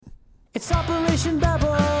It's Operation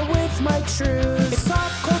Babble with Mike Shrews. It's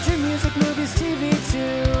pop culture, music, movies, TV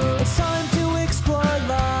too. It's time to explore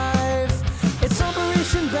life. It's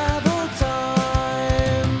Operation Babble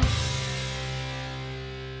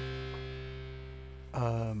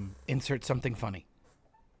time. Insert something funny.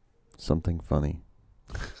 Something funny.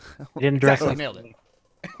 You didn't dress Exactly, up. nailed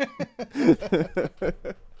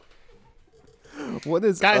it. What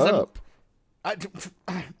is Guys, up?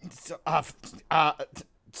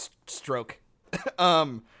 Stroke.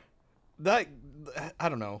 That I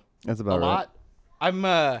don't know. That's A about right.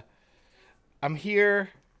 lot. I'm here.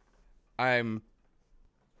 I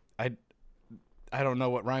don't know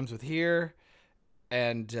what rhymes with here.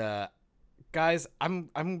 And guys, I'm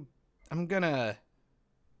gonna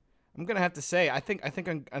have to say I think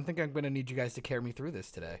I'm gonna need you guys to carry me through this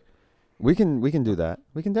today. We can do that.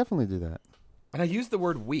 We can definitely do that. And I used the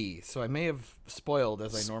word "we," so I may have spoiled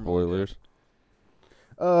as I normally Spoilers.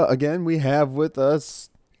 Again, we have with us.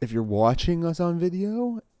 If you're watching us on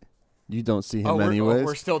video, you don't see him anyways.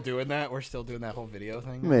 We're still doing that. We're still doing that whole video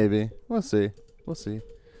thing. Maybe we'll see.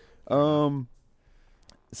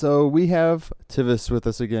 So we have Tivis with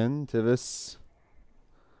us again. Tivis,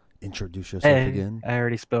 introduce yourself again. I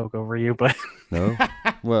already spoke over you, but No,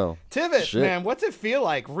 well, Tivis, shit. man, what's it feel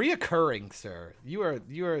like? Reoccurring, sir. You are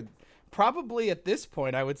probably at this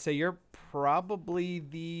point. I would say you're probably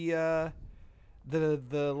the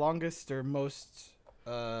longest or most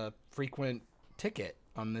frequent ticket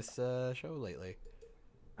on this show lately.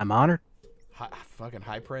 I'm honored. Fucking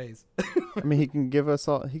high praise. I mean, he can give us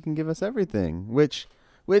all. He can give us everything, which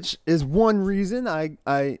is one reason I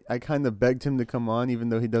kind of begged him to come on, even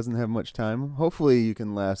though he doesn't have much time. Hopefully, you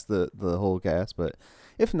can last the whole cast, but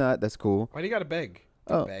if not, that's cool. Why do you gotta beg?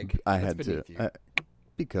 Oh, Beg. I That's had to beneath you.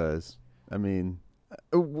 because I mean,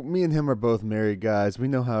 me and him are both married guys. We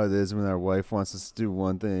know how it is when our wife wants us to do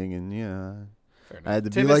one thing, and yeah, Fair enough. I had to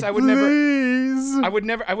be Tivis, like, I would please. I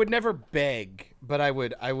would never beg, but I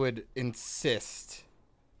would insist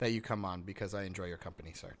that you come on because I enjoy your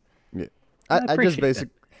company, sir. Yeah. I I just appreciate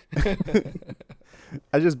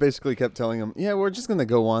I just basically kept telling him, yeah, we're just gonna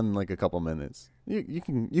go on in like a couple minutes. You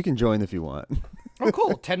can join if you want. Oh,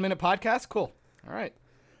 cool. 10-minute podcast. Cool. All right.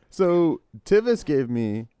 So Tivis gave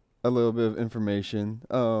me a little bit of information.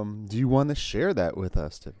 Do you want to share that with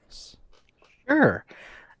us, Tivis? Sure.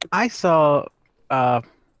 I saw a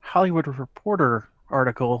Hollywood Reporter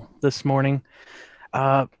article this morning.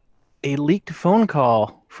 A leaked phone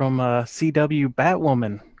call from a CW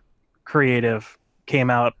Batwoman creative came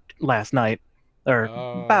out last night, or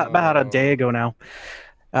about a day ago now.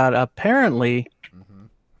 Apparently,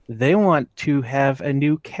 they want to have a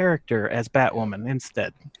new character as Batwoman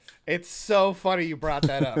instead. It's so funny you brought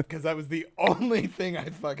that up because that was the only thing I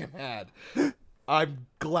fucking had. I'm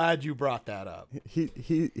glad you brought that up.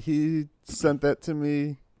 He sent that to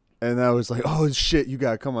me, and I was like, oh shit, you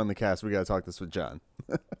gotta come on the cast. We gotta talk this with John.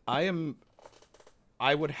 I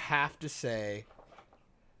would have to say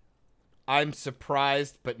I'm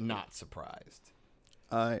surprised but not surprised.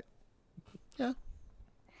 Yeah.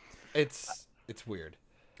 It's weird.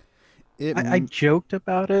 I joked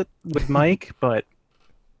about it with Mike, but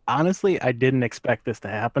honestly, I didn't expect this to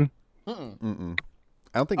happen. I don't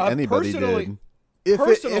think anybody personally- did. If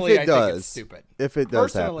Personally, it I does, think it's stupid. if it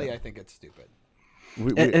does Personally, happen, I think it's stupid.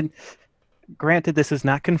 And granted, this is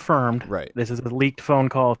not confirmed. Right. This is a leaked phone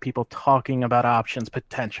call of people talking about options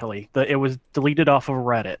potentially. It was deleted off of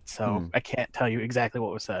Reddit, so I can't tell you exactly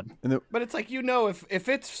what was said. But it's like, if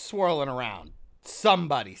it's swirling around,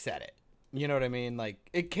 somebody said it. You know what I mean? Like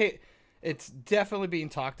it's definitely being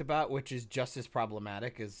talked about, which is just as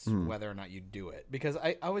problematic as whether or not you do it. Because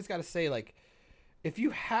I always got to say, like, if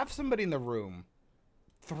you have somebody in the room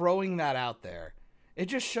throwing that out there, it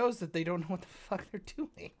just shows that they don't know what the fuck they're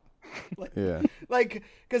doing. Like,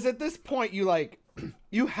 because at this point, you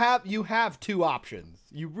have two options.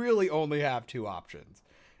 You really only have two options.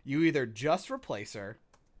 You either just replace her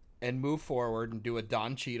and move forward and do a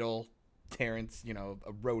Don Cheadle, Terrence,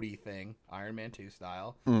 a roadie thing, Iron Man 2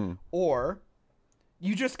 style, or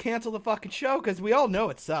you just cancel the fucking show because we all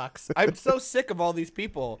know it sucks. I'm so sick of all these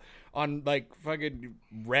people on like fucking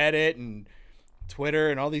Reddit and Twitter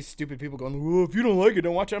and all these stupid people going, "Oh, if you don't like it,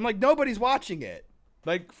 don't watch it." I'm like, nobody's watching it.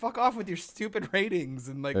 Like, fuck off with your stupid ratings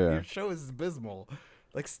and like your show is abysmal.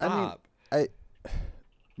 Like, stop.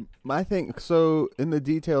 My thing. So in the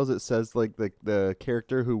details, it says like the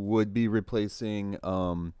character who would be replacing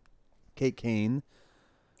Kate Kane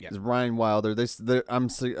is Ryan Wilder.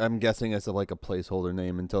 I'm guessing it's like a placeholder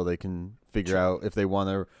name until they can figure out if they want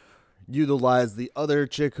to utilize the other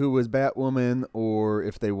chick who was Batwoman or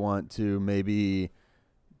if they want to maybe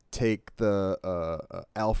take the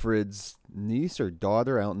Alfred's niece or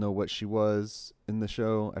daughter. I don't know what she was in the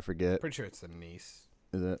show. I forget. Pretty sure it's the niece.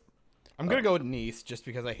 Is it? I'm gonna go with niece just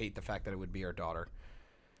because I hate the fact that it would be her daughter.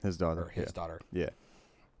 His daughter. Or his daughter. Yeah.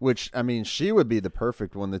 Which, I mean, she would be the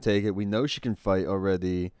perfect one to take it. We know she can fight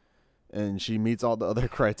already, and she meets all the other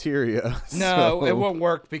criteria. No, it won't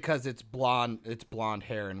work because it's blonde. It's blonde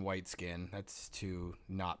hair and white skin. That's too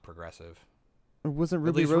not progressive. Wasn't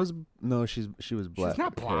Ruby Rose? No, she was black. She's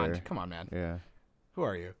not blonde. hair. Come on, man. Yeah. Who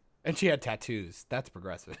are you? And she had tattoos. That's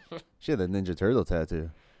progressive. She had a Ninja Turtle tattoo.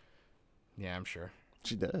 Yeah, I'm sure.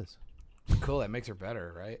 She does. Cool. That makes her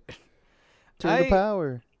better, right? Turtle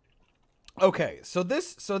power. Okay, so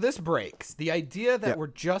this breaks the idea that Yep. we're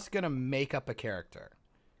just gonna make up a character,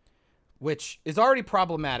 which is already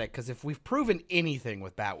problematic because if we've proven anything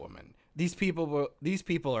with Batwoman, these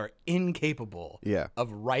people are incapable Yeah.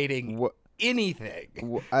 of writing What?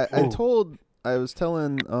 anything. I was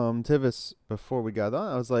telling Tivis before we got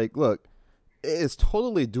on, I was like, look, it's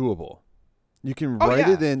totally doable. You can write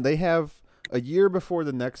it in. They have a year before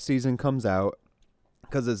the next season comes out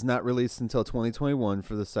because it's not released until 2021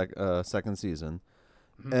 for the second season.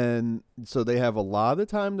 Mm-hmm. And so they have a lot of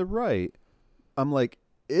time to write. I'm like,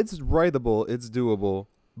 it's writable. It's doable.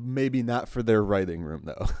 Maybe not for their writing room,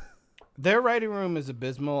 though. Their writing room is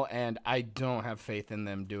abysmal, and I don't have faith in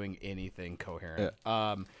them doing anything coherent.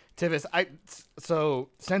 Yeah. Tivis, so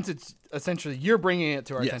since it's essentially you're bringing it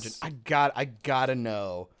to our attention, I gotta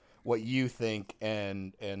know what you think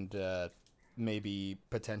and maybe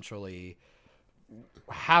potentially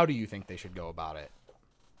how do you think they should go about it?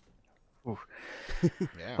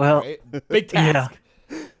 Yeah, Well, right? Big task.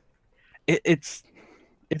 Yeah. It's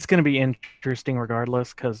going to be interesting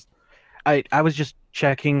regardless because I was just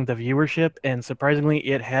checking the viewership and surprisingly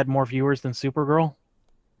it had more viewers than Supergirl.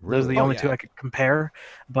 Those are the only two I could compare,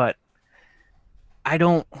 but I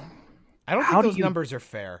don't think those numbers are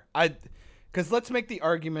fair. Because let's make the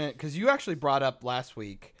argument, because you actually brought up last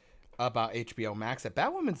week about HBO Max that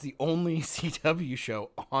Batwoman's the only CW show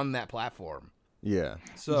on that platform. Yeah.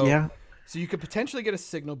 So you could potentially get a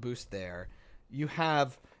signal boost there. You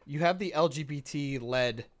have the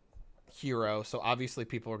LGBT-led hero, so obviously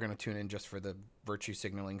people are going to tune in just for the virtue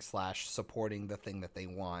signaling / supporting the thing that they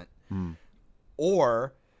want.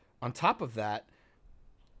 Or on top of that,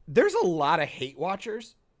 there's a lot of hate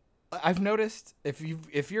watchers. I've noticed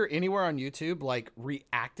if you're anywhere on YouTube, like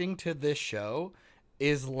reacting to this show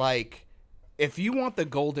is like, if you want the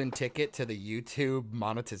golden ticket to the YouTube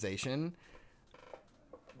monetization,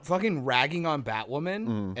 fucking ragging on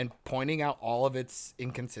Batwoman and pointing out all of its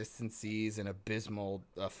inconsistencies and abysmal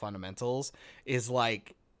fundamentals is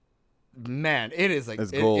like, man, it is like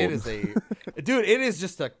it is a dude. It is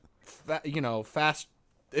just a fast.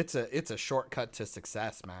 It's a shortcut to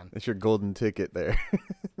success, man. It's your golden ticket there.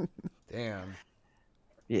 Damn.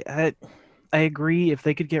 Yeah, I agree. If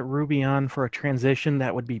they could get Ruby on for a transition,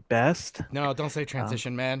 that would be best. No, don't say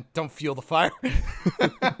transition, man. Don't fuel the fire.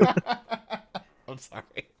 I'm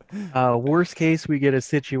sorry. Worst case, we get a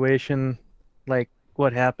situation like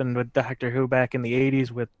what happened with Doctor Who back in the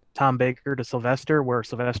 80s with Tom Baker to Sylvester, where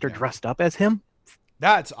Sylvester dressed up as him.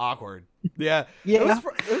 That's awkward. Yeah. Yeah.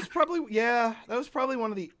 It was probably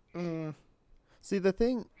one of the... See, the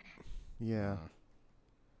thing... Yeah.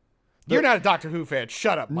 You're not a Doctor Who fan.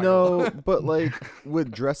 Shut up, Michael. No, but like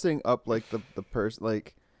with dressing up like the person,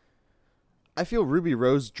 like I feel Ruby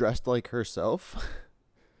Rose dressed like herself.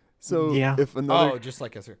 So if another, just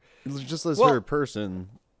like as her, her person.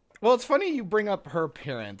 Well, it's funny you bring up her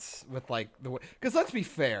appearance with like because let's be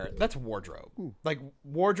fair, that's wardrobe. Like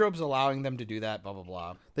wardrobe's allowing them to do that. Blah blah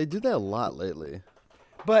blah. They do that a lot lately.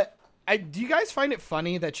 But do you guys find it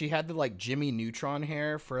funny that she had the like Jimmy Neutron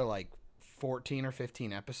hair for like 14 or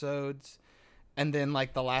 15 episodes, and then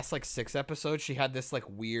like the last like 6 episodes she had this like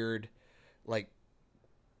weird like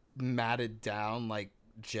matted down like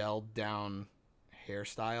gelled down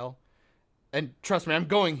hairstyle? And trust me, I'm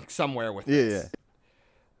going somewhere with this.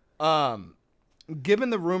 Given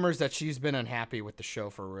the rumors that she's been unhappy with the show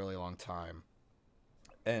for a really long time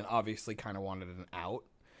and obviously kind of wanted an out,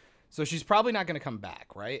 so she's probably not going to come back,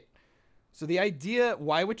 right? So the idea,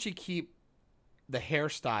 why would she keep the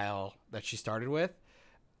hairstyle that she started with?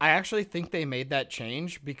 I actually think they made that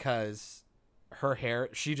change because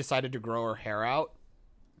she decided to grow her hair out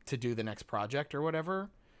to do the next project or whatever.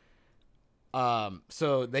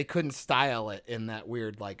 So they couldn't style it in that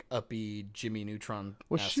weird like uppy Jimmy Neutron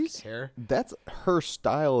hair. That's her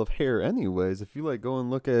style of hair anyways. If you like go and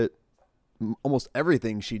look at almost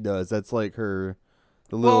everything she does, that's like the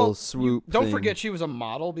little swoop don't thing. forget she was a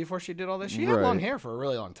model before she did all this. She had long hair for a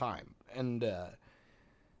really long time. And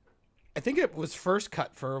I think it was first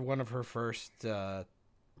cut for one of her first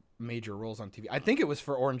major roles on TV. I think it was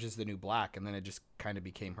for Orange is the New Black, and then it just kind of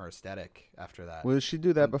became her aesthetic after that. Will she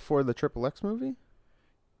do that before the Triple X movie?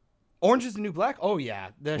 Orange is the New Black? Oh, yeah.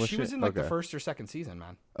 She was in, like, the okay. first or second season,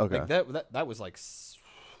 man. Okay. Like, that was, like,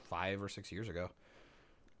 5 or 6 years ago.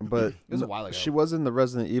 But It was a while ago. she was in the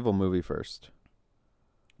Resident Evil movie first.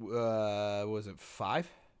 Was it 5?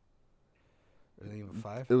 Resident Evil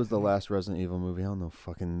 5? It was the last Resident Evil movie. I don't know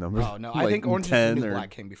fucking numbers. Oh, no. Like I think Orange is the 10 New or... Black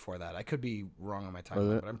came before that. I could be wrong on my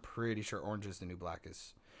timeline, but I'm pretty sure Orange is the New Black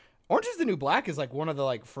is... Orange is the New Black is, like, one of the,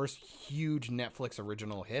 like, first huge Netflix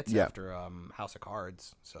original hits after House of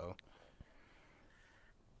Cards, so...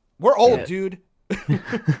 We're old, dude.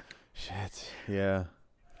 Shit. Yeah.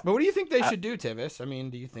 But what do you think they should do, Tivis? I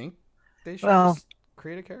mean, do you think they should just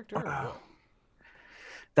create a character? Or what?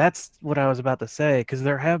 That's what I was about to say, because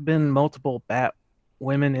there have been multiple Bat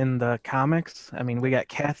women in the comics. I mean, we got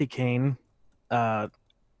Kathy Kane, Katrina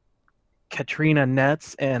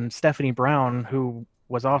Netz, and Stephanie Brown, who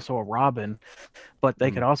was also a Robin, but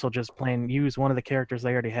they could also just plain use one of the characters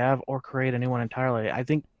they already have or create a new one entirely. I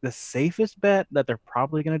think the safest bet that they're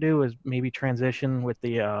probably going to do is maybe transition with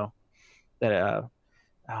the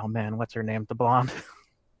oh man, what's her name? The blonde.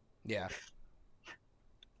 Yeah.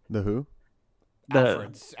 The who?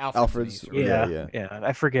 Alfred's yeah.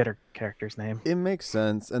 I forget her character's name. It makes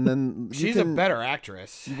sense, and then she's a better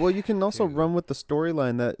actress. Well, you can also run with the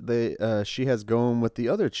storyline that she has going with the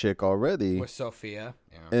other chick already with Sophia,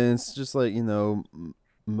 and it's just like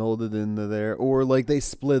melded into there, or like they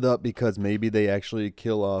split up because maybe they actually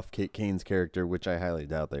kill off Kate Kane's character, which I highly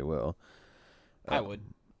doubt they will. I would.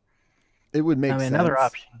 It would make sense.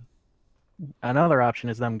 Another option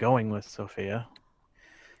is them going with Sophia.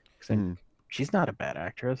 She's not a bad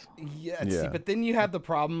actress. Yeah, see, but then you have the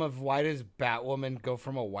problem of why does Batwoman go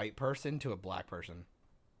from a white person to a black person?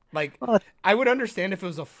 Like, I would understand if it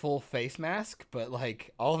was a full face mask, but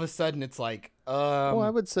like all of a sudden it's like, well, I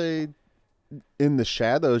would say in the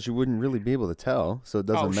shadows you wouldn't really be able to tell, so it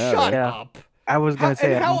doesn't matter. Shut up. I was going to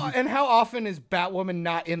say, how often is Batwoman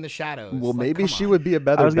not in the shadows? Well, like, maybe she would be a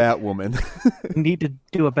better Batwoman. Need to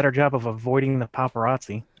do a better job of avoiding the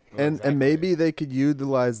paparazzi. And maybe they could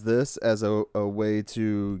utilize this as a way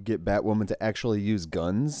to get Batwoman to actually use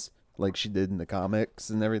guns like she did in the comics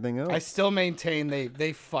and everything else. I still maintain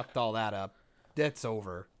they fucked all that up. That's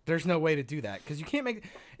over. There's no way to do that because you can't make.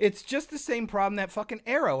 It's just the same problem that fucking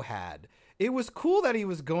Arrow had. It was cool that he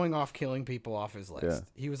was going off killing people off his list. Yeah.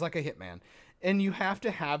 He was like a hitman, and you have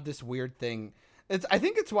to have this weird thing. I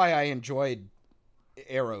think it's why I enjoyed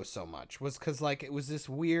Arrow so much was because like it was this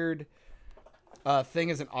weird. Thing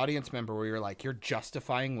as an audience member where you're like you're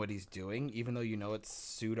justifying what he's doing even though you know it's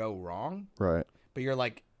pseudo wrong, right? But you're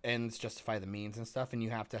like ends justify the means and stuff, and you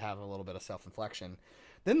have to have a little bit of self-inflection.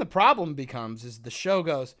 Then the problem becomes is the show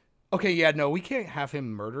goes, okay, yeah, no, we can't have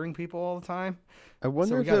him murdering people all the time. I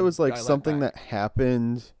wonder if it was like something that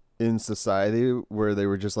happened in society where they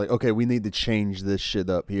were just like, okay, we need to change this shit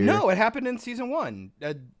up here. No, it happened in season 1.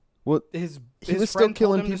 Well, he was still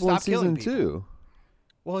killing people in season 2.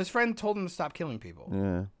 Well, his friend told him to stop killing people.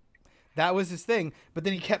 Yeah. That was his thing. But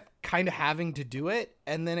then he kept kind of having to do it.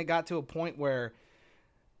 And then it got to a point where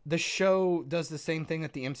the show does the same thing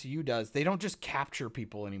that the MCU does. They don't just capture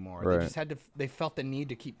people anymore. Right. They just they felt the need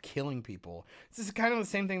to keep killing people. This is kind of the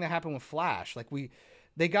same thing that happened with Flash. Like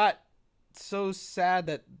they got so sad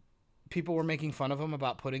that people were making fun of him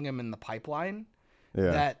about putting him in the pipeline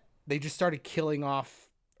that they just started killing off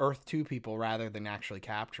Earth 2 people rather than actually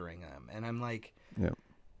capturing them. And I'm like... Yeah.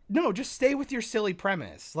 No, just stay with your silly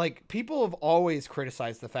premise. Like, people have always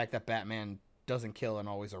criticized the fact that Batman doesn't kill and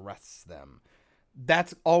always arrests them.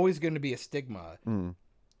 That's always going to be a stigma. Mm.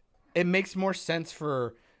 It makes more sense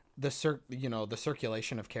for the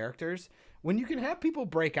circulation of characters when you can have people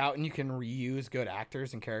break out and you can reuse good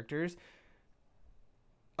actors and characters.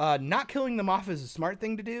 Not killing them off is a smart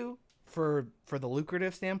thing to do for the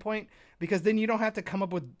lucrative standpoint, because then you don't have to come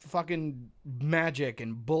up with fucking magic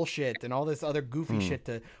and bullshit and all this other goofy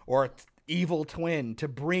shit or evil twin to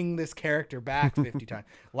bring this character back 50 times.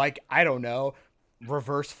 Like, I don't know,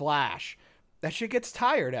 Reverse Flash. That shit gets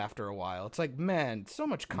tired after a while. It's like, man, so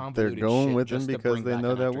much convoluted shit. They're going with him because they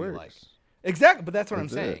know that works. Exactly, but that's what I'm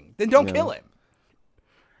saying. Then don't kill him.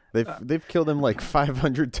 They've killed him like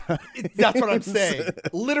 500 times. That's what I'm saying.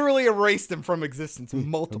 Literally erased him from existence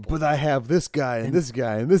multiple But I have this guy and this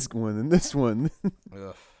guy and this one and this one.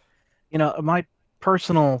 My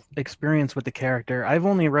personal experience with the character. I've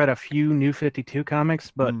only read a few New 52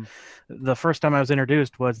 comics, but the first time I was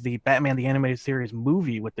introduced was the Batman the Animated Series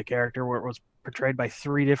movie with the character, where it was portrayed by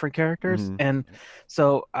 3 different characters. And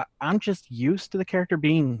so I'm just used to the character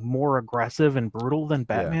being more aggressive and brutal than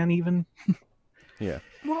Batman even. Yeah.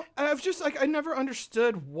 Well, I've just I never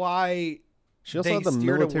understood why. She also had the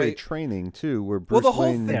military training too, where Bruce the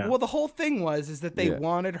whole Wayne. the whole thing was that they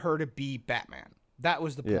wanted her to be Batman. That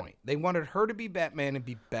was the point. They wanted her to be Batman and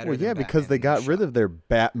be better. Well, than Batman because they got rid of their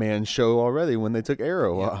Batman show already when they took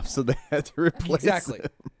Arrow off, so they had to replace him.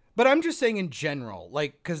 But I'm just saying in general,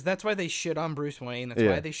 like, because that's why they shit on Bruce Wayne. That's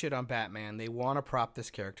why they shit on Batman. They want to prop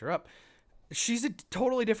this character up. She's a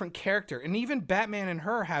totally different character, and even Batman and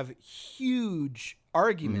her have huge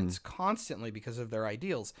arguments constantly because of their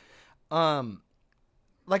ideals.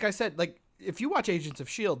 Like I said, like if you watch Agents of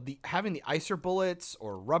S.H.I.E.L.D., having the icer bullets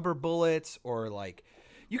or rubber bullets, or like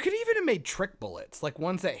you could even have made trick bullets, like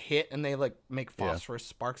ones that hit and they like make phosphorus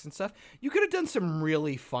sparks and stuff. You could have done some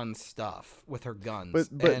really fun stuff with her guns.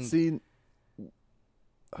 But see, it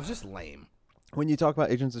was just lame. When you talk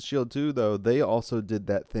about Agents of S.H.I.E.L.D. too, though, they also did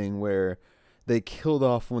that thing where they killed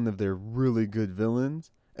off one of their really good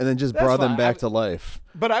villains and then just brought them back to life.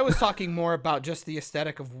 But I was talking more about just the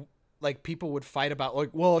aesthetic of, like, people would fight about,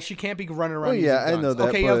 like, well, she can't be running around using guns. I know that.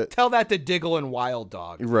 Okay, but tell that to Diggle and Wild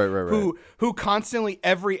Dog. Right. Who constantly,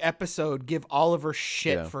 every episode, give Oliver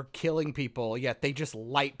shit for killing people, yet they just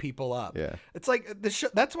light people up. Yeah. It's like,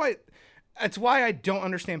 that's why I don't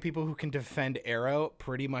understand people who can defend Arrow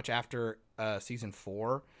pretty much after season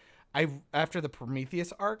 4. After the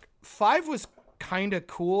Prometheus arc, 5 was kind of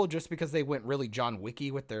cool just because they went really John Wicky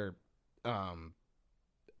with their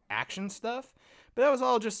action stuff. But that was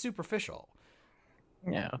all just superficial.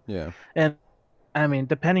 Yeah. And I mean,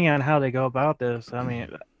 depending on how they go about this, I mean,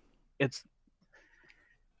 it's,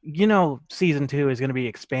 season 2 is going to be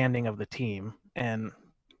expanding of the team. And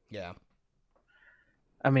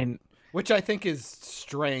I mean, which I think is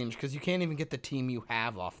strange because you can't even get the team you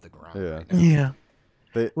have off the ground. Yeah. Right now. Yeah.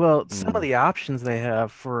 Some of the options they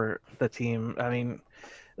have for the team, I mean,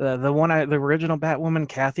 the original Batwoman,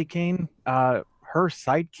 Kathy Kane, her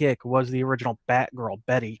sidekick was the original Batgirl,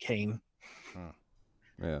 Betty Kane.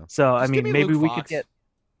 Yeah. So, I mean, maybe we could get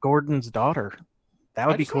Gordon's daughter. That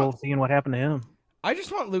would be cool, seeing what happened to him. I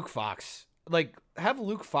just want Luke Fox. Like, have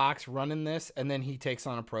Luke Fox running this, and then he takes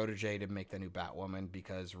on a protege to make the new Batwoman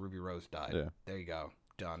because Ruby Rose died. Yeah. There you go.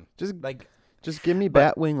 Done. Just give me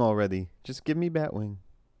Batwing already. Just give me Batwing.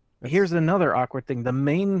 Here's another awkward thing. The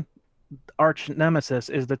main arch nemesis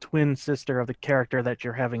is the twin sister of the character that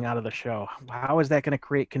you're having out of the show. How is that going to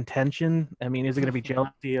create contention? I mean, is it going to be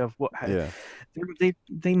jealousy of what? Yeah.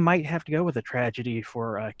 They might have to go with a tragedy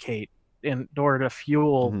for Kate in order to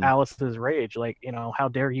fuel Alice's rage. Like, how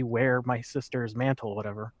dare you wear my sister's mantle,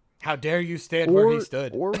 whatever. How dare you stand where he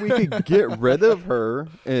stood? Or we could get rid of her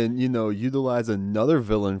and, utilize another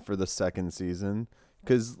villain for the second season.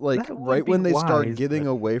 Because, right when they start getting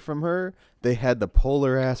away from her, they had the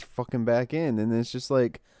polar ass fucking back in. And it's just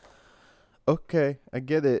like, okay, I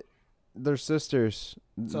get it. They're sisters.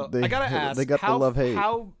 So I got to ask, they got the love-hate.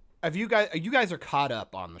 How have you guys are caught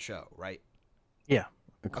up on the show, right? Yeah.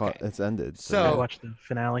 It's ended. So I watched the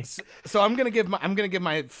finale. So I'm gonna give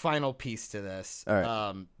my final piece to this. All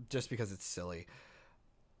right. Just because it's silly.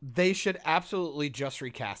 They should absolutely just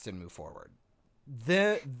recast and move forward.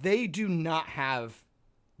 They do not have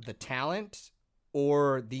the talent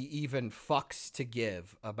or the even fucks to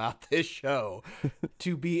give about this show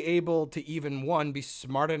to be able to even be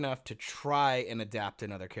smart enough to try and adapt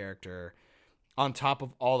another character on top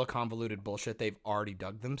of all the convoluted bullshit they've already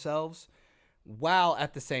dug themselves. While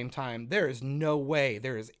at the same time, there is no way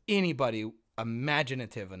there is anybody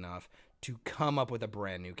imaginative enough to come up with a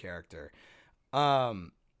brand new character.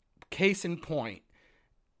 Case in point,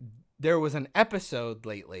 there was an episode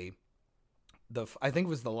lately, I think it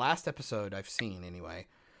was the last episode I've seen anyway,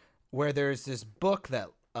 where there's this book that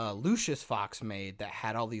Lucius Fox made that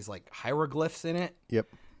had all these like hieroglyphs in it. Yep.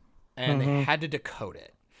 And they had to decode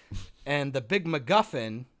it. And the big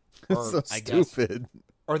MacGuffin, or I guess,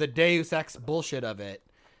 or the Deus Ex bullshit of it,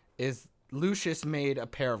 is Lucius made a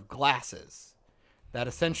pair of glasses that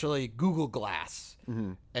essentially Google Glass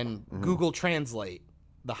and Google Translate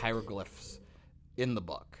the hieroglyphs in the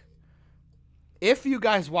book. If you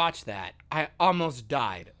guys watch that, I almost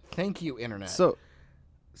died. Thank you, Internet. So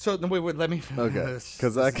wait, let me. Okay.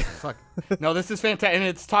 Because no, this is fantastic, and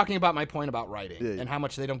it's talking about my point about writing and how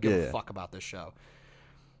much they don't give a fuck about this show.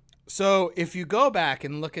 So if you go back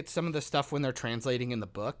and look at some of the stuff when they're translating in the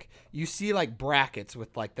book, you see like brackets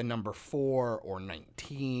with like the number 4 or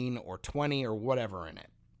 19 or 20 or whatever in it,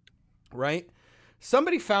 right?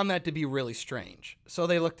 Somebody found that to be really strange, so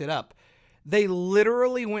they looked it up. They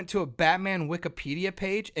literally went to a Batman Wikipedia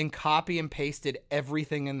page and copy and pasted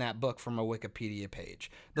everything in that book from a Wikipedia page.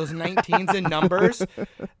 Those 19s and numbers,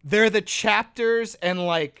 they're the chapters and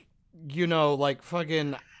like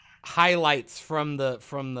fucking highlights from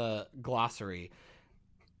the glossary.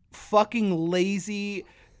 Fucking lazy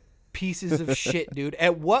pieces of shit, dude.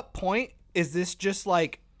 At what point is this just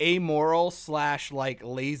like amoral / like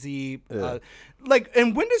lazy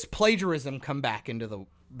and when does plagiarism come back into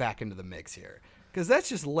the mix here? Because that's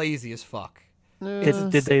just lazy as fuck.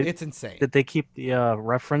 It's insane. Did they keep the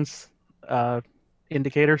reference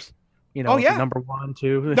indicators? Oh yeah, number 1,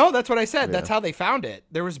 2. No, that's what I said. Yeah. That's how they found it.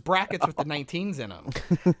 There was brackets with the 19s in them.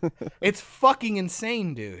 It's fucking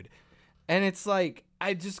insane, dude. And it's like,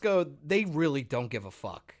 I just go, they really don't give a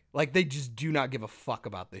fuck. Like, they just do not give a fuck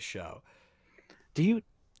about this show. Do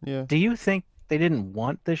you think they didn't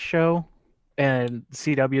want this show? And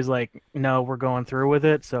CW is like, no, we're going through with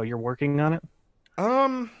it, so you're working on it?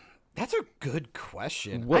 That's a good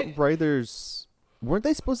question. What writers... Weren't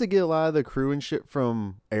they supposed to get a lot of the crew and shit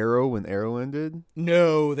from Arrow when Arrow ended?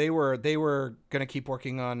 No, they were going to keep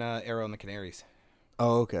working on Arrow and the Canaries.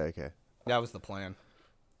 Oh, okay. That was the plan.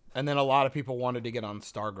 And then a lot of people wanted to get on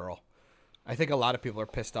Stargirl. I think a lot of people are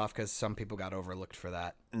pissed off because some people got overlooked for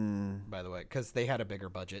that, by the way, because they had a bigger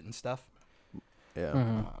budget and stuff. Yeah.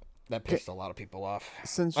 Mm-hmm. That pissed a lot of people off.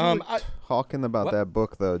 Since you're talking about that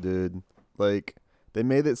book, though, dude, like, they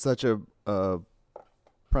made it such a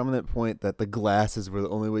prominent point that the glasses were the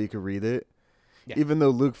only way you could read it. Yeah. Even though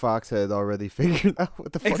Luke Fox had already figured out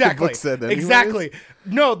what the fuck the book said anyways. Exactly.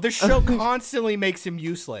 No, the show constantly makes him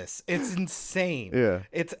useless. It's insane. Yeah.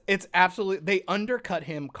 It's absolutely, they undercut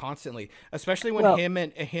him constantly, especially when him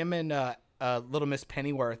and Little Miss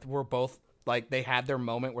Pennyworth were both like, they had their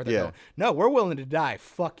moment where they go, no, we're willing to die.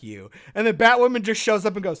 Fuck you. And then Batwoman just shows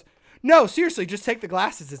up and goes, no, seriously, just take the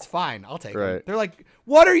glasses. It's fine. I'll take them. They're like,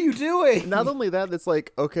 what are you doing? Not only that, it's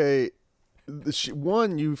like, okay,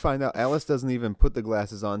 one, you find out Alice doesn't even put the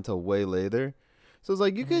glasses on until way later. So it's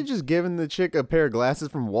like, you could have just given the chick a pair of glasses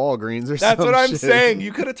from Walgreens or something. That's what I'm saying.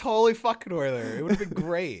 You could have totally fucking with her. It would have been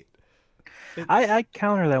great. I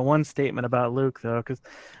counter that one statement about Luke, though, because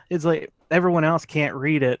it's like everyone else can't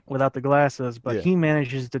read it without the glasses, but he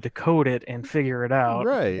manages to decode it and figure it out.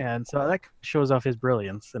 Right. And so that shows off his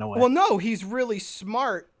brilliance in a way. Well, no, he's really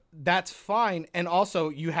smart. That's fine. And also,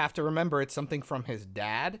 you have to remember it's something from his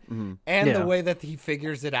dad. Mm-hmm. And the way that he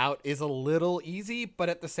figures it out is a little easy, but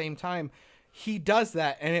at the same time, he does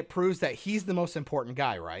that, and it proves that he's the most important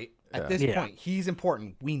guy, right? At this point, he's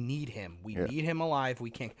important. We need him. We need him alive. We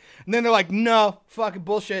can't. And then they're like, no, fucking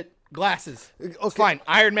bullshit. Glasses. Okay. Fine.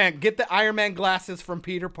 Iron Man. Get the Iron Man glasses from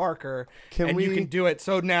Peter Parker, you can do it.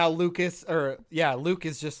 So now Luke is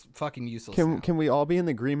just fucking useless. Can we all be in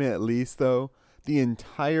agreement at least, though? The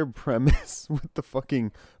entire premise with the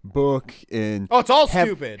fucking book and it's all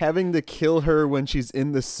stupid. Having to kill her when she's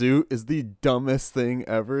in the suit is the dumbest thing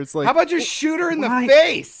ever. It's like, how about just shoot her in the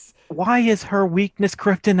face? Why is her weakness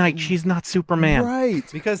kryptonite? She's not Superman. Right.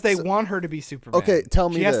 Because they want her to be Superman. Okay, tell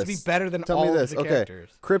me this. She has to be better than all of the characters.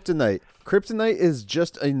 Kryptonite. Kryptonite is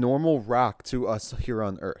just a normal rock to us here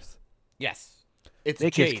on Earth. Yes. It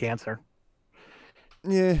gives cancer.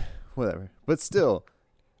 Yeah, whatever. But still.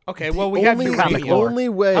 Okay, well, we have uranium. The only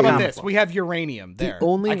way. How about this? We have uranium there. The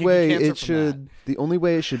only way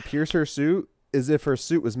it should pierce her suit is if her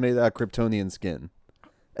suit was made out of Kryptonian skin.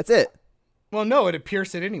 That's it. Well, no, it'd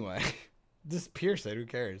pierce it anyway. Just pierce it. Who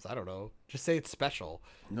cares? I don't know. Just say it's special.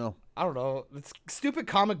 No. I don't know. It's stupid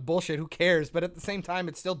comic bullshit. Who cares? But at the same time,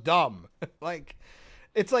 it's still dumb.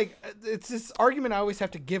 It's this argument I always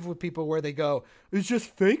have to give with people where they go, it's just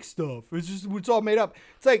fake stuff. It's all made up.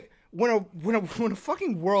 It's like, when a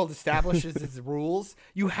fucking world establishes its rules,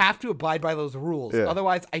 you have to abide by those rules. Yeah.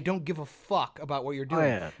 Otherwise, I don't give a fuck about what you're doing. Oh,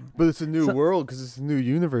 yeah. But it's a new world because it's a new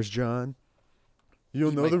universe, John.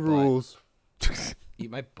 You'll know the rules.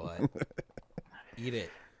 Eat my butt. Eat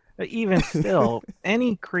it. But even still,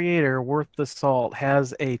 any creator worth the salt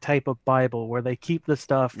has a type of Bible where they keep the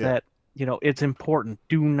stuff that, it's important.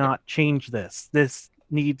 Do not change this. This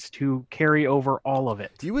needs to carry over all of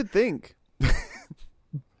it. You would think.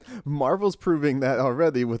 Marvel's proving that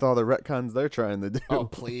already with all the retcons they're trying to do. Oh,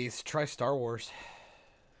 please. Try Star Wars.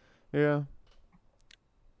 Yeah.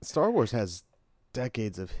 Star Wars has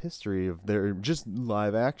decades of history of their just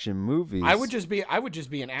live action movies. I would just be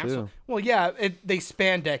an asshole. Well, yeah, they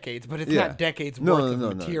span decades, but it's not decades worth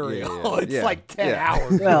of material. It's like 10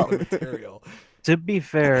 hours of material. To be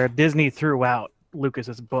fair, Disney threw out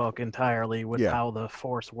Lucas's book entirely with Yeah. how the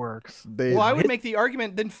Force works. Well, I would make the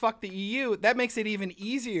argument, then fuck the EU. That makes it even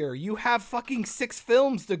easier. You have fucking 6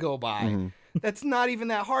 films to go by. Mm-hmm. That's not even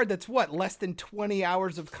that hard. That's what, less than 20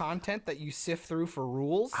 hours of content that you sift through for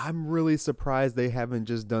rules? I'm really surprised they haven't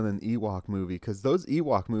just done an Ewok movie, because those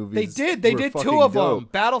Ewok movies They did 2 fucking of dope. them.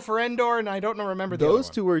 Battle for Endor, and I don't remember the Those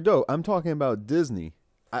other two were dope. I'm talking about Disney.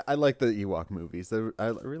 I like the Ewok movies. I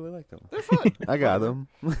really like them. They're fun. I got them.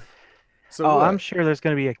 So Oh, what? I'm sure there's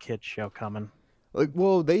going to be a kids show coming. Like,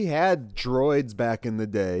 well, they had Droids back in the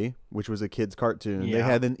day, which was a kids cartoon. They Yeah.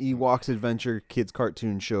 had an Ewoks Adventure kids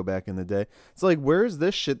cartoon show back in the day. It's like, where's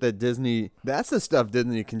this shit that Disney? That's the stuff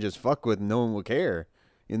Disney can just fuck with, and no one will care.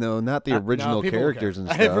 You know, not the original people will characters care. and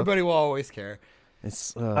stuff. Everybody will always care.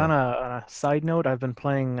 It's On a side note, I've been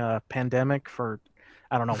playing Pandemic for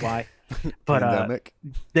I don't know why, but pandemic.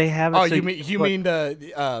 they have it. Oh, so you put- mean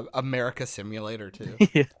the America Simulator too?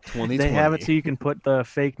 Yeah. 2020. They have it so you can put the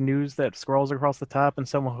fake news that scrolls across the top, and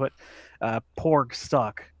someone put Porg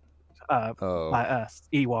stuck Oh, by us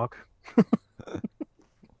Ewok.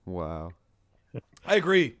 wow. I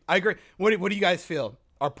agree. What do you guys feel?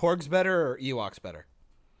 Are Porgs better or Ewoks better?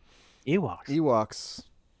 Ewoks. Ewoks.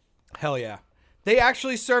 Hell yeah. They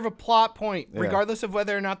actually serve a plot point, Yeah. regardless of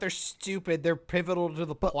whether or not they're stupid. They're pivotal to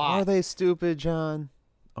the But plot. are they stupid, John?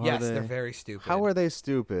 Are Yes, they? they're very stupid. How are they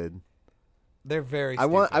stupid? They're very I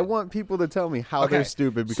stupid. want people to tell me how Okay, they're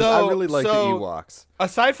stupid, because I really like the Ewoks.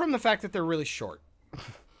 Aside from the fact that they're really short,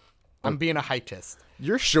 I'm being a heightist.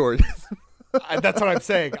 You're short. That's what I'm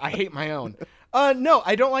saying. I hate my own. No,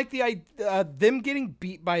 I don't like them getting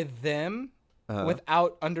beat by them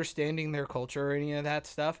without understanding their culture or any of that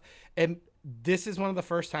stuff. And this is one of the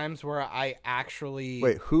first times where I actually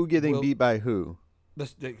Wait, who getting will- beat by who?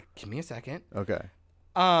 Give me a second. Okay.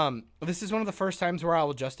 This is one of the first times where I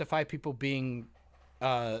will justify people being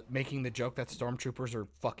making the joke that stormtroopers are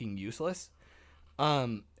fucking useless.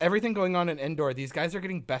 Everything going on in Endor, these guys are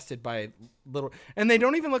getting bested by little, and they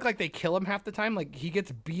don't even look like they kill him half the time. Like, he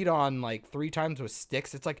gets beat on like 3 times with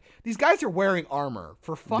sticks. It's like, these guys are wearing armor,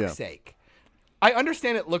 for fuck's Yeah. sake. I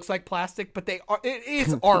understand it looks like plastic, but it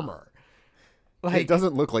is armor. Like, It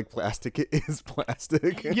doesn't look like plastic. It is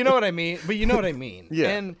plastic. you know what I mean? But you know what I mean.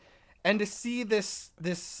 Yeah. And to see this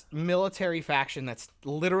military faction that's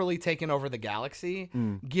literally taken over the galaxy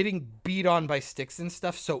getting beat on by sticks and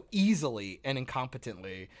stuff so easily and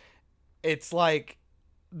incompetently, it's like,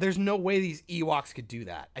 there's no way these Ewoks could do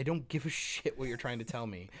that. I don't give a shit what you're trying to tell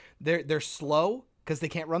me. They're slow because they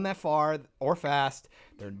can't run that far or fast.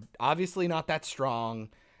 They're obviously not that strong,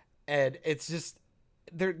 and it's just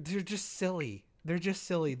they're just silly. They're just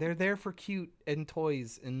silly. They're there for cute and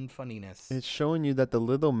toys and funniness. It's showing you that the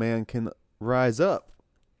little man can rise up.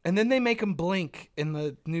 And then they make him blink in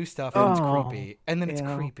the new stuff, and it's Oh, creepy. And then it's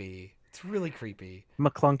yeah. creepy. It's really creepy.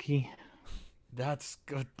 McClunky. That's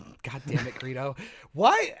good. God damn it, Greedo.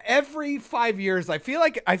 Why every 5 years? I feel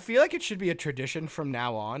like it should be a tradition from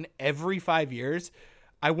now on. Every 5 years,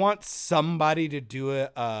 I want somebody to do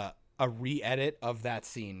a re-edit of that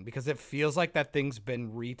scene, because it feels like that thing's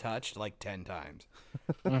been retouched like 10 times.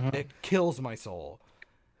 It kills my soul.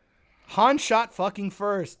 Han shot fucking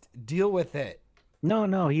first. Deal with it.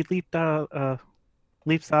 No, he leaps out of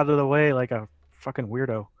the way like a fucking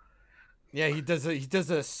weirdo. Yeah, he does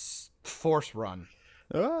a force run.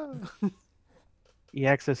 Ah. He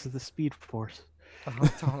accesses the Speed Force.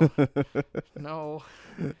 No.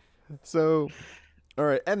 So, all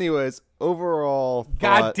right. Anyways, overall.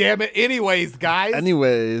 God thought- damn it. Anyways, guys.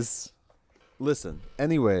 Anyways, listen.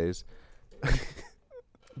 Anyways,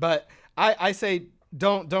 But I say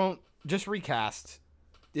don't just recast.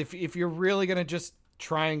 If you're really gonna just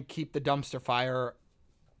try and keep the dumpster fire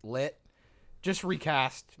lit, just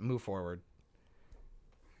recast, move forward,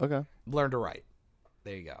 okay. learn to write.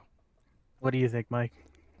 There you go. What do you think, Mike?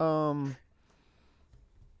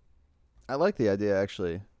 I like the idea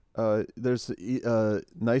actually. There's a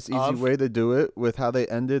nice, easy way to do it with how they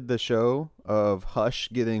ended the show of Hush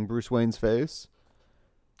getting Bruce Wayne's face.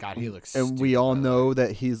 God, he looks. And we stupid, all by the way. know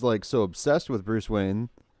that he's like so obsessed with Bruce Wayne.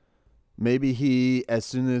 Maybe he, as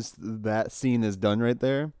soon as that scene is done right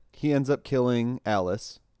there, he ends up killing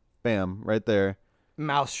Alice. Bam, right there.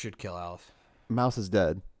 Mouse should kill Alice. Mouse is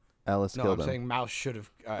dead. Alice No, killed I'm him. saying Mouse should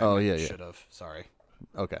have. Oh, yeah. should have. Sorry.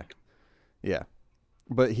 Okay. Yeah.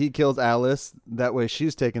 But he kills Alice. That way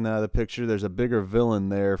she's taken out of the picture. There's a bigger villain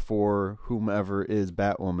there for whomever is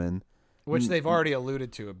Batwoman. Which they've already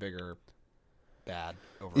alluded to a bigger bad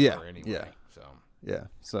over Yeah, her anyway. yeah. So. Yeah.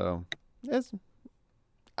 So, it's,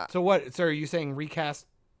 So what? So are you saying recast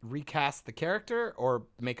the character or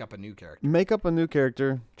make up a new character? make up a new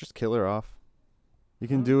character. Just kill her off. You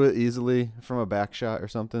can do it easily from a back shot or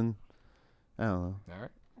something. I don't know. All right.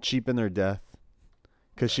 Cheapen her death.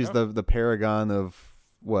 Because she's the paragon of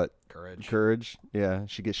what? Courage. Yeah,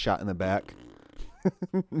 she gets shot in the back.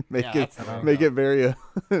 make it very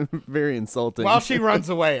very insulting. While she runs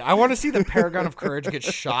away. I want to see the paragon of courage get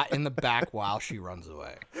shot in the back while she runs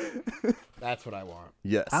away. That's what I want.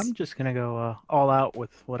 Yes. I'm just going to go all out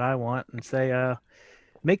with what I want and say,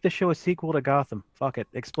 make the show a sequel to Gotham. Fuck it.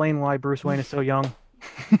 Explain why Bruce Wayne is so young.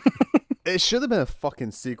 It should have been a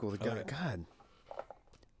fucking sequel to Gotham. God.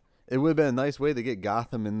 It would have been a nice way to get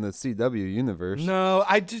Gotham in the CW universe. No,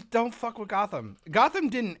 I just don't fuck with Gotham. Gotham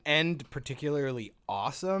didn't end particularly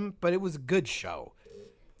awesome, but it was a good show.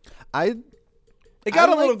 It got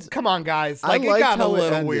a little. Come on, guys! Like, it got a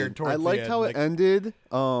little weird towards the end. I liked how it ended.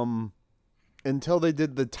 Until they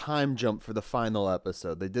did the time jump for the final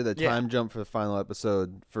episode. They did a time jump for the final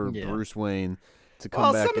episode for Bruce Wayne to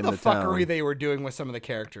come back into town. Some of the fuckery they were doing with some of the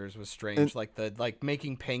characters was strange, like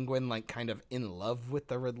making Penguin like kind of in love with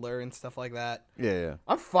the Riddler and stuff like that. Yeah.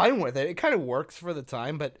 I'm fine with it. It kind of works for the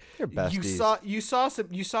time, but you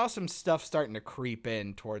saw some stuff starting to creep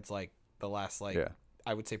in towards like the last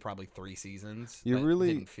I would say probably 3 seasons. You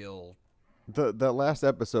really didn't feel that last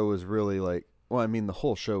episode was really like. Well, I mean, the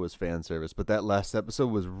whole show was fan service, but that last episode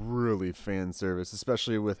was really fan service,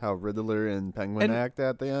 especially with how Riddler and Penguin act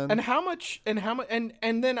at the end.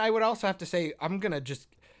 And then I would also have to say,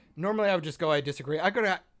 normally I would just go, I disagree. I'm going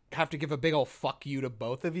to have to give a big old fuck you to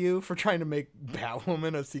both of you for trying to make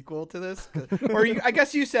Batwoman a sequel to this. I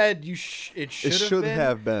guess you said it should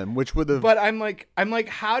have been, which would have. But I'm like,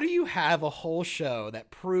 how do you have a whole show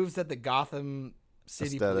that proves that the Gotham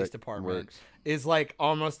City Police Department is like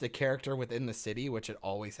almost a character within the city, which it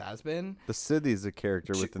always has been. The city's a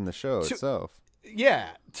character within the show itself. Yeah,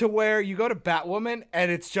 to where you go to Batwoman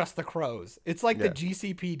and it's just the Crows. It's like the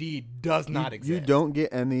GCPD does not exist. You don't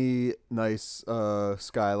get any nice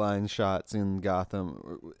skyline shots in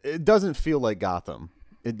Gotham. It doesn't feel like Gotham.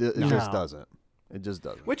 It just doesn't. It just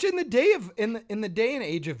doesn't. Which in the day and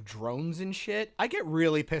age of drones and shit, I get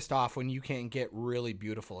really pissed off when you can't get really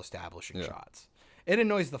beautiful establishing shots. It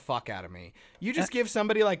annoys the fuck out of me. You just give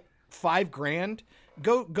somebody like $5,000,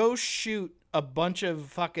 go shoot a bunch of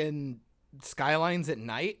fucking skylines at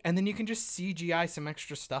night, and then you can just CGI some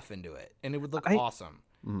extra stuff into it, and it would look awesome.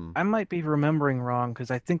 I might be remembering wrong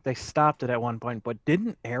because I think they stopped it at one point, but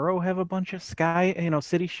didn't Arrow have a bunch of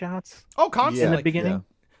city shots? Oh, constantly. In the beginning?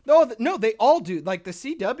 Yeah. No, they all do. Like the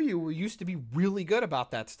CW used to be really good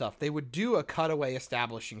about that stuff. They would do a cutaway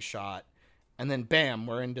establishing shot, and then bam,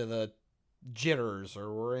 we're into the jitters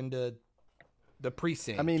or we're into the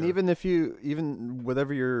precinct. I mean, even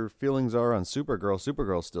whatever your feelings are on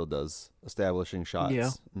Supergirl still does establishing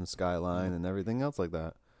shots in the skyline and everything else like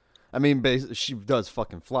that. I mean, she does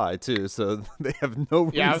fucking fly too, so they have no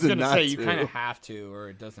reason. Yeah, I was gonna not say to. You kind of have to, or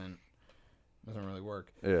it doesn't really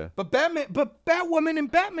work. Yeah. But Batwoman and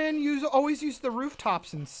Batman always use the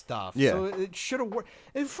rooftops and stuff. Yeah. So it should have worked.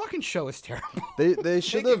 The fucking show is terrible. They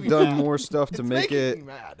should have done more stuff to it's make it me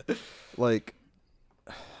mad. Like,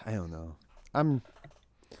 I don't know.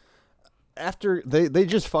 After they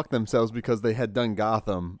just fucked themselves because they had done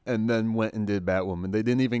Gotham and then went and did Batwoman. They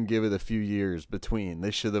didn't even give it a few years between.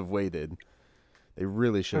 They should have waited. They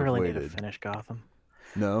really should have waited. Need to finish Gotham.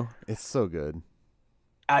 No, it's so good.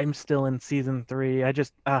 I'm still in season 3. I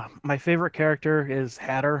just my favorite character is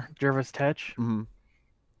Hatter, Jervis Tetch. Mm-hmm.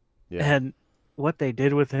 Yeah. And what they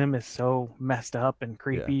did with him is so messed up and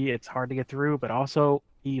creepy. Yeah. It's hard to get through, but also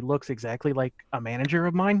he looks exactly like a manager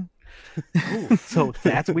of mine. So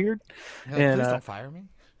that's weird. And please don't fire me.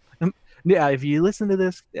 Yeah, if you listen to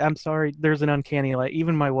this, I'm sorry. There's an uncanny light.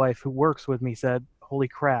 Even my wife, who works with me, said, "Holy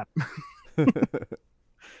crap!"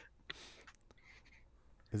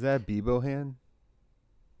 Is that a Bebo hand?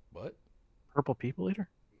 What? Purple People Eater?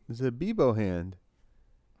 Is it a Bebo hand?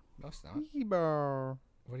 No, it's not. Bebo.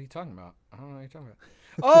 What are you talking about? I don't know what you're talking about.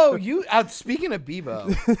 Oh, you. Speaking of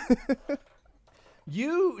Bebo,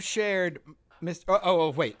 you shared.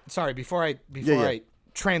 Wait. Sorry. Before I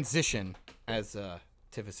transition, as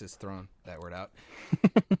Tiffus has thrown that word out.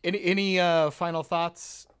 any final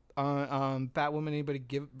thoughts on Batwoman? Anybody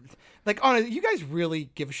give you guys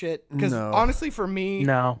really give a shit? Because honestly, for me,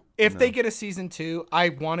 if they get a season 2, I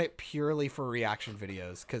want it purely for reaction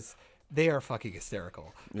videos because they are fucking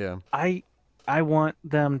hysterical. Yeah, I want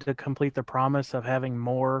them to complete the promise of having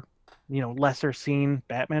more, lesser seen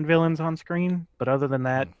Batman villains on screen. But other than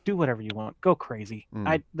that, do whatever you want. Go crazy.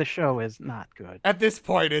 The show is not good. At this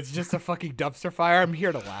point, it's just a fucking dumpster fire. I'm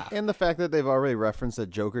here to laugh. And the fact that they've already referenced that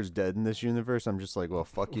Joker's dead in this universe, I'm just like, well,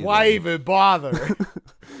 fuck you. Why even bother?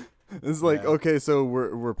 It's like, Yeah. okay, so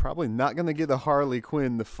we're probably not gonna get a Harley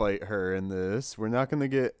Quinn to fight her in this. We're not gonna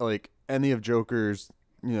get like any of Joker's,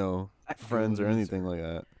 friends or anything like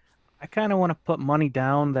that. I kind of want to put money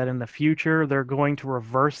down that in the future they're going to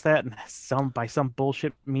reverse that and by some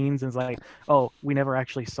bullshit means, and it's like, oh, we never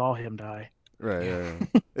actually saw him die. Right.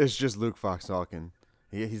 It's just Luke Fox talking.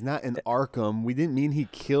 He's not in Arkham. We didn't mean he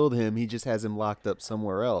killed him. He just has him locked up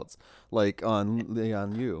somewhere else, like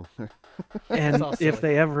on you. And all if silly.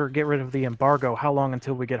 they ever get rid of the embargo, how long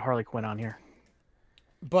until we get Harley Quinn on here?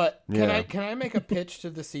 But Yeah. can I make a pitch to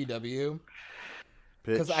the CW?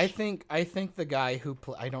 Because I think the guy who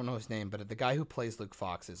I don't know his name, but the guy who plays Luke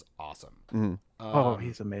Fox is awesome. Oh,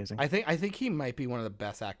 he's amazing. I think he might be one of the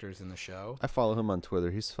best actors in the show. I follow him on Twitter.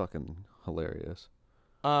 He's fucking hilarious.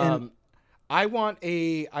 I want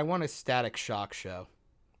a Static Shock show,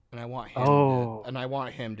 and I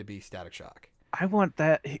want him to be Static Shock. I want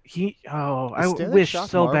that. I Static wish Shock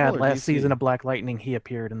so Marvel bad or last DC? season of Black Lightning he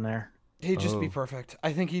appeared in there. He'd just be Oh. perfect.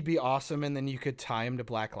 I think he'd be awesome, and then you could tie him to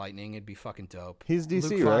Black Lightning. It'd be fucking dope. He's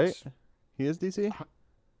DC, Luke right? Fox- He is DC.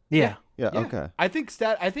 Yeah. Yeah. Yeah. Okay. I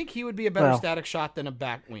think he would be a better Well- Static Shock than a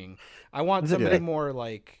Batwing. I want Is it somebody good? more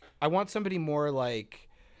like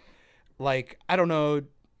I don't know,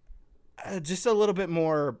 just a little bit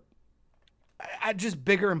more, just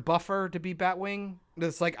bigger and buffer to be Batwing.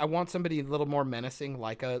 It's like I want somebody a little more menacing,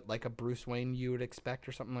 like a Bruce Wayne you would expect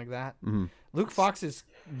or something like that. Mhm. Luke Fox is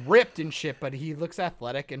ripped and shit, but he looks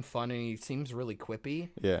athletic and fun, and he seems really quippy.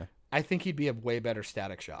 Yeah. I think he'd be a way better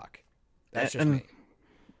Static Shock. That's just And me.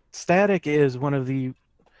 Static is one of the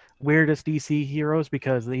weirdest DC heroes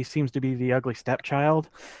because he seems to be the ugly stepchild.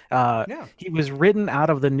 Yeah. He was written out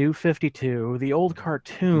of the New 52. The old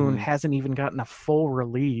cartoon Mhm. hasn't even gotten a full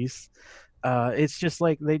release. It's just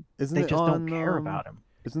like they Isn't they it just on, don't care about him.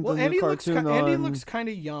 Isn't Well, the Andy new looks cartoon Andy on? looks kind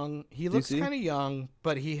of young. He looks DC? kind of young,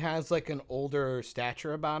 but he has like an older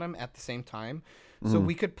stature about him at the same time. So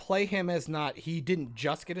we could play him as not. He didn't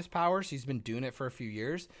just get his powers. He's been doing it for a few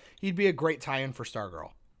years. He'd be a great tie-in for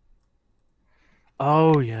Stargirl.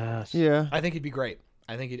 Oh yes. Yeah. I think he'd be great.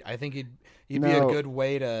 I think he'd be a Now- good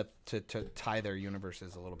way to tie their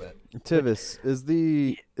universes a little bit. Tivis, is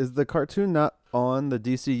the cartoon not on the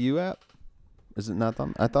DCU app? Is it not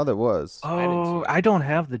on? I thought it was. didn't see Oh, it. I don't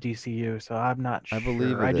have the DCU, so I'm not sure. I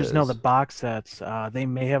believe I it just know is. the box sets. They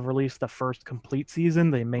may have released the first complete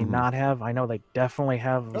season. They may Mhm. not have. I know they definitely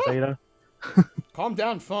have Zeta. Calm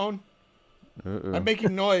down, phone. Uh-oh. I'm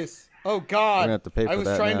making noise. Oh We're God! gonna have to pay for I was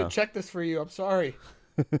that trying now. to check this for you. I'm sorry.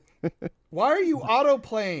 Why are you auto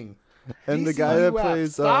playing? And the guy that DCU app,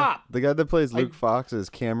 plays stop! Luke Fox is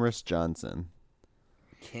Cameron Johnson.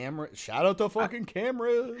 Shout out to fucking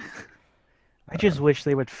cameras. I just wish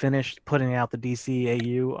they would finish putting out the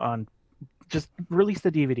DCAU on. Just release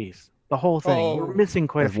the DVDs, the whole thing. Oh. We're missing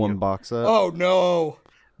quite a As few. one box set. Oh no!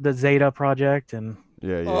 The Zeta project and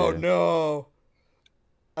Yeah. Oh no!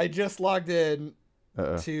 I just logged in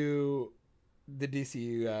Uh-oh. to the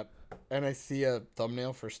DCU app, and I see a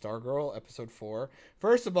thumbnail for Stargirl episode 4.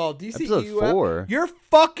 First of all, DCU Episode app, 4? you're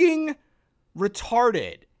fucking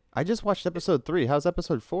retarded. I just watched episode 3. How's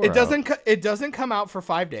episode 4? It doesn't come out for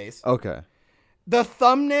 5 days. Okay. The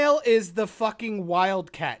thumbnail is the fucking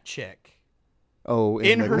Wildcat chick. Oh,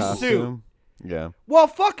 In the her costume? Yeah. Well,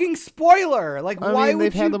 fucking spoiler. Like, I why mean, would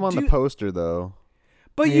they've you had them on do... the poster though.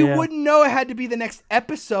 But you Yeah. wouldn't know it had to be the next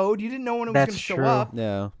episode. You didn't know when it was going That's to show true. up.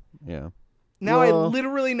 Yeah. Yeah. Now I Well,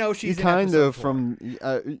 literally know she's in kind episode of 4. from.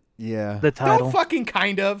 Yeah. the title. Don't fucking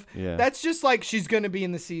kind of. Yeah. That's just like she's going to be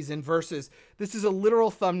in the season versus this is a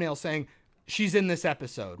literal thumbnail saying she's in this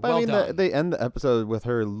episode. I Well mean, done. they end the episode with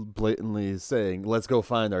her blatantly saying, "Let's go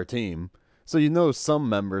find our team." So you know some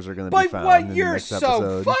members are going to be But found what in the you're next so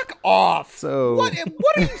episode. fuck off. So- what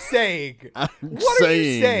are you saying? I'm What are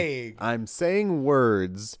you saying? I'm saying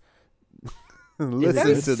words. That Listen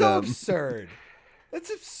is to so them. absurd. That's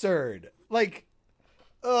absurd. Like,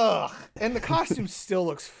 ugh. And the costume still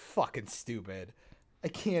looks fucking stupid. I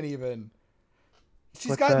can't even. She's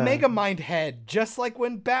What's got that? Megamind head, just like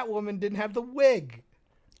when Batwoman didn't have the wig.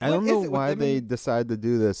 I don't What is know it with why them they and- decide to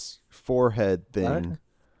do this forehead thing. What?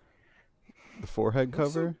 The forehead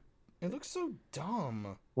Looks so- cover. It looks so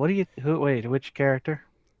dumb. What do you? Wait, which character?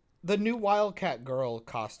 The new Wildcat girl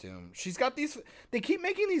costume. She's got these. They keep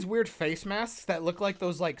making these weird face masks that look like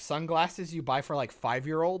those like sunglasses you buy for like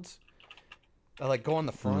 5-year-olds. That like go on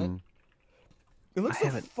the front. It looks I so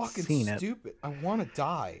haven't fucking seen it. stupid. I want to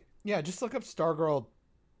die. Yeah, just look up Stargirl.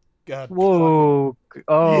 Whoa!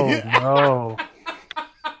 Oh Yeah. no!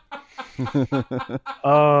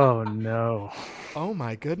 Oh no! Oh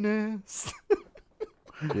my goodness.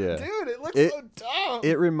 Yeah. Dude, it looks It- so dumb.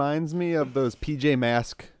 It reminds me of those PJ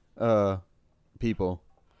Mask people.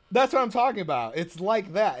 That's what I'm talking about. It's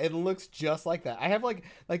like that. It looks just like that. I have like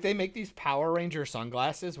they make these Power Ranger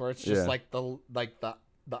sunglasses where it's just like the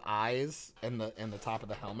eyes and the top of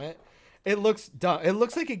the helmet. It looks dumb. It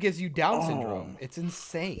looks like it gives you Down syndrome. It's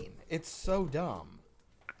insane. It's so dumb.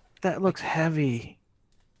 That looks heavy.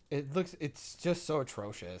 It's just so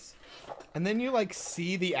atrocious. And then you like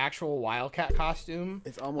see the actual Wildcat costume.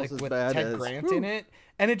 It's almost like, as with bad Ted as Grant in it,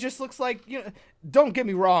 and it just looks like, you know. Don't get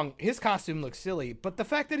me wrong, his costume looks silly, but the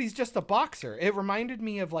fact that he's just a boxer, it reminded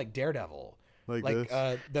me of like Daredevil, like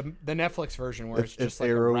the Netflix version where it's just like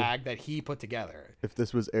Arrow, a rag that he put together. If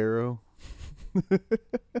this was Arrow.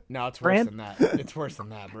 No, it's worse than that. It's worse than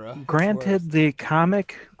that, bro. Granted, the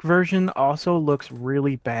comic version also looks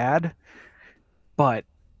really bad, but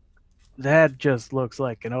that just looks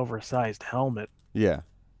like an oversized helmet. Yeah.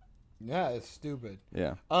 Yeah, it's stupid.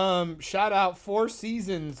 Yeah. Shout out, 4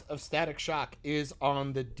 seasons of Static Shock is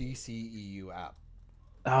on the DCEU app.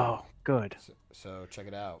 Oh, good. So check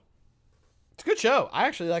it out. It's a good show. I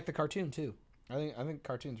actually like the cartoon too. I think the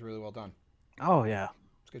cartoon's really well done. Oh yeah.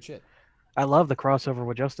 It's good shit. I love the crossover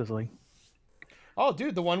with Justice League. Oh,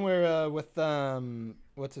 dude, the one where with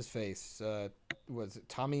what's his face? Was it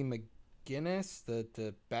Tommy McGinnis,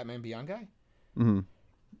 the Batman Beyond guy? Mm-hmm.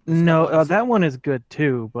 No, that one is good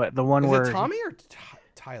too. But the one where it Tommy or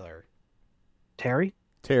Tyler? Terry.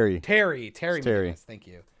 Terry McGinnis. Thank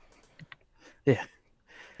you. Yeah,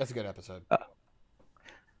 that's a good episode.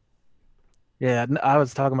 Yeah, I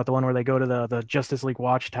was talking about the one where they go to the Justice League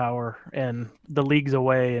Watchtower and the League's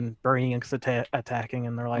away and Brainiac's attacking,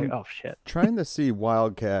 and they're like, "Oh shit!" Trying to see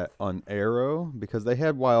Wildcat on Arrow because they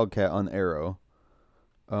had Wildcat on Arrow.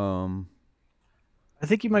 I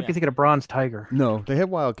think you might be thinking of Bronze Tiger. No, they had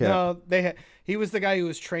Wildcat. No, he was the guy who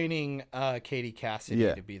was training Katie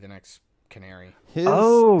Cassidy to be the next Canary. His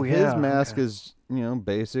mask is,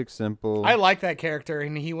 basic, simple. I like that character,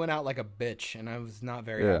 and he went out like a bitch, and I was not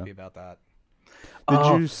very happy about that.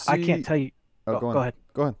 Did you see... I can't tell you. Oh, go ahead.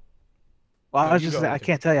 Go ahead. Well, I was just saying, I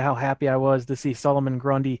can't tell you how happy I was to see Solomon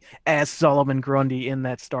Grundy as Solomon Grundy in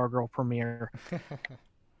that Stargirl premiere.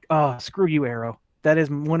 Oh, screw you, Arrow. That is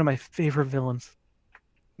one of my favorite villains.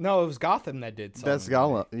 No, it was Gotham that did Solomon. That's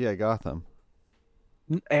Gotham. Yeah, Gotham.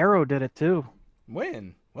 Arrow did it too.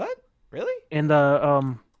 When? What? Really? In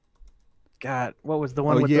the God, what was the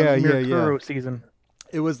one with the Mirakuru season?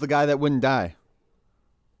 It was the guy that wouldn't die.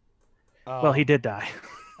 Well, he did die.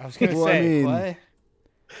 I was gonna say what?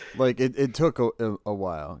 Like it took a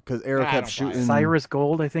while because Arrow kept shooting. Cyrus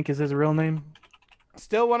Gold, I think, is his real name.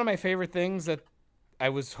 Still one of my favorite things that I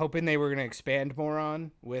was hoping they were gonna expand more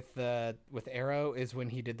on with Arrow is when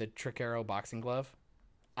he did the Trick Arrow boxing glove.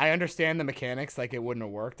 I understand the mechanics, like it wouldn't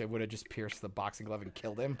have worked. It would have just pierced the boxing glove and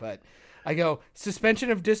killed him. But I go,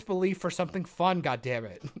 suspension of disbelief for something fun. God damn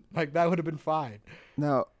it! Like that would have been fine.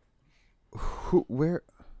 Now, where?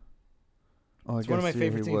 Oh, it's one of my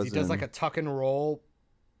favorite scenes. He does like a tuck and roll,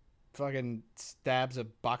 fucking stabs a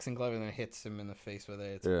boxing glove and then hits him in the face with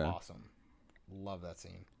it. It's awesome. Love that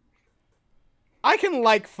scene. I can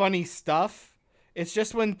like funny stuff. It's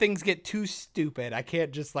just when things get too stupid, I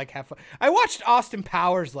can't just like have fun. I watched Austin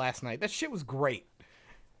Powers last night. That shit was great.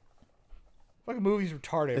 Fucking movie's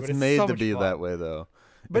retarded. It's but made so to much be fun. that way though.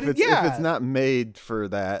 But if it's not made for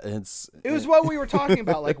that, it was what we were talking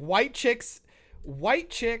about. Like white chicks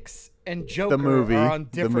and Joker are on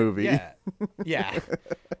different. The movie. Yeah.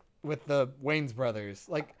 With the Wayans brothers,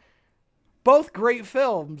 like both great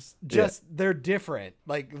films. Just they're different.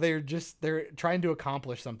 Like they're trying to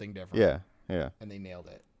accomplish something different. Yeah. And they nailed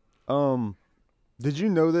it. Did you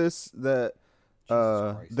know this that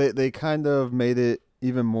they kind of made it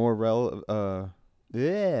even more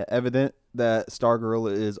evident that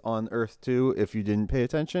Stargirl is on Earth too if you didn't pay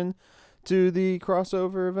attention to the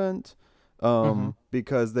crossover event.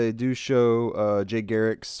 Because they do show Jay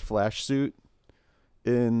Garrick's Flash suit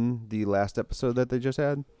in the last episode that they just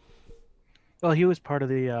had. Well, he was part of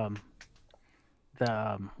the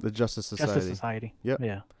Justice Society. Justice Society. Yep.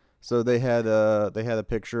 Yeah. So they had a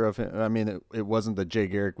picture of him. I mean, it wasn't the Jay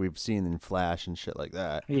Garrick we've seen in Flash and shit like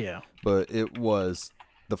that. Yeah. But it was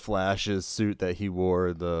the Flash's suit that he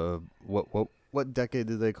wore. The what decade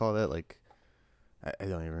did they call that? Like, I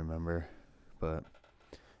don't even remember, but.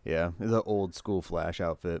 Yeah, the old school Flash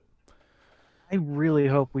outfit. I really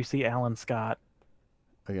hope we see Alan Scott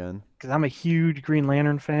again because I'm a huge Green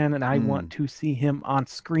Lantern fan, and I want to see him on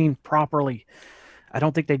screen properly. I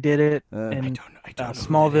don't think they did it in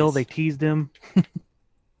Smallville. They teased him.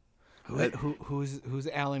 Who's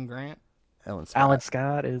Alan Grant? Alan Scott. Alan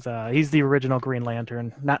Scott is he's the original Green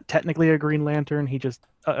Lantern. Not technically a Green Lantern. He just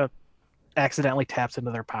accidentally taps into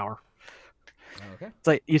their power. Okay. It's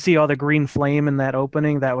like you see all the green flame in that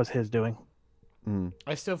opening. That was his doing.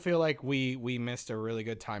 I still feel like we missed a really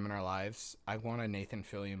good time in our lives. I want a Nathan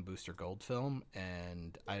Fillion Booster Gold film,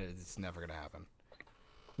 and it's never gonna happen.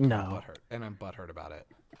 No. I'm butthurt about it.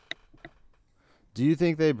 Do you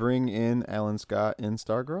think they bring in Alan Scott in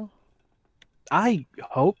Stargirl? I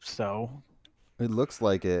hope so. It looks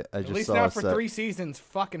like it. I At just least saw now a for set. 3 seasons.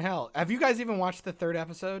 Fucking hell! Have you guys even watched the 3rd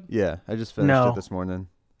episode? Yeah, I just finished No. it this morning.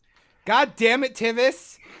 God damn it,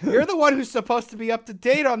 Tivis! You're the one who's supposed to be up to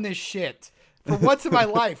date on this shit. For once in my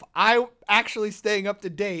life, I'm actually staying up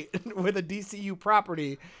to date with a DCU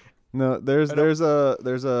property. No, there's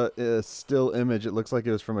a still image. It looks like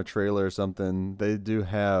it was from a trailer or something. They do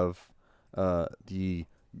have the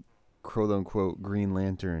quote unquote Green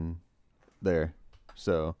Lantern there.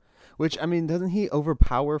 So, which I mean, doesn't he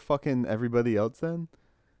overpower fucking everybody else then?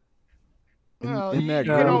 Well, in you that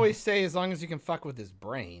can group? always say as long as you can fuck with his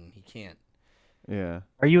brain, he can't. Yeah.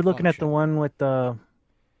 Are you looking at the Function. one with the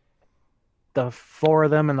 4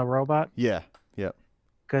 of them and the robot? Yeah. Yep.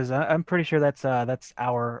 Because I'm pretty sure that's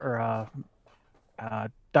our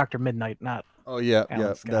Dr. Midnight, not. Oh yeah, Alan yeah.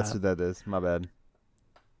 That's Scott. who that is. My bad.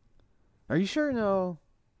 Are you sure? No.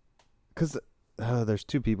 Because there's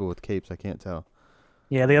 2 people with capes. I can't tell.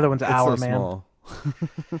 Yeah, the other one's It's Our so Man. small.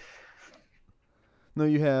 No,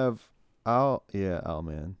 you have Owl. Yeah, Owl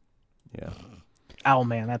Man. Yeah. Owl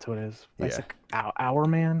Man, that's what it is. Yeah. Basic Our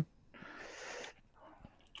Man.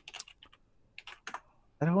 Is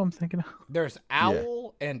that who I'm thinking of? There's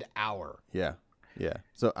Owl and Hour. Yeah. Yeah.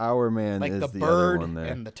 So Our Man Like is the the other bird one there.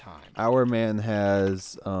 and the time. Our Man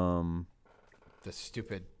has The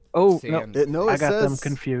stupid Oh, sand. no. I got them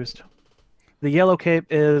confused. The yellow cape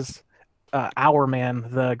is Our Man.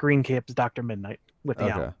 The green cape is Dr. Midnight with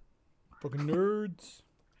the owl. Okay. Fucking nerds.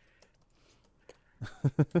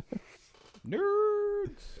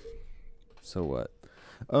 Nerds. So what?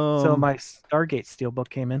 So my Stargate Steelbook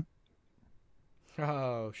came in.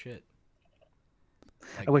 Oh shit.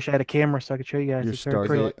 I wish I had a camera so I could show you guys. your It's very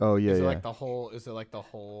pretty. Stargate. Oh yeah, Is it yeah. like the whole? Is it like the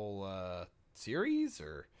whole series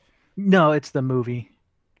or? No, it's the movie.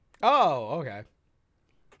 Oh, okay.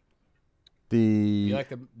 The Do you like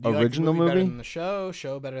the original movie better movie? than the show?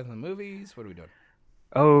 Show better than the movies? What are we doing?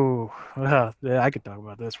 Oh, yeah, I could talk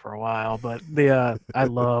about this for a while, but the I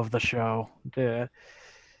love the show.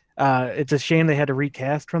 It's a shame they had to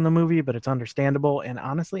recast from the movie, but it's understandable. And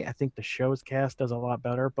honestly, I think the show's cast does a lot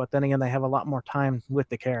better. But then again, they have a lot more time with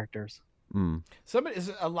the characters.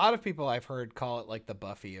 A lot of people I've heard call it like the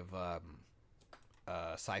Buffy of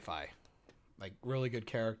sci-fi. Like really good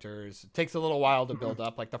characters. It takes a little while to build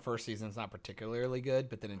up. Like the first season's not particularly good,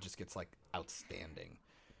 but then it just gets like outstanding.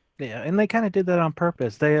 Yeah, and they kind of did that on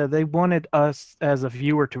purpose. They wanted us as a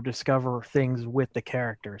viewer to discover things with the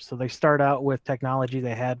characters. So they start out with technology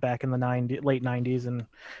they had back in the late 90s and,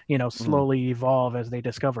 slowly evolve as they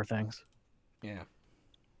discover things. Yeah.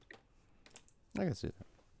 I can see that.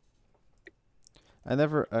 I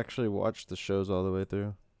never actually watched the shows all the way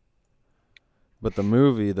through. But the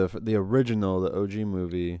movie, the original, the OG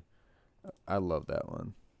movie, I love that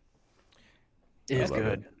one. It's love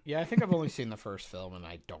good. Yeah, I think I've only seen the first film and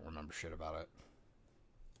I don't remember shit about it.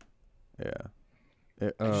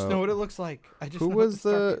 Yeah. I just know what it looks like. I just Who know what was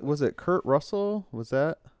Stargate was it Kurt Russell? Was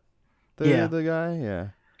that the guy? Yeah.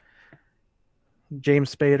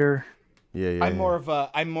 James Spader. Yeah. I'm more of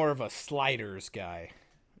a Sliders guy.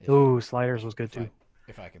 Ooh, Sliders was good too.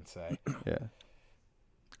 If I can say. Yeah.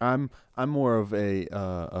 I'm more of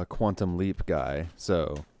a Quantum Leap guy,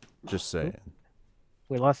 so just saying.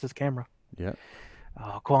 We lost his camera. Yeah.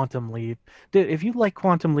 Oh, Quantum Leap. Dude, if you like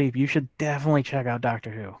Quantum Leap, you should definitely check out Doctor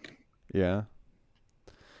Who. Yeah.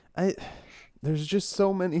 There's just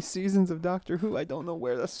so many seasons of Doctor Who, I don't know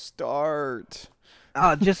where to start.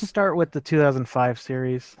 Just start with the 2005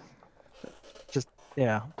 series.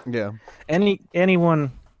 Yeah. Yeah.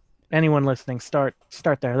 Anyone listening, start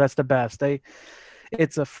there. That's the best.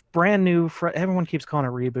 It's a brand new. Everyone keeps calling it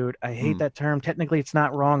a reboot. I hate that term. Technically, it's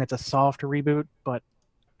not wrong. It's a soft reboot, but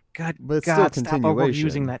But it's God, still a stop continuation.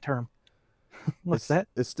 overusing that term. What's that?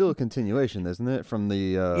 It's still a continuation, isn't it? From the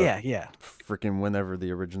Yeah. freaking whenever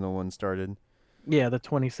the original one started. Yeah, the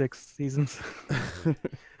 26 seasons.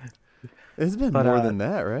 It's been But, more than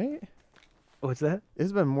that, right? What's that?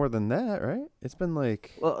 It's been more than that, right? It's been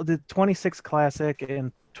like Well, the 26 classic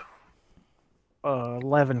and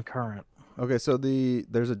 11 current. okay. So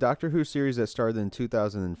there's a Doctor Who series that started in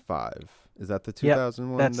 2005. Is that the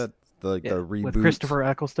 2001? that's- That the reboot with Christopher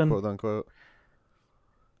Eccleston. quote unquote.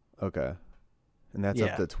 Okay, and that's Yeah.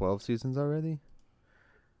 up to 12 seasons already.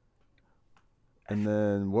 And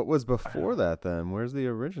then what was before that? Then where's the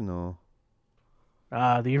original?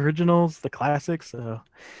 The originals, the classics.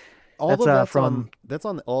 All That's, of that's from-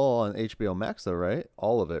 all on HBO Max though, right?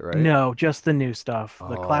 All of it, right? No, just the new stuff.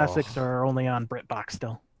 The Oh. classics are only on BritBox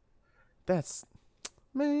still. That's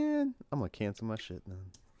man, I'm gonna cancel my shit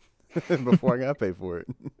then before I gotta pay for it.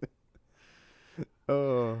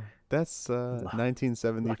 Oh, that's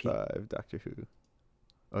 1975 Doctor Who.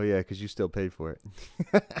 Oh yeah, because you still paid for it.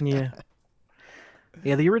 Yeah.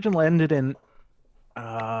 Yeah, the original ended in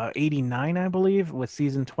 89, I believe, with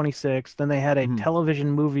season 26. Then they had a television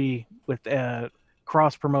movie with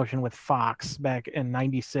cross promotion with Fox back in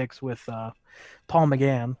 96 with Paul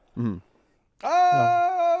McGann.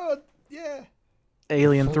 Oh, yeah.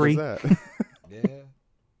 Alien What 3. was that?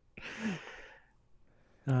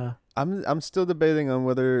 Yeah. I'm still debating on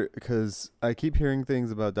whether, because I keep hearing things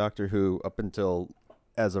about Doctor Who up until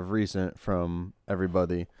as of recent from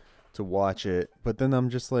everybody to watch it, but then I'm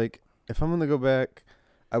just like, if I'm gonna go back,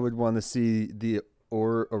 I would want to see the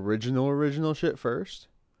original shit first.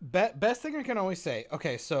 Best thing I can always say.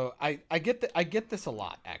 Okay, so I get this a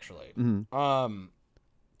lot actually.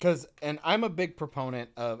 Because I'm a big proponent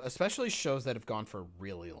of especially shows that have gone for a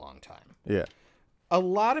really long time. Yeah. A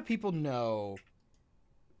lot of people know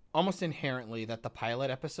almost inherently that the pilot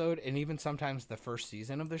episode and even sometimes the first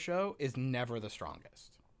season of the show is never the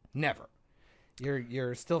strongest. Never.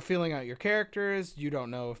 You're still feeling out your characters. You don't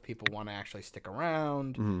know if people want to actually stick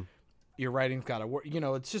around. Your writing's got to work.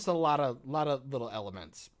 It's just a lot of little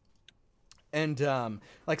elements. And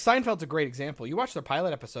like Seinfeld's a great example. You watch the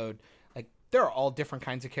pilot episode, like there are all different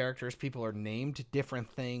kinds of characters. People are named different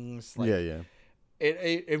things. Like, yeah.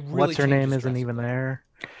 It really. What's her name isn't drastically. even there.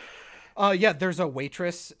 Yeah, there's a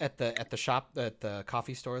waitress at the shop, at the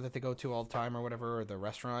coffee store that they go to all the time or whatever, or the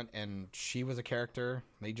restaurant, and she was a character.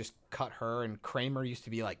 They just cut her, and Kramer used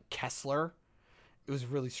to be like Kessler. It was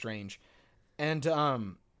really strange. And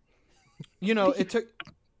it took,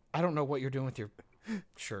 I don't know what you're doing with your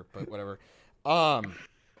shirt, but whatever.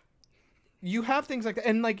 You have things like that,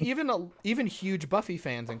 and like even huge Buffy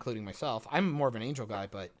fans, including myself. I'm more of an Angel guy,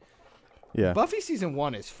 but Yeah. Buffy season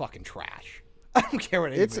 1 is fucking trash. I don't care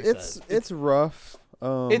what anybody says. It's rough.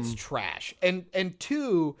 It's trash. And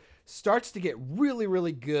 2 starts to get really,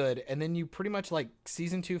 really good, and then you pretty much like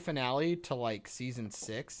season 2 finale to like season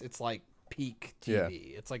 6. It's like peak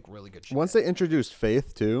TV. Yeah. It's like really good shit. Once they introduced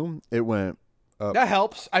Faith too, it went up. That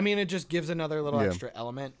helps. I mean, it just gives another little Yeah. extra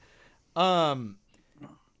element.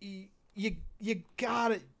 You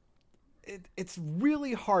got it. It's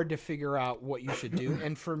really hard to figure out what you should do.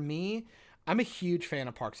 And for me, I'm a huge fan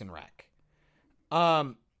of Parks and Rec.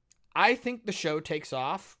 I think the show takes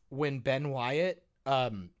off when Ben Wyatt,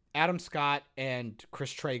 Adam Scott, and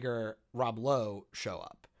Chris Traeger, Rob Lowe show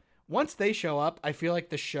up. Once they show up, I feel like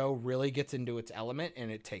the show really gets into its element and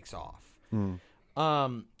it takes off.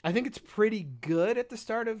 I think it's pretty good at the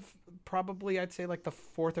start of probably, I'd say like the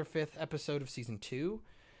 4th or 5th episode of season 2.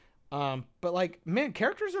 But like, man,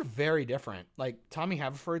 characters are very different. Like Tommy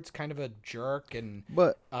Haverford's kind of a jerk, and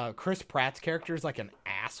Chris Pratt's character is like an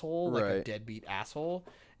asshole, like a deadbeat asshole.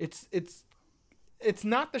 It's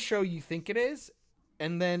not the show you think it is.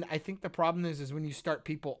 And then I think the problem is when you start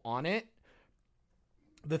people on it,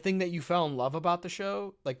 the thing that you fell in love about the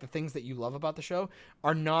show, like the things that you love about the show,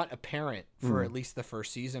 are not apparent for at least the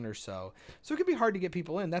first season or so. So it can be hard to get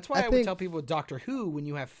people in. That's why I would tell people with Doctor Who, when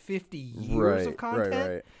you have 50 years of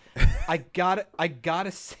content, I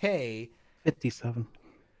gotta say, 57.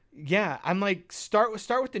 Yeah, I'm like start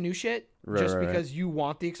with the new shit, because you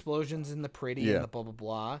want the explosions and the pretty and the blah blah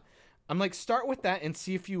blah. I'm like, start with that and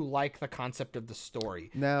see if you like the concept of the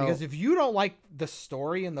story. Now, because if you don't like the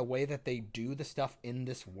story and the way that they do the stuff in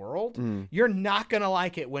this world, you're not going to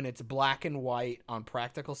like it when it's black and white on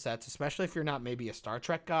practical sets, especially if you're not maybe a Star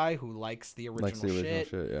Trek guy who likes the original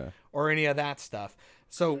shit or any of that stuff.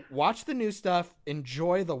 So watch the new stuff,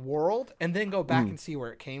 enjoy the world, and then go back and see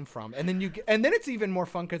where it came from. And then it's even more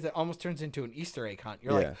fun because it almost turns into an Easter egg hunt.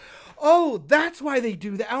 You're like, oh, that's why they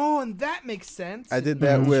do that. Oh, and that makes sense. I did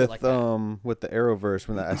that with the Arrowverse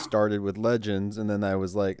when I started with Legends, and then I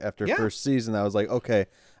was like, after first season, I was like, okay,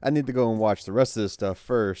 I need to go and watch the rest of this stuff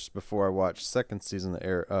first before I watch second season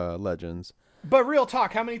of Legends. But real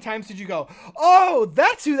talk, how many times did you go, oh,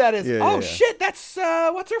 that's who that is? Shit, that's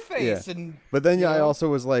what's her face? Yeah. And but then I also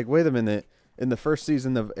was like, wait a minute. In the first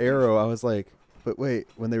season of Arrow, I was like, but wait,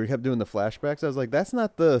 when they kept doing the flashbacks, I was like, that's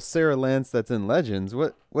not the Sarah Lance that's in Legends.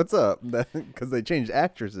 What's up? Because they changed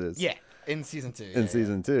actresses. Yeah, in season 2. In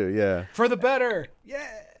season 2, yeah. For the better. Yeah.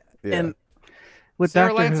 And with Sarah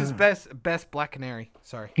Doctor Lance's Who, best Black Canary.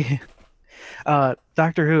 Sorry.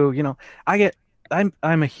 Doctor Who, I get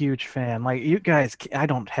I'm a huge fan. Like you guys, I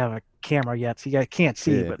don't have a camera yet, so you guys can't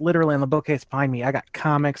see. Yeah. But literally in the bookcase behind me, I got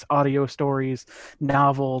comics, audio stories,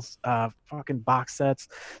 novels, fucking box sets.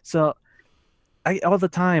 So I all the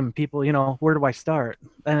time people, where do I start?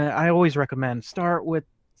 And I always recommend start with.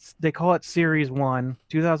 They call it Series 1,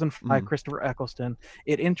 2005, Christopher Eccleston.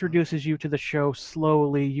 It introduces you to the show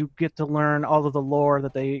slowly. You get to learn all of the lore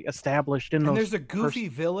that they established in those. And there's a goofy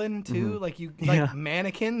villain too, like Yeah.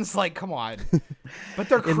 mannequins. Like, come on, but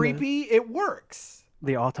they're creepy. It works.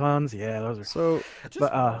 The Autons, yeah, those are So It just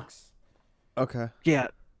But, works. okay. yeah.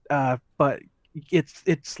 But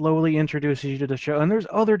it slowly introduces you to the show, and there's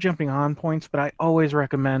other jumping on points, but I always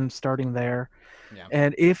recommend starting there. Yeah.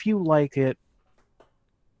 And if you like it,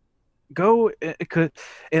 go.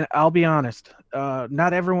 And I'll be honest,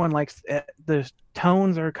 not everyone likes the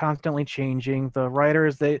tones are constantly changing. The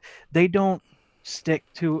writers they don't stick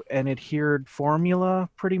to an adhered formula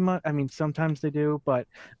pretty much. I mean, sometimes they do, but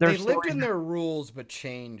They lived in their rules but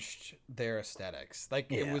changed their aesthetics.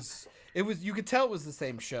 Like it Yeah. was you could tell it was the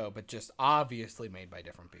same show, but just obviously made by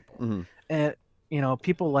different people. And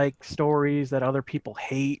people like stories that other people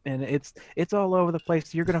hate, and it's all over the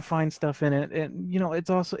place. You're gonna find stuff in it, and it's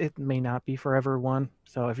also, it may not be for everyone.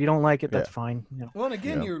 So if you don't like it, that's fine. Well, and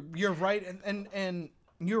again, Yeah. you're right, and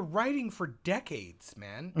you're writing for decades,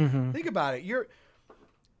 man. Mhm. Think about it. You're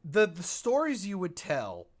the stories you would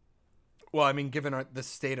tell. Well, I mean, given the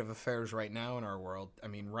state of affairs right now in our world, I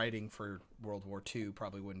mean, writing for World War II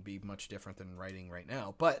probably wouldn't be much different than writing right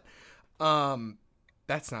now. But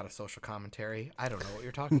that's not a social commentary. I don't know what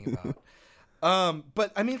you're talking about.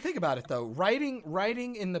 But I mean, think about it though.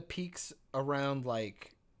 Writing in the peaks around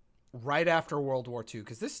like right after World War II,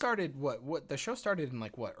 because this started what the show started in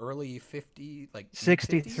like what, early 50, like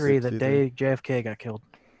 63, the 63. day JFK got killed.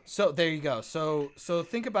 So there you go. So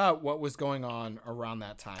think about what was going on around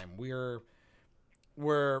that time.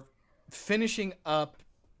 We're finishing up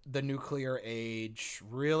the nuclear age,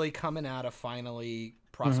 really coming out of finally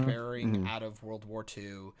prospering out of World War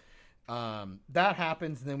II. That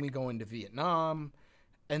happens, and then we go into Vietnam,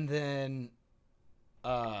 and then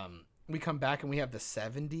we come back and we have the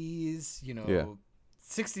 70s,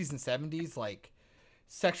 60s and 70s, like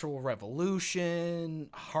sexual revolution,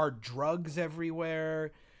 hard drugs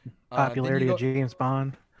everywhere. Popularity of James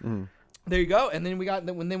Bond. There you go. And then we got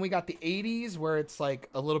the 80s, where it's like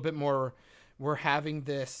a little bit more, we're having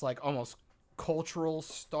this like almost cultural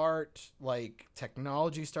start, like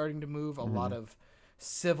technology starting to move, a lot of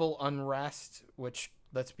civil unrest, which,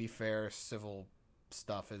 let's be fair, civil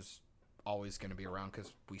stuff is always going to be around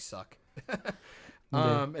because we suck.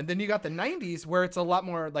 And then you got the 90s, where it's a lot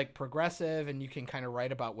more like progressive and you can kind of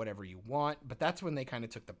write about whatever you want, but that's when they kind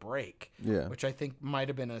of took the break, which I think might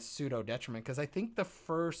have been a pseudo detriment, because I think the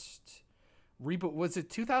first reboot was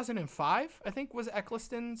it 2005, I think, was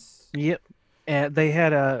Eccleston's. Yep. And they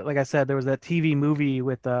had like I said, there was that TV movie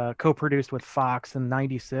with co-produced with Fox in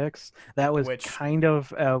 '96. That was kind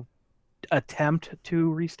of a attempt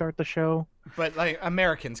to restart the show. But like,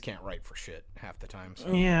 Americans can't write for shit half the time,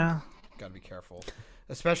 so yeah, gotta be careful,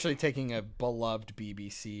 especially taking a beloved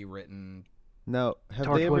BBC written. Now,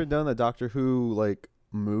 have they ever done a Doctor Who like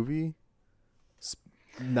movie?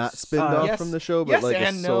 Not spinned off from the show, but like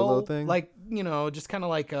a solo thing. Like, just kind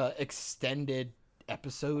of like a extended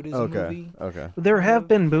episode is a movie. Okay. There have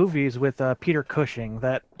been movies with Peter Cushing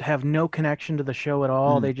that have no connection to the show at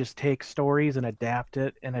all. They just take stories and adapt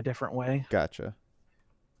it in a different way. Gotcha.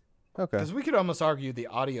 Okay. Because we could almost argue the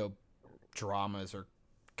audio dramas are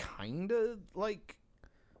kind of like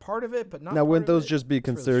part of it, but not. Now, wouldn't those it. just be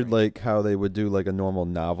considered like how they would do like a normal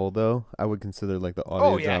novel, though? I would consider like the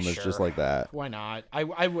audio dramas just like that. Why not? I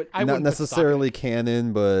would. Not necessarily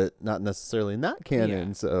canon, but not necessarily not canon.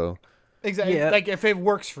 Yeah. So exactly, like if it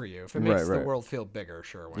works for you, if it makes the right. world feel bigger,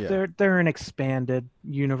 sure. Why not? They're an expanded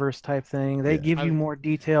universe type thing. They give you more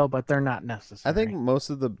detail, but they're not necessary. I think most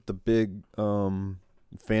of the big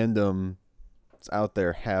fandoms out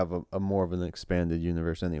there have a more of an expanded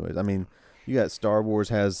universe anyways. I mean, you got Star Wars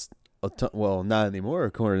has a ton, well, not anymore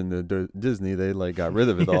according to Disney. They like got rid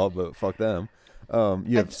of it all, but fuck them.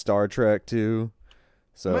 You have Star Trek too.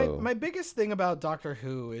 So my biggest thing about Doctor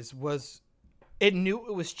Who was it knew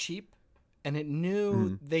it was cheap, and it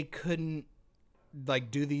knew they couldn't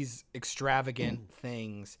like do these extravagant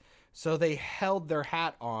things. So they held their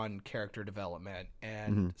hat on character development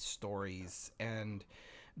and stories and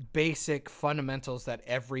basic fundamentals that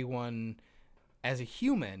everyone as a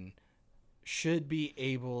human should be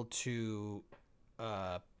able to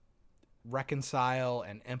reconcile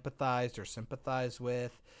and empathize or sympathize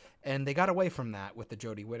with. And they got away from that with the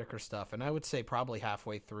Jodie Whittaker stuff. And I would say probably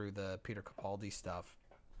halfway through the Peter Capaldi stuff.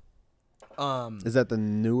 Is that the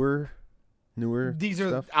newer These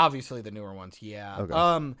stuff? are obviously the newer ones. Yeah.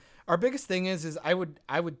 Okay. Our biggest thing is I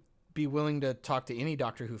would be willing to talk to any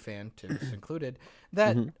Doctor Who fan, Tim's included,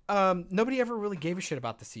 that nobody ever really gave a shit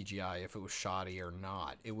about the CGI, if it was shoddy or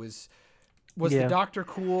not. It was the Doctor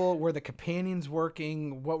cool? Were the companions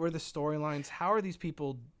working? What were the storylines? How are these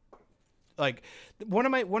people? Like, one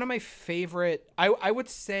of my favorite. I would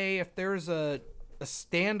say if there's a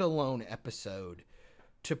standalone episode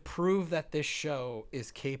to prove that this show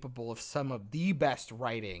is capable of some of the best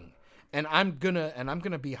writing. And I'm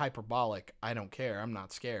gonna be hyperbolic. I don't care. I'm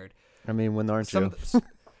not scared. I mean, when aren't you?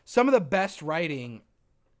 Some of the best writing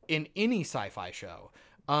in any sci-fi show.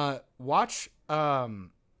 Watch.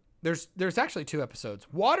 There's actually 2 episodes.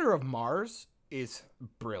 Water of Mars is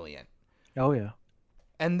brilliant. Oh yeah.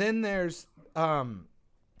 And then there's I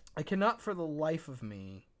cannot for the life of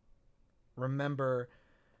me remember.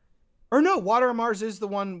 Or no, Water of Mars is the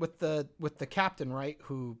one with the captain, right?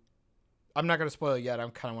 Who. I'm not going to spoil it yet. I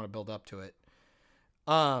kind of want to build up to it.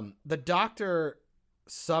 The Doctor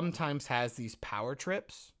sometimes has these power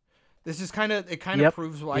trips. This is kind of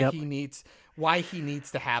proves why he needs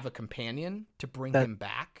to have a companion to bring him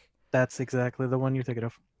back. That's exactly the one you're thinking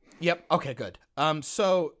of. Yep. Okay, good.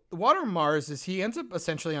 So the Water of Mars is he ends up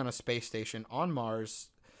essentially on a space station on Mars,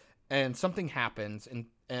 and something happens,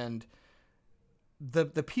 and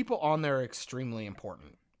the people on there are extremely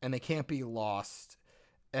important, and they can't be lost.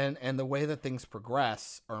 And the way that things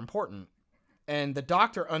progress are important. And the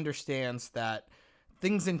Doctor understands that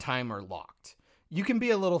things in time are locked. You can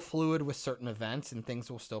be a little fluid with certain events and things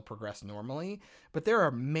will still progress normally, but there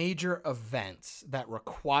are major events that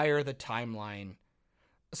require the timeline.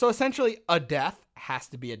 So essentially, a death has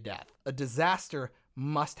to be a death. A disaster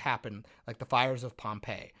must happen, like the fires of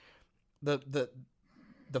Pompeii. The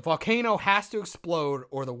volcano has to explode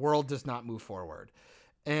or the world does not move forward.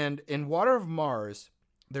 And in Water of Mars,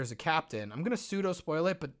 there's a captain. I'm going to pseudo spoil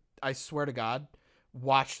it, but I swear to God,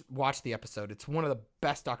 watch the episode. It's one of the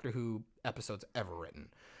best Doctor Who episodes ever written.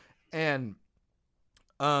 And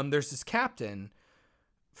there's this captain,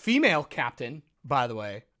 female captain, by the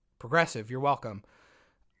way, progressive, you're welcome.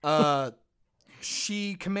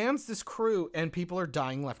 She commands this crew and people are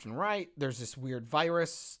dying left and right. There's this weird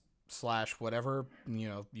virus / whatever,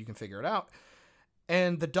 you can figure it out.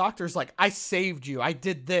 And the Doctor's like, I saved you. I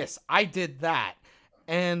did this. I did that.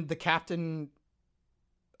 And the captain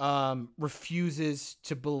refuses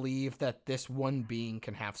to believe that this one being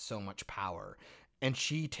can have so much power. And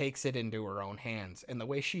she takes it into her own hands. And the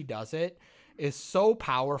way she does it is so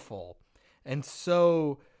powerful. And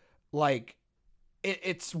so, like,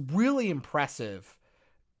 it's really impressive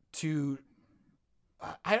to...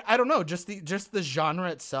 I don't know, just the genre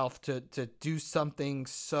itself to do something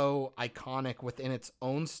so iconic within its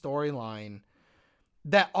own storyline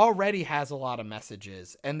that already has a lot of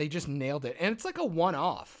messages, and they just nailed it. And it's like a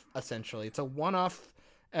one-off, essentially. It's a one-off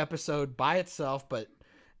episode by itself, but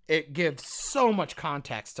it gives so much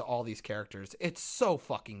context to all these characters. It's so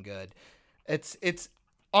fucking good. It's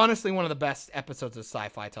honestly one of the best episodes of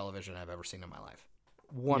sci-fi television I've ever seen in my life.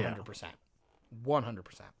 100%.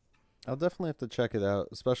 100%. I'll definitely have to check it out,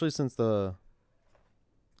 especially since the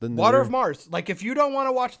Water of Mars. Like, if you don't want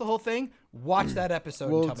to watch the whole thing, watch that episode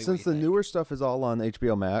and tell me what you since the think. newer stuff is all on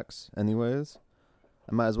HBO Max anyways,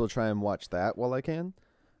 I might as well try and watch that while I can.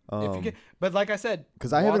 If you can. But like I said,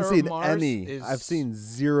 because I haven't seen any. Is... I've seen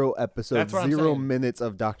 0 episodes, 0 minutes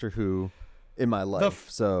of Doctor Who in my life.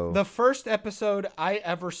 So the first episode I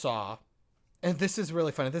ever saw, and this is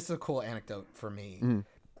really funny. This is a cool anecdote for me.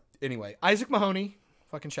 Anyway, Isaac Mahoney,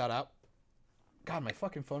 fucking shout out. God, my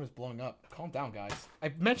fucking phone is blowing up. Calm down, guys.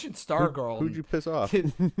 I mentioned Stargirl. Who'd you piss off?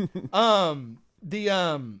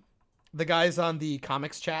 The guys on the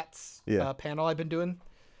comics chats panel I've been doing,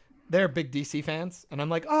 they're big DC fans, and I'm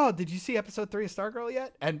like, oh, did you see episode 3 of Stargirl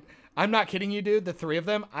yet? And I'm not kidding you, dude. The 3 of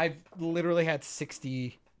them, I've literally had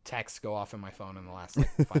 60 texts go off in my phone in the last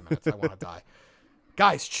 5 minutes. I want to die.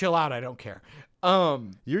 Guys, chill out. I don't care.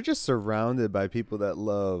 You're just surrounded by people that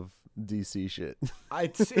love DC shit.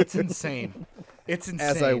 It's insane. It's insane.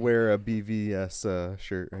 As I wear a BVS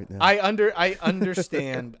shirt right now. I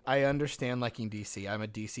understand. I understand liking DC. I'm a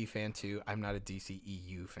DC fan too. I'm not a DC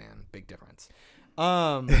EU fan. Big difference.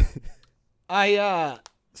 So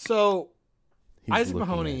He's Isaac looking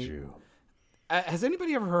Mahoney. at you. Has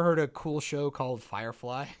anybody ever heard a cool show called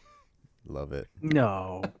Firefly? Love it.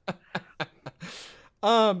 No.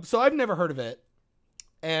 So I've never heard of it,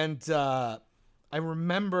 and I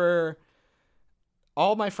remember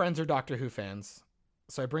all my friends are Doctor Who fans,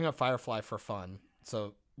 so I bring up Firefly for fun.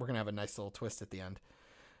 So we're gonna have a nice little twist at the end.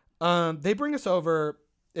 They bring us over,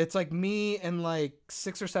 It's like me and like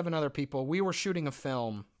 6 or 7 other people. We were shooting a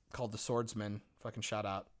film called The Swordsman. Fucking shout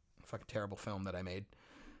out. Fucking terrible film that I made.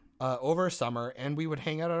 Over a summer, and we would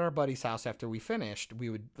hang out at our buddy's house after we finished.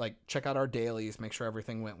 We would like check out our dailies, make sure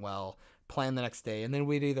everything went well, plan the next day, and then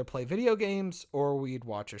we'd either play video games or we'd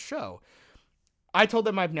watch a show. I told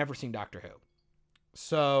them I've never seen Doctor Who.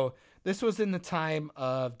 So this was in the time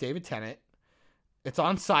of David Tennant. It's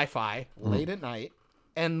on Sci-Fi late at night.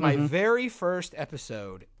 And my very first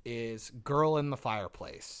episode is Girl in the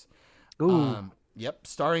Fireplace. Ooh. Yep,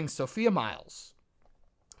 starring Sophia Myles.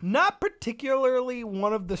 Not particularly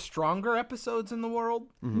one of the stronger episodes in the world.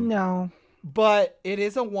 No. But it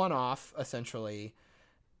is a one-off, essentially.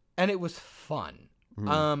 And it was fun.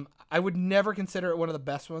 I would never consider it one of the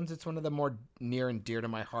best ones. It's one of the more near and dear to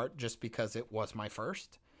my heart just because it was my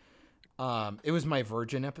first. It was my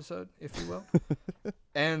virgin episode, if you will.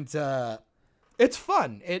 And it's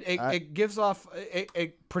fun. It gives off...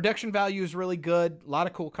 production value is really good. A lot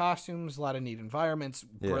of cool costumes, a lot of neat environments,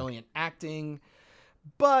 brilliant acting,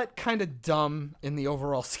 but kind of dumb in the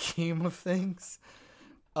overall scheme of things.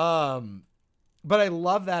 But I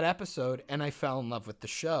love that episode, and I fell in love with the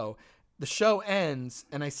show. The show ends,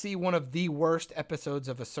 and I see one of the worst episodes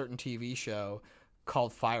of a certain TV show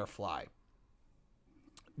called Firefly,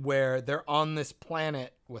 where they're on this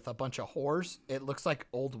planet with a bunch of whores. It looks like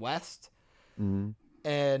Old West.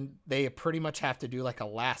 And they pretty much have to do like a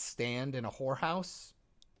last stand in a whorehouse.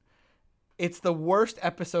 It's the worst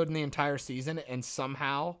episode in the entire season, and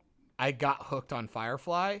somehow I got hooked on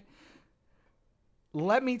Firefly.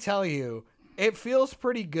 Let me tell you, it feels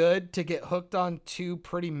pretty good to get hooked on 2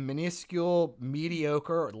 pretty minuscule,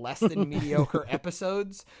 mediocre, or less than mediocre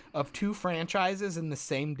episodes of 2 franchises in the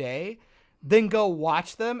same day. Then go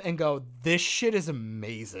watch them and go, this shit is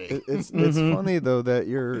amazing. It's funny though that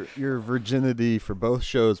your virginity for both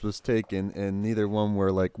shows was taken, and neither one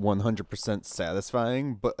were like 100%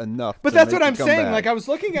 satisfying, but enough. But that's what I'm saying. Back. Like I was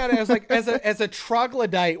looking at it, I was like, as a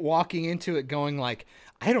troglodyte walking into it, going like,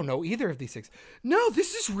 I don't know either of these things. No,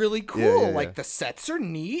 this is really cool. Yeah. Like the sets are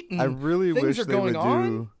neat. And I really things wish are they going would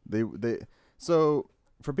on. They. So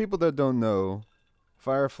for people that don't know,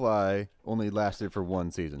 Firefly only lasted for 1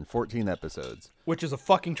 season, 14 episodes. Which is a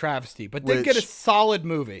fucking travesty, but did get a solid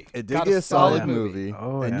movie. It did get a solid movie.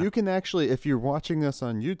 Oh, and you can actually, if you're watching us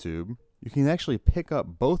on YouTube, you can actually pick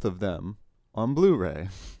up both of them on Blu-ray.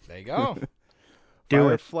 There you go.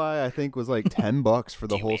 Firefly, I think, was like $10 for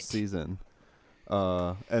the whole season.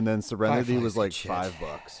 And then Serenity was like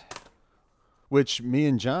 $5. Which me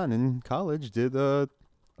and John in college did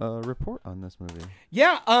report on this movie.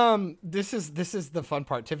 Yeah, this is the fun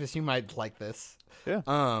part. Tiffus, you might like this.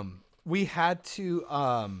 Yeah. We had to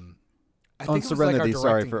I think on it was Serenity, like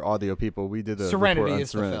sorry for audio people. We did a Serenity report on is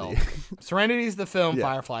Serenity. the film. Serenity is the film, Yeah.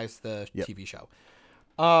 Firefly is the TV show.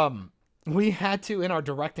 We had to, in our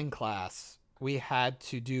directing class, we had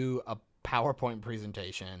to do a PowerPoint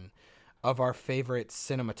presentation of our favorite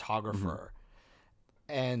cinematographer.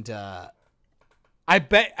 And I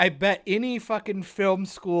bet any fucking film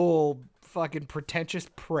school fucking pretentious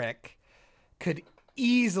prick could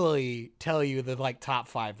easily tell you the like top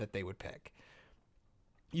 5 that they would pick.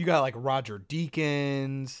 You got like Roger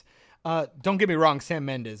Deakins. Don't get me wrong, Sam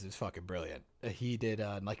Mendes is fucking brilliant. He did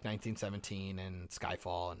like 1917 and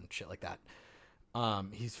Skyfall and shit like that.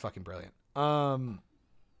 He's fucking brilliant.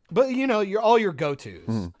 But you know, all your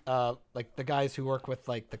go-tos, like the guys who work with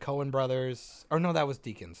like the Coen brothers, or no, that was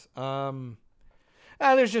Deakins.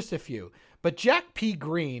 There's just a few, but Jack P.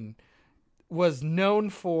 Green was known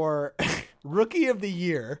for Rookie of the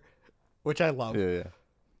Year, which I love. Yeah.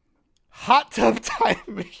 Hot Tub Time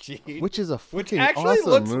Machine, Which is a fucking actually awesome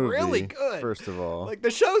looks movie, really good. First of all, like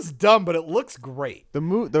the show's dumb, but it looks great.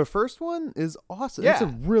 the first one is awesome. Yeah. It's a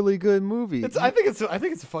really good movie. I think it's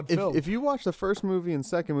a fun film. If you watch the first movie and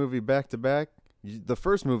second movie back to back, the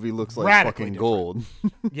first movie looks like Radically fucking different. gold.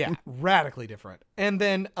 Yeah, radically different. And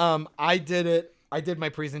then I did my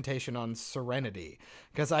presentation on Serenity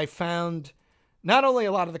because I found not only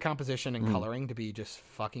a lot of the composition and coloring to be just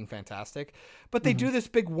fucking fantastic, but they do this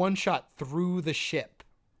big one shot through the ship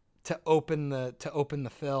to open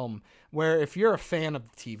the film, where if you're a fan of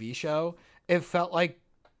the TV show, it felt like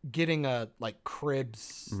getting a like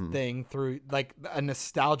Cribs thing through, like a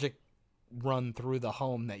nostalgic run through the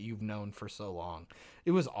home that you've known for so long.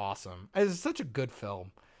 It was awesome. It was such a good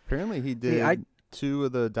film. Apparently he did 2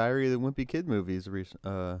 of the Diary of the Wimpy Kid movies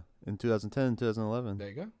in 2010 and 2011. There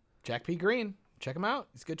you go. Jack P. Green. Check him out.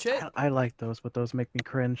 It's good shit. I like those, but those make me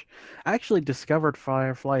cringe. I actually discovered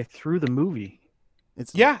Firefly through the movie.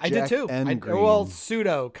 It's I did Jack too. and Green. Well,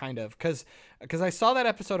 pseudo kind of, because I saw that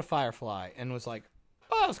episode of Firefly and was like,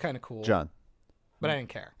 oh, that was kind of cool. John, but I didn't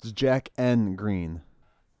care. It's Jack N. Green.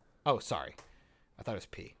 Oh, sorry. I thought it was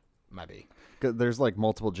P. My B. 'Cause there's like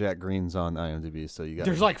multiple Jack Greens on IMDb, so you got.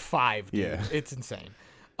 There's like 5, dude. Yeah. It's insane.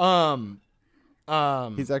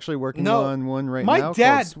 He's actually working on one right now. My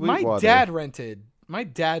dad Sweetwater. My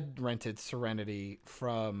dad rented Serenity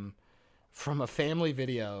from a family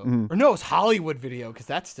video, Mm-hmm. or no, it was Hollywood Video because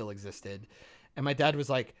that still existed. And my dad was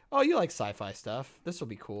like, "Oh, you like sci-fi stuff? This will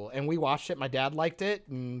be cool." And we watched it. My dad liked it,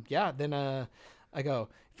 and yeah. Then I go,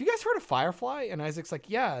 "Have you guys heard of Firefly?" And Isaac's like,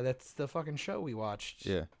 "Yeah, that's the fucking show we watched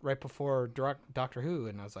right before Doctor Who."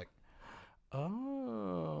 And I was like,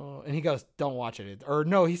 "Oh." And he goes, "Don't watch it." Or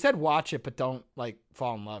no, he said watch it, but don't like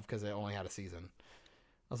fall in love because it only had a season.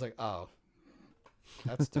 I was like, "Oh,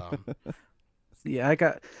 that's dumb." Yeah, I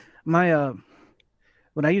got my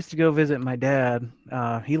when I used to go visit my dad,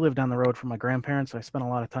 he lived down the road from my grandparents, so I spent a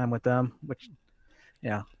lot of time with them, which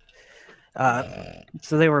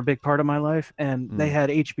so they were a big part of my life, and they had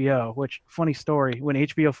HBO, which, funny story, when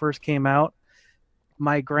HBO first came out,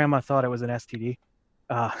 my grandma thought it was an STD.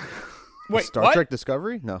 Wait, Star Trek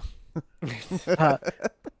Discovery? No.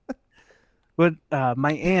 But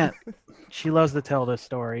my aunt, she loves to tell this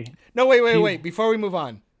story. No, wait. Before we move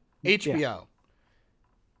on, HBO,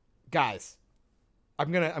 guys,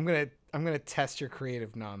 I'm gonna test your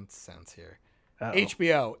creative nonsense here. Uh-oh.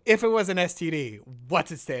 HBO, if it was an STD,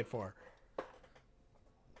 what's it stand for?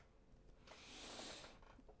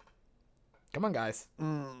 Come on, guys.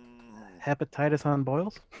 Hepatitis on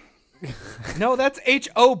boils? No, that's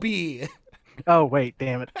HOB. Oh, wait,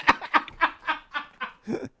 damn it.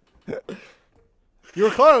 You were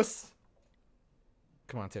close.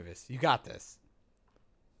 Come on, Tivis. You got this.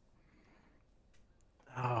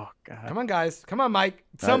 Oh, God. Come on, guys. Come on, Mike.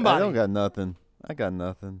 Somebody. I don't got nothing. I got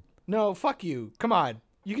nothing. No, fuck you. Come on.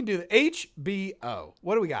 You can do the HBO.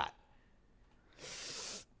 What do we got?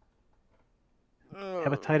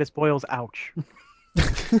 Hepatitis boils, ouch.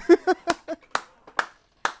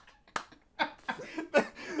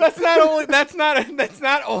 That's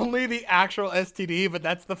not only the actual STD, but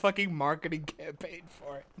that's the fucking marketing campaign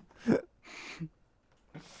for it.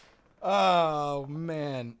 Oh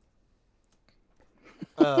man.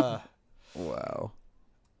 Wow.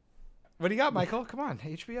 What do you got, Michael? Come on,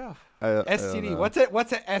 HBO. I don't STD. know.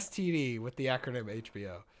 What's a STD with the acronym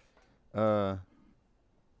HBO?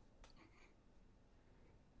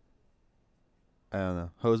 I don't know.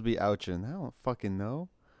 Hoseby Ouchin. I don't fucking know.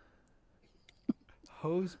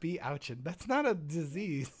 Hose be ouchin. That's not a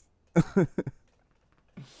disease.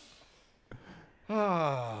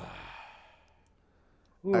 Ah.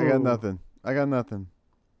 I got nothing.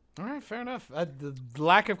 All right, fair enough. The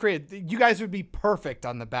lack of creative. You guys would be perfect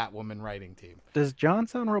on the Batwoman writing team. Does John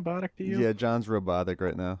sound robotic to you? Yeah, John's robotic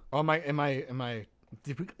right now. Oh, am I?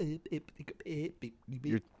 You're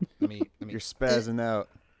You're spazzing out.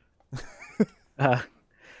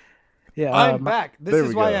 Yeah, I'm back. This there is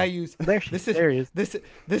we why go. I use. There he is.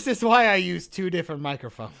 This is why I use 2 different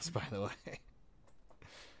microphones, by the way.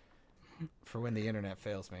 For when the internet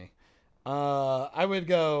fails me. I would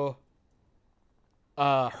go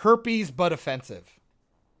herpes but offensive.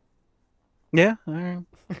 Yeah, all right.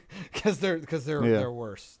 Because they're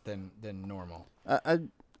worse than normal.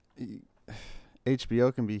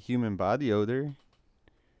 HBO can be human body odor.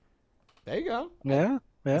 There you go. Yeah.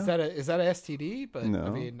 Is that a STD? But No,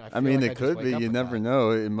 I mean it could be. You never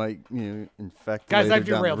know. It might infect. Guys, later I've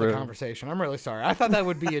down derailed the road. conversation. I'm really sorry. I thought that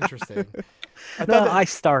would be interesting. I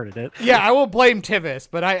started it. Yeah, I will blame Tivis,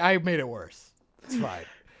 but I made it worse. It's fine.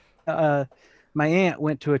 My aunt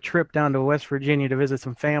went to a trip down to West Virginia to visit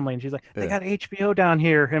some family, and she's like, "They got HBO down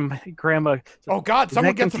here." And my grandma, Oh God! "Isn't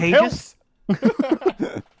Someone that get some contagious?"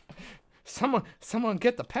 pills. Someone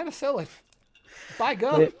get the penicillin. By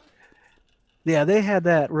God. Yeah, they had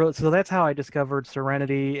that. So that's how I discovered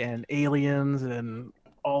Serenity and Aliens and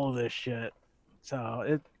all of this shit.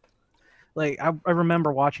 So I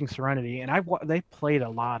remember watching Serenity, and they played a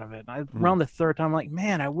lot of it. Around the third time, I'm like,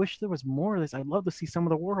 man, I wish there was more of this. I'd love to see some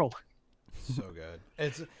of the world. So good.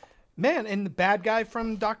 And the bad guy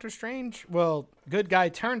from Doctor Strange, well, good guy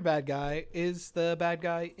turned bad guy, is the bad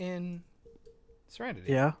guy in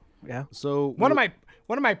Serenity. Yeah. So One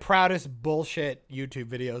of my proudest bullshit YouTube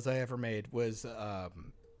videos I ever made was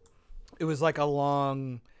it was like a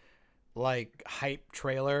long hype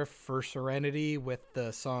trailer for Serenity with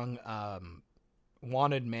the song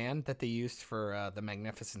Wanted Man that they used for the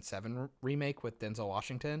Magnificent Seven remake with Denzel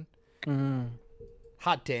Washington.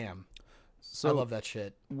 Hot damn. So I love that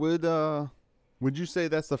shit. Would you say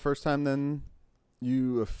that's the first time then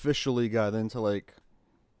you officially got into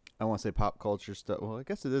I want to say pop culture stuff. Well, I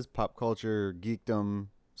guess it is pop culture, geekdom,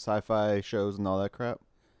 sci-fi shows and all that crap.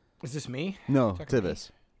 Is this me? No, Talking to me?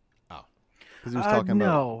 Tivis. Oh. Because he was talking about.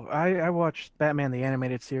 No, I watched Batman the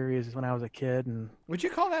Animated Series when I was a kid, and Would you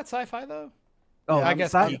call that sci-fi though? oh, Yeah, I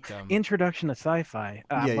guess geekdom. introduction to sci-fi.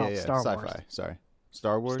 Yeah. Star Sci-fi. Wars. Sorry.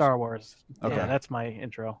 Star Wars? Star Wars. Okay. Yeah, that's my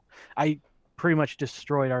intro. I pretty much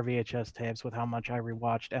destroyed our VHS tapes with how much I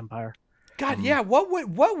rewatched Empire. God, yeah. What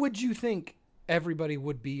would you think everybody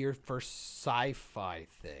would be your first sci-fi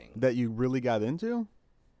thing? That you really got into?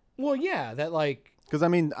 Well, yeah, that like. Because, I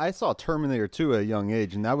mean, I saw Terminator 2 at a young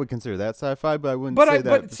age, and I would consider that sci-fi, but I wouldn't say that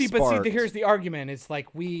But see, sparked. here's the argument. It's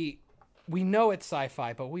like we know it's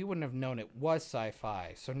sci-fi, but we wouldn't have known it was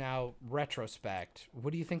sci-fi. So now, retrospect,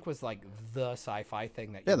 what do you think was like the sci-fi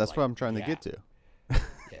thing that? Yeah, that's what I'm trying to get to.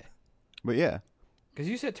 Yeah, But yeah. because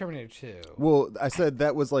you said Terminator 2. Well, I said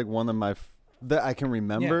that was like one of my that I can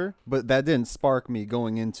remember, but that didn't spark me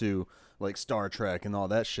going into like Star Trek and all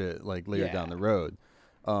that shit like later down the road.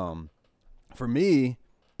 For me,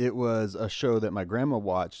 it was a show that my grandma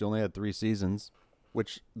watched. It only had 3 seasons,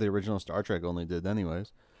 which the original Star Trek only did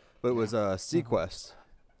anyways. But it was Sequest,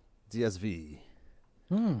 DSV.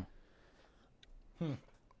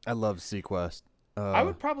 I love Sequest. I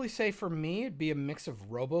would probably say for me, it'd be a mix of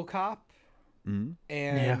RoboCop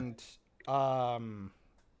and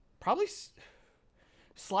probably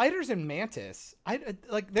Sliders and Mantis.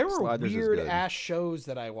 There were Sliders is weird good. ass shows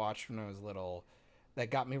that I watched when I was little that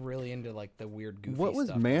got me really into like the weird goofy What was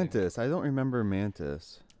stuff. Mantis? I don't remember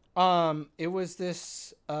Mantis. It was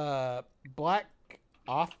this black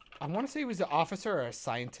I want to say he was an officer or a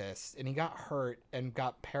scientist, and he got hurt and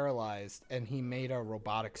got paralyzed, and he made a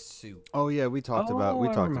robotic suit. Oh yeah, we talked about I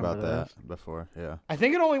remember that this. before. Yeah, I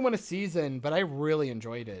think it only went a season, but I really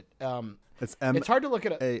enjoyed it. it's It's hard to look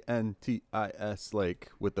at it. Mantis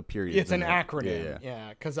like with the period. It's an acronym, yeah,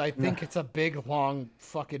 because I think it's a big, long,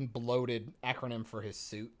 fucking bloated acronym for his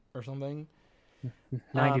suit or something.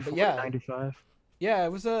 94, yeah. 95. Yeah,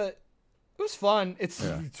 it was fun. It's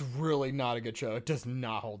really not a good show. It does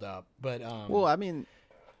not hold up. But well, I mean,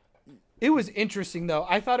 it was interesting though.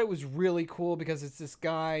 I thought it was really cool because it's this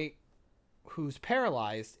guy who's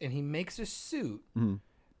paralyzed and he makes a suit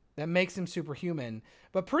that makes him superhuman.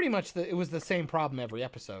 But pretty much it was the same problem every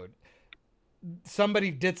episode. Somebody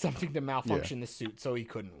did something to malfunction the suit so he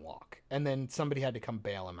couldn't walk, and then somebody had to come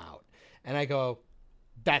bail him out. And I go,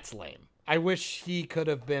 that's lame. I wish he could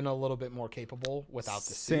have been a little bit more capable without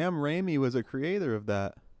the suit. Sam Raimi was a creator of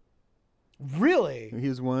that. Really? He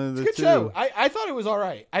was one of the It's a good two. show. I thought it was all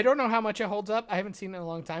right. I don't know how much it holds up. I haven't seen it in a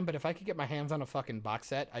long time, but if I could get my hands on a fucking box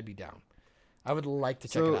set, I'd be down. I would like to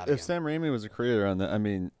check it out if again. Sam Raimi was a creator on that, I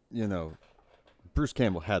mean, Bruce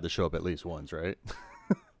Campbell had to show up at least once, right?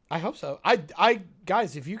 I hope so. I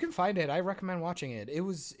guys, if you can find it, I recommend watching it. It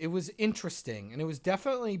was interesting, and it was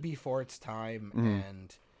definitely before its time,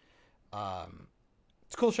 and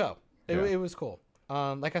it's a cool show. It was cool.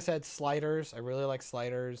 Like I said, Sliders. I really like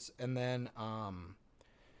Sliders, and then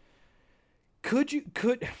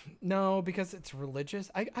no, because it's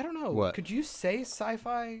religious. I don't know. What? Could you say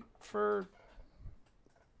sci-fi for?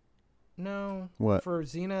 No. What? For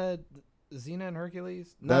Xena and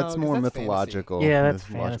Hercules? No, That's 'cause more fantasy. mythological. Yeah, that's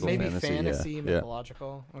Mythological Maybe fantasy, fantasy, yeah.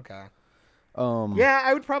 mythological. Okay. Yeah.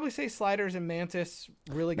 I would probably say Sliders and Mantis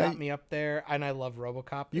really got Now, me up there, and I love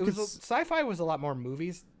RoboCop. You could Sci-fi was a lot more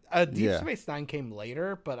movies. Deep Space Nine came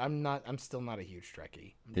later, but I'm still not a huge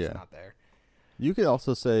Trekkie. I'm just not there. You could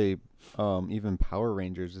also say even Power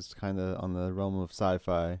Rangers is kind of on the realm of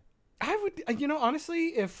sci-fi. I would, honestly,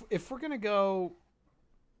 if we're gonna go,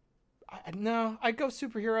 I'd go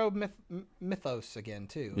superhero mythos again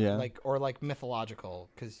too. Yeah. Like mythological,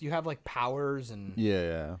 because you have like powers and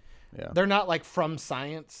Yeah. they're not like from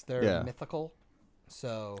science. They're Yeah. mythical.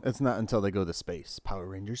 So It's not until they go to space. Power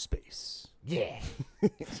Rangers space. yeah,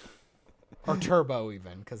 or turbo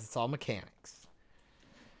even, because it's all mechanics.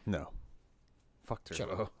 No. Fuck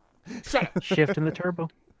Turbo. Shut up. Shift in the turbo.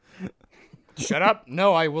 Shut up.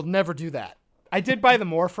 No, I will never do that. I did buy the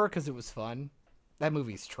Morpher because it was fun. That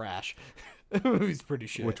movie's trash. That movie's pretty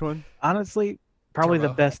shit. Which one? Honestly, probably the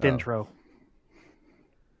Turbo. best Oh. intro.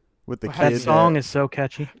 With the Well, kid. That song is so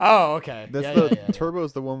catchy. Oh, okay. That's Yeah.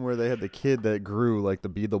 Turbo's the one where they had the kid that grew like the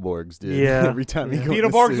Beetleborgs did. Yeah. Every time he go in the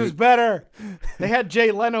Beetleborgs was suit. better. They had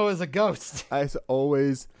Jay Leno as a ghost.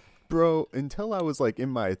 Always, bro, until I was like in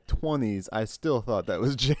my 20s, I still thought that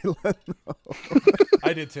was Jay Leno.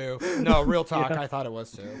 I did too. No, real talk. I thought it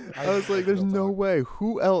was too. I was like, there's no way.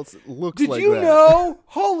 Wwho else looks Did like you that? know?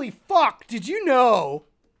 Holy fuck! Did you know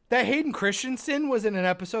that Hayden Christensen was in an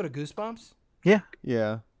episode of Goosebumps? Yeah.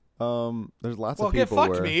 Yeah. There's lots Well, of get people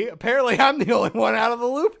fucked where me. Apparently, I'm the only one out of the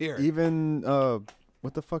loop here. even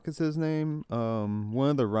what the fuck is his name? One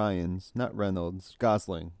of the Ryans, not Reynolds.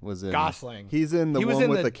 Gosling was in. Gosling. He's in the one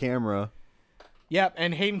with the camera. Yep,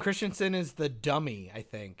 and Hayden Christensen is the dummy, I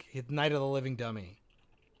think. He's Night of the Living Dummy.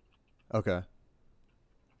 Okay.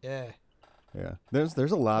 Yeah. Yeah. There's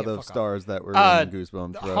a lot of stars that were in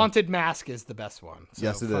Goosebumps. Bro. Haunted Mask is the best one. So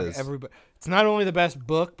yes, it is. It's not only the best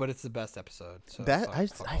book, but it's the best episode. So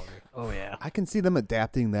oh yeah. I can see them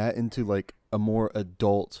adapting that into like a more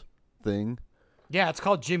adult thing. Yeah, it's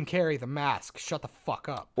called Jim Carrey the Mask. Shut the fuck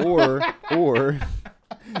up. Or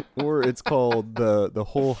it's called the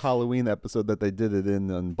whole Halloween episode that they did it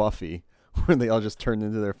in on Buffy, where they all just turned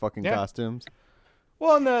into their fucking costumes.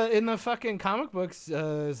 Well, in the fucking comic books,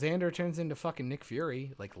 Xander turns into fucking Nick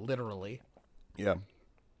Fury, like literally. Yeah.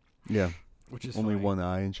 Yeah. Which is only funny. one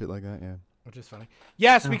eye and shit like that. Yeah. Which is funny.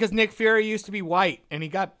 Yes, because Nick Fury used to be white, and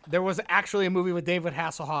there was actually a movie with David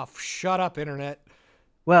Hasselhoff. Shut up, internet.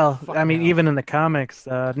 Well, I mean, even in the comics,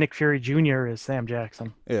 Nick Fury Jr. is Sam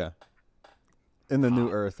Jackson. Yeah. In the New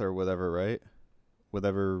Earth or whatever, right?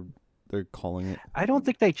 Whatever they're calling it. I don't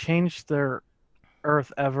think they changed their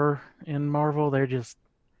Earth ever in Marvel. They just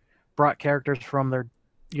brought characters from their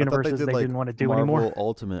universes they didn't want to do Marvel anymore.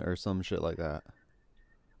 Ultimate or some shit like that.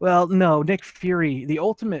 Well, no, Nick Fury, the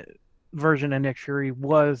Ultimate version of Nick Fury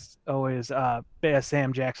was always a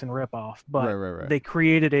Sam Jackson ripoff, but right. they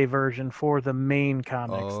created a version for the main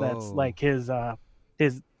comics that's like his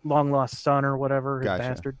long lost son or whatever, his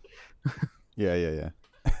bastard. Yeah.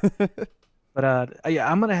 But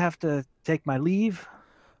I'm gonna have to take my leave.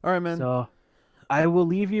 All right, man. So I will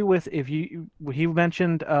leave you with he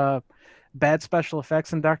mentioned bad special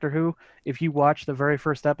effects in Doctor Who. If you watch the very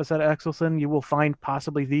first episode of Exelson, you will find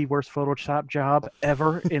possibly the worst Photoshop job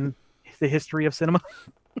ever in the history of cinema.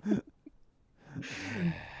 And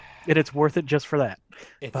it's worth it just for that.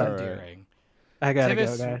 It's endearing. I gotta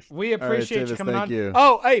Tivis, go, guys. We appreciate you coming on. You.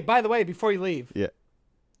 Oh, hey, by the way, before you leave. Yeah.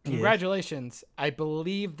 Congratulations. I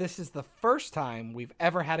believe this is the first time we've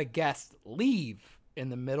ever had a guest leave in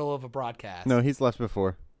the middle of a broadcast. No, he's left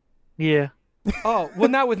before. Yeah. Oh, well,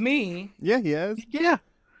 not with me. Yeah, he has. Yeah.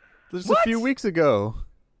 Just a few weeks ago.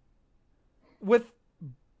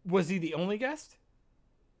 Was he the only guest?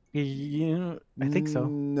 Yeah, I think so.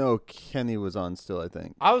 No, Kenny was on still, I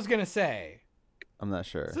think. I was going to say. I'm not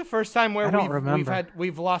sure. It's the first time where remember.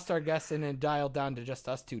 we've lost our guests and then dialed down to just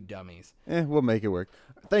us two dummies. We'll make it work.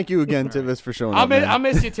 Thank you again, Tivis, for showing up. I'll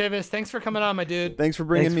miss you, Tivis. Thanks for coming on, my dude. Thanks for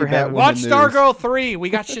bringing me having back. Watch Stargirl 3.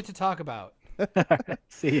 We got shit to talk about.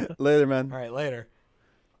 See you later, man. All right, later.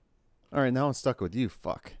 All right, now I'm stuck with you.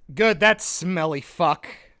 Fuck. Good. That smelly fuck.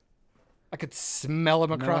 I could smell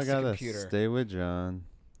him across the computer. Stay with John.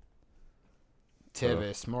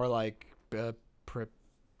 Tivis, more like Pivis.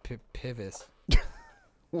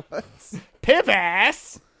 What?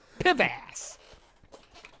 Pivas.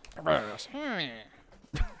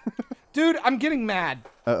 Dude, I'm getting mad.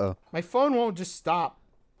 Uh-oh. My phone won't just stop.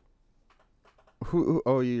 Who?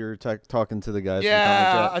 Oh, you're talking to the guys.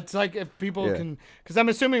 Yeah, from it's like if people can, because I'm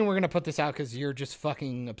assuming we're gonna put this out because you're just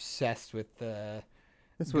fucking obsessed with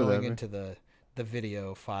going into the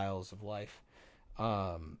video files of life.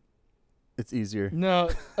 It's easier. No,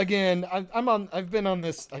 again, I've been on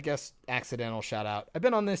this, I guess, accidental shout out. I've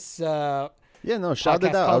been on this. Shout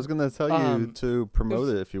it out. I was gonna tell you to promote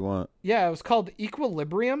it if you want. Yeah, it was called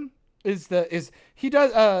Equilibrium. It's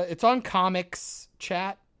on Comics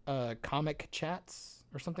Chat. Comic Chats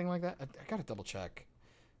or something like that. I gotta double check.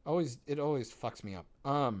 It always fucks me up.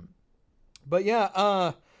 But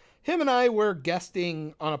yeah, him and I were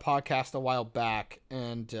guesting on a podcast a while back,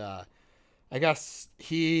 and I guess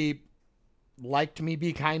he liked me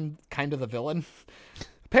be kind of the villain.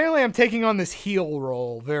 Apparently, I'm taking on this heel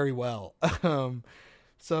role very well.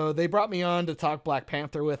 So they brought me on to talk Black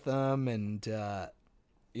Panther with them, and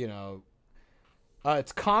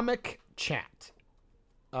it's Comic Chat.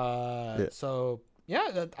 So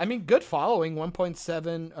yeah, I mean, good following,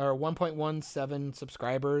 1.7 or 1.17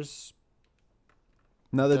 subscribers.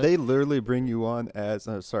 Now that they literally bring you on as,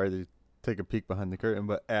 sorry to take a peek behind the curtain,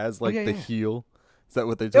 but as the heel. Is that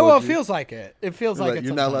what they told you? Well, it feels like it. It feels like it.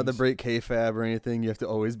 You're not allowed to break kayfabe or anything. You have to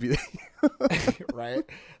always be right.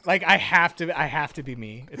 Like I have to be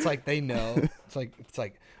me. It's like they know. It's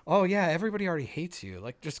like oh yeah, everybody already hates you.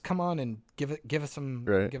 Like just come on and give us some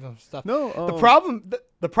stuff. No,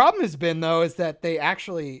 the problem has been though is that they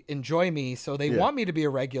actually enjoy me, so they want me to be a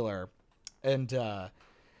regular, and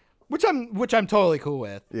which I'm totally cool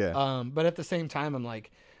with. Yeah. But at the same time, I'm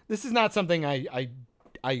like, this is not something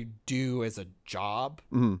I do as a job.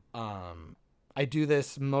 Mm-hmm. I do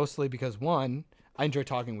this mostly because one, I enjoy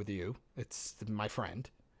talking with you. It's my friend,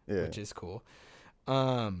 which is cool.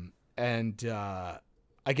 And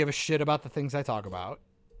I give a shit about the things I talk about.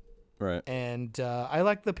 Right. And I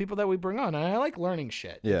like the people that we bring on, and I like learning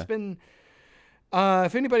shit. Yeah. It's been,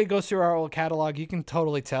 if anybody goes through our old catalog, you can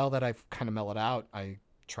totally tell that I've kind of mellowed out. I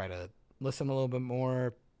try to listen a little bit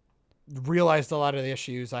more, realized a lot of the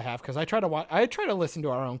issues I have, because I try to listen to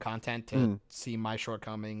our own content to see my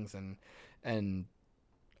shortcomings and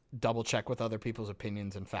double check with other people's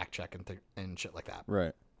opinions and fact check and shit like that.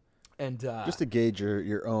 Right. And just to gauge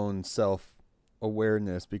your own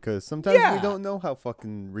self-awareness, because sometimes we don't know how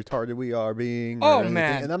fucking retarded we are being. Oh, anything.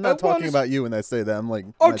 man. And I'm not talking about you when I say that. I'm like,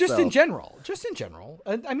 oh, myself. just in general.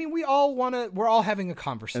 I mean, we're all having a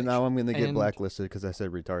conversation. And now I'm going to get blacklisted because I said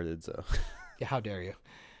retarded. So yeah, how dare you?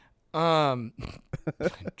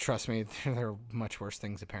 Trust me, there are much worse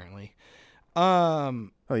things apparently. Oh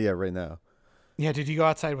yeah, right now. Yeah, did you go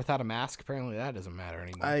outside without a mask? Apparently that doesn't matter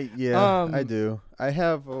anymore. I do. I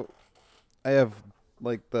have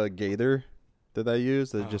like the gaiter that I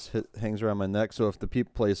use that just hangs around my neck. So if the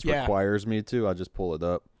place requires me to, I'll just pull it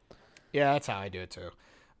up. Yeah, that's how I do it too.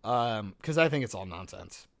 Because I think it's all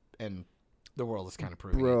nonsense, and the world is kind of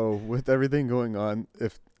proving Bro, with everything going on,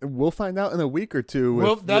 if we'll find out in a week or two.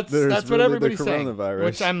 Well, that's what everybody's saying.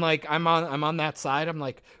 Which I'm like, I'm on that side. I'm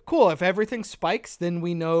like, cool. If everything spikes, then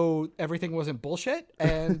we know everything wasn't bullshit,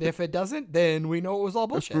 and if it doesn't, then we know it was all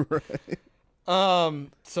bullshit. Right.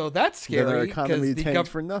 So that's scary. Then our economy tanked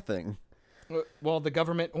for nothing. Well, the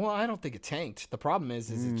government. Well, I don't think it tanked. The problem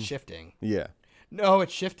is it's shifting. Yeah. No,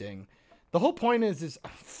 it's shifting. The whole point is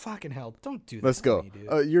fucking hell. Don't do this. Let's go. To me,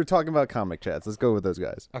 dude. You're talking about comic chats. Let's go with those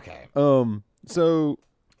guys. Okay. So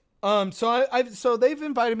they've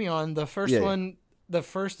invited me on. The first one, the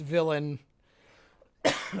first villain.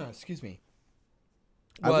 Excuse me.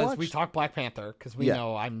 We talked Black Panther because we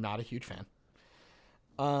know I'm not a huge fan.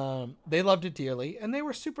 They loved it dearly, and they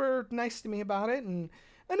were super nice to me about it. And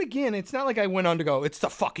again, it's not like I went on to go, it's the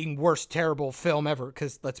fucking worst, terrible film ever.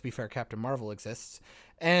 Because let's be fair, Captain Marvel exists,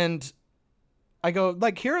 and I go,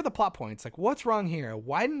 like, here are the plot points. Like, what's wrong here?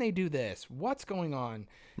 Why didn't they do this? What's going on?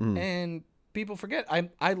 And people forget.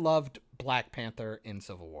 I loved Black Panther in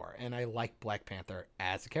Civil War, and I like Black Panther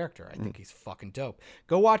as a character. I think he's fucking dope.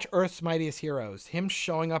 Go watch Earth's Mightiest Heroes. Him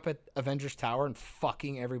showing up at Avengers Tower and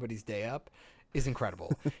fucking everybody's day up is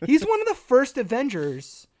incredible. He's one of the first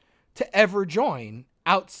Avengers to ever join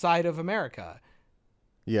outside of America.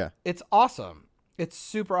 Yeah. It's awesome. It's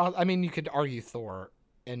super awesome. I mean, you could argue Thor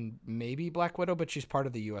and maybe Black Widow, but she's part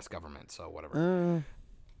of the U.S. government, so whatever.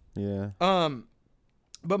 Yeah.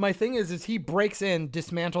 But my thing is he breaks in,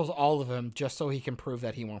 dismantles all of them just so he can prove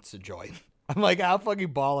that he wants to join. I'm like, how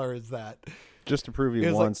fucking baller is that? Just to prove he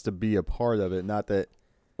wants to be a part of it, not that.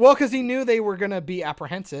 Well, because he knew they were going to be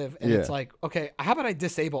apprehensive, and it's like, okay, how about I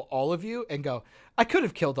disable all of you and go, I could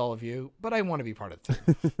have killed all of you, but I want to be part of the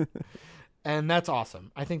team. And that's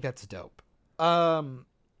awesome. I think that's dope.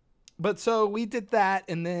 But so we did that,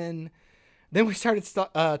 and then we started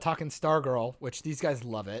talking Stargirl, which these guys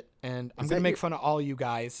love it, and I'm going to make fun of all you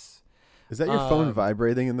guys. Is that your phone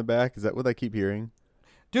vibrating in the back? Is that what I keep hearing?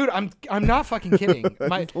 Dude, I'm not fucking kidding.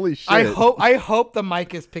 Holy shit. I hope the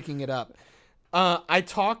mic is picking it up. I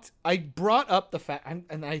brought up the fact,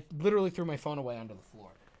 and I literally threw my phone away onto the floor.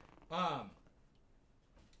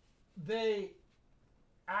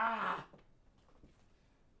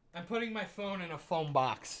 I'm putting my phone in a phone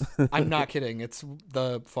box. I'm not kidding. It's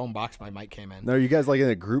the phone box my mic came in. Now, are you guys like in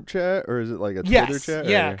a group chat, or is it like a Twitter chat?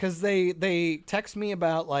 Yeah, because they text me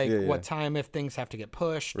about what time if things have to get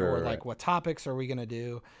pushed, or what topics are we gonna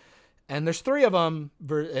do. And there's 3 of them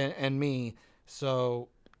and me, so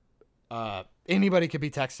anybody could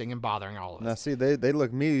be texting and bothering all of us. Now, see,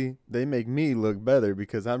 they make me look better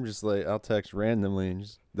because I'm just like, I'll text randomly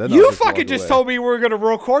and you fucking just told me we were going to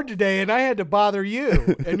record today and I had to bother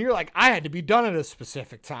you. And you're like, I had to be done at a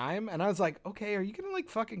specific time. And I was like, okay, are you going to like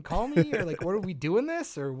fucking call me? Or like, what are we doing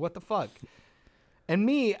this? Or what the fuck? And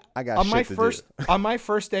me, on my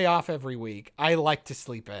first day off every week, I like to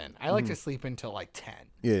sleep in. I like to sleep until like 10.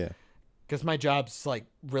 Yeah. Because my job's like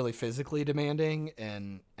really physically demanding,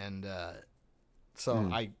 and so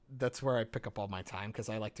that's where I pick up all my time, because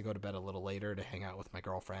I like to go to bed a little later to hang out with my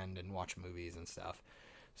girlfriend and watch movies and stuff.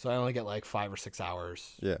 So I only get like 5 or 6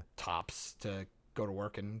 hours tops to go to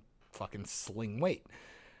work and fucking sling weight.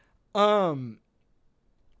 But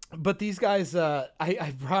these guys, I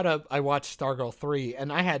watched Stargirl 3,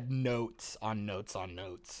 and I had notes on notes on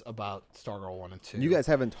notes about Stargirl 1 and 2. You guys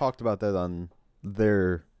haven't talked about that on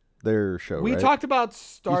their show, We right? talked about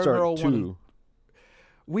Stargirl 1. 2.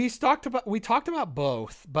 We talked about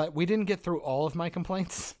both, but we didn't get through all of my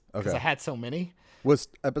complaints because I had so many. Was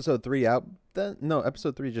episode 3 out then? No,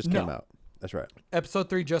 episode 3 just came out. That's right. Episode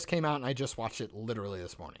 3 just came out, and I just watched it literally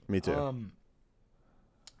this morning. Me too.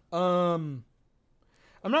 I'm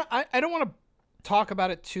not. I don't want to talk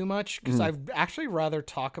about it too much because I'd actually rather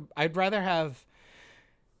I'd rather have.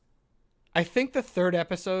 I think the 3rd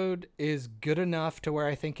episode is good enough to where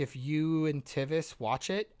I think if you and Tivis watch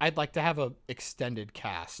it, I'd like to have a extended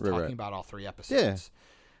cast talking about all 3 episodes.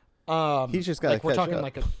 Yeah. He's just got we're talking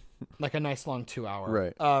up. like a nice long 2 hour.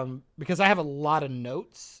 Right. Because I have a lot of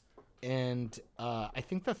notes, and I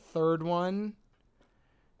think the 3rd one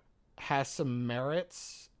has some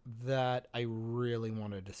merits that I really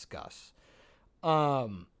want to discuss.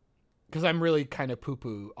 Because I'm really kind of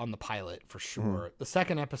poo-poo on the pilot for sure. The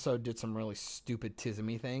 2nd episode did some really stupid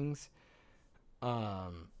tismy things.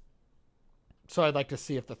 So I'd like to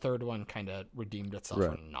see if the 3rd one kind of redeemed itself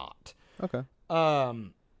or not. Okay.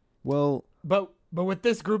 Well, but with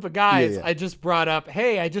this group of guys, I just brought up,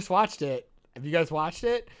 hey, I just watched it. Have you guys watched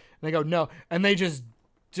it? And they go, no. And they just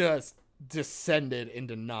descended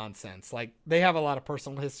into nonsense. Like, they have a lot of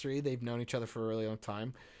personal history. They've known each other for a really long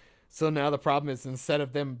time. So now the problem is, instead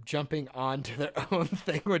of them jumping onto their own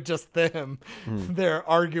thing with just them, they're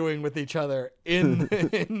arguing with each other in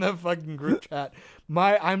the fucking group chat.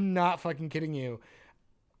 I'm not fucking kidding you.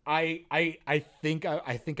 I think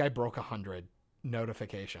I broke 100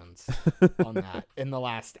 notifications on that in the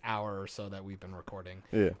last hour or so that we've been recording.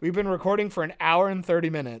 Yeah. We've been recording for an hour and 30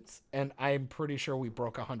 minutes, and I'm pretty sure we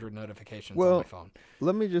broke 100 notifications on my phone.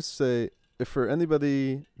 Let me just say, if for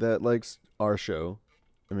anybody that likes our show,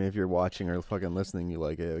 I mean, if you're watching or fucking listening, you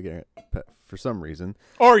like it again for some reason,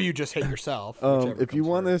 or you just hate yourself. If you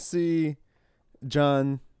want to see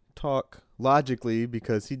John talk logically,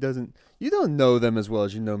 because you don't know them as well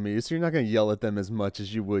as you know me, so you're not going to yell at them as much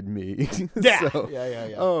as you would me. Yeah. So,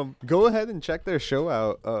 yeah. Go ahead and check their show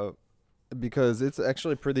out, because it's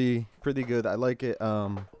actually pretty good. I like it.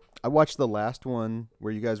 I watched the last one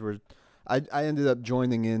where you guys were. I ended up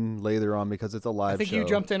joining in later on because it's a live show. I think you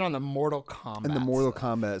jumped in on the Mortal Kombat. And the Mortal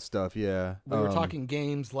Kombat stuff, yeah. We were talking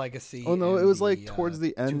games, legacy. Oh no, it was like towards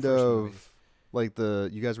the end of like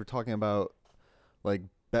you guys were talking about like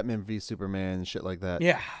Batman v Superman and shit like that.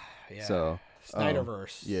 Yeah. So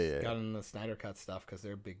Snyderverse. Yeah. Got in the Snyder Cut stuff because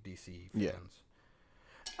they're big DC fans.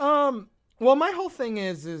 Yeah. Well, my whole thing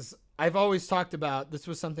is I've always talked about, this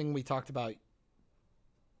was something we talked about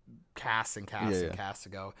casts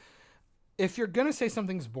ago. If you're going to say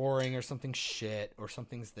something's boring or something's shit or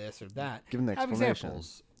something's this or that, give an explanation. Have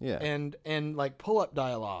examples. Yeah. And like pull up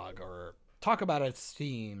dialogue or talk about a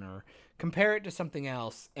scene or compare it to something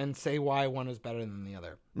else and say why one is better than the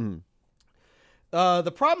other.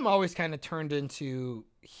 The problem always kind of turned into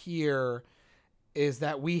here is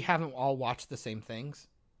that we haven't all watched the same things.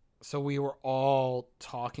 So we were all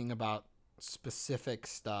talking about specific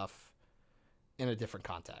stuff in a different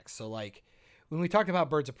context. So like when we talked about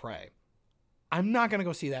Birds of Prey, I'm not going to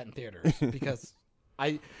go see that in theaters because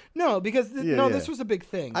this was a big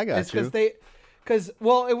thing. I got you. Because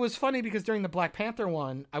it was funny because during the Black Panther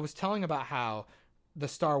one, I was telling about how the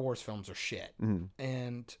Star Wars films are shit,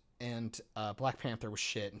 and Black Panther was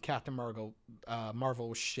shit, and Captain Marvel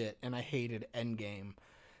was shit, and I hated Endgame,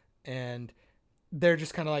 and they're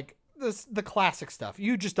just kind of like the classic stuff.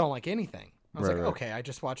 You just don't like anything. I was okay, I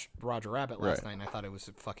just watched Roger Rabbit last night, and I thought it was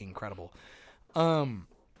fucking incredible.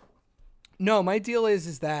 No, my deal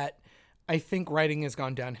is that I think writing has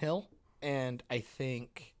gone downhill, and I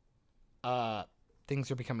think things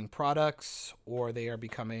are becoming products, or they are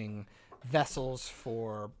becoming vessels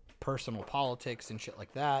for personal politics and shit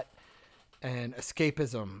like that. And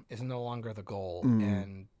escapism is no longer the goal,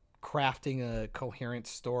 and crafting a coherent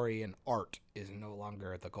story and art is no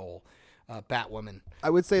longer the goal. Batwoman. I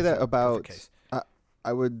would say that about.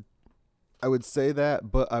 I would say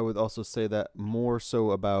that, but I would also say that more so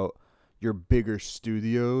about your bigger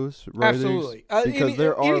studios writers. Absolutely. Because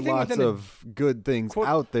there are lots of good things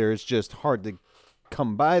out there. It's just hard to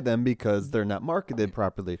come by them because they're not marketed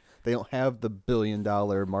properly. They don't have the $1 billion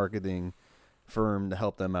marketing firm to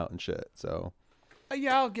help them out and shit. So I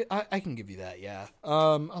can give you that. Yeah. A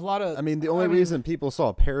lot of. I mean, the only reason people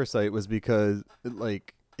saw Parasite was because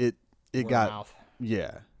it got mouth.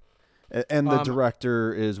 Yeah, and the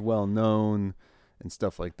director is well known and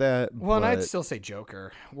stuff like that. Well, and I'd still say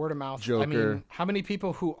Joker. Word of mouth. Joker. I mean, how many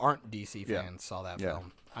people who aren't DC fans saw that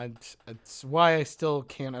film? It's why I still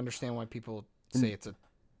can't understand why people say it's a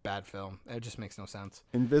bad film. It just makes no sense.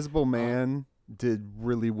 Invisible Man did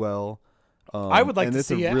really well. I would like and to it's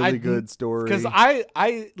see a it. really good story. Because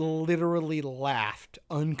I literally laughed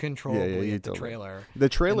uncontrollably you at the totally- trailer. The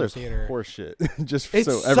trailer's theater. horseshit. Just It's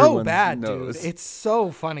so so everyone bad, knows. dude. It's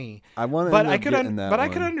so funny. I want to, But I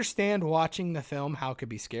could understand watching the film how it could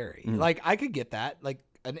be scary. Like I could get that, like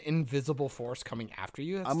an invisible force coming after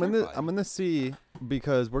you. That's I'm terrifying. gonna see,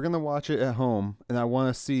 because we're gonna watch it at home, and I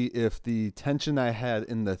want to see if the tension I had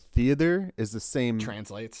in the theater is the same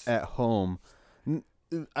translates at home.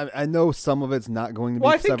 I know some of it's not going to be.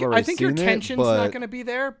 Well, I think your tension's not going to be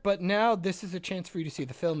there, but now this is a chance for you to see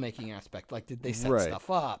the filmmaking aspect. Like, did they set stuff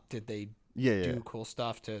up? Did they do cool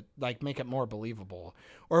stuff to like make it more believable,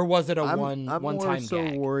 or was it I'm one more time so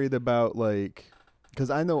gag? worried about, like, because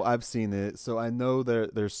I know I've seen it, so I know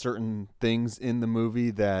there's certain things in the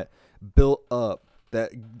movie that built up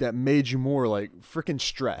that made you more like freaking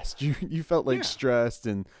stressed. You felt like stressed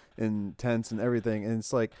and tense and everything, and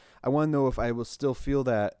it's like I want to know if I will still feel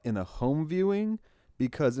that in a home viewing,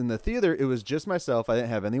 because in the theater it was just myself. I didn't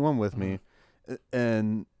have anyone with me,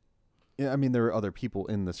 and I mean there were other people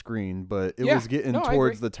in the screen, but it was getting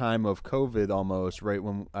towards the time of COVID almost, right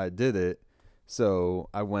when I did it. So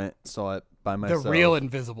I went, saw it by myself. The real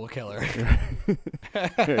invisible killer.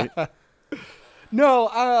 Right. No,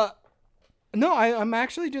 I'm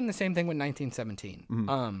actually doing the same thing with 1917.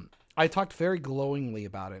 Mm-hmm. I talked very glowingly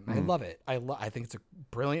about it, and I love it. I think it's a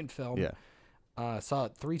brilliant film. Yeah. Saw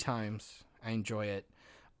it 3 times. I enjoy it.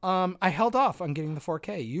 I held off on getting the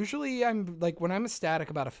 4K. Usually, I'm like when I'm ecstatic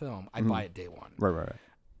about a film, I buy it day one. Right.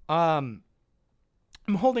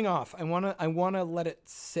 I'm holding off. I wanna let it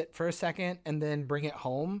sit for a second and then bring it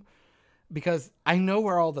home, because I know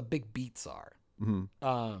where all the big beats are.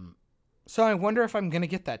 Mm-hmm. So I wonder if I'm going to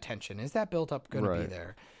get that tension. Is that built up going to be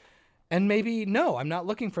there? And maybe, no, I'm not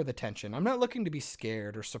looking for the tension. I'm not looking to be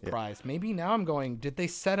scared or surprised. Maybe now I'm going, did they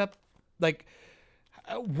set up, like,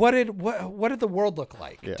 what did the world look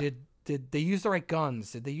like? Yeah. Did they use the right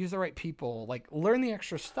guns? Did they use the right people? Like, learn the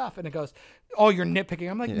extra stuff. And it goes, oh, you're nitpicking.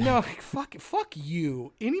 I'm like, no, fuck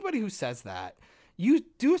you. Anybody who says that, you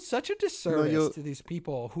do such a disservice to these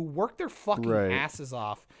people who work their fucking asses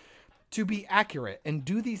off to be accurate and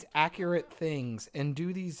do these accurate things and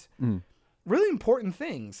do these really important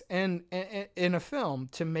things and in a film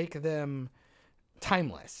to make them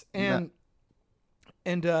timeless. And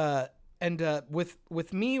with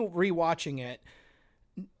me rewatching it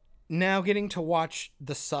now, getting to watch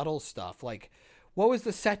the subtle stuff, like what was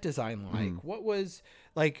the set design like? What was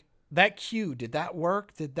like that cue? Did that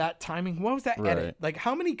work? Did that timing? What was that edit? Like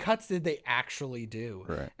how many cuts did they actually do?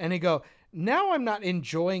 Right. And they go, now I'm not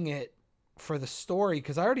enjoying it for the story,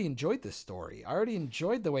 because I already enjoyed the story. I already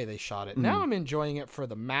enjoyed the way they shot it. Now I'm enjoying it for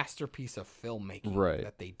the masterpiece of filmmaking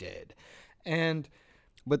that they did.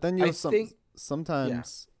 But then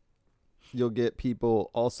sometimes you'll get people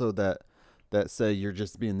also that say you're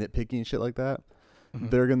just being nitpicky and shit like that.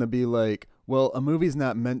 They're gonna be like, well, a movie's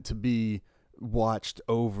not meant to be watched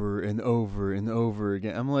over and over and over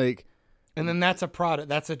again. I'm like, and then that's a product.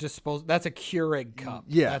 That's a disposal. That's a Keurig cup.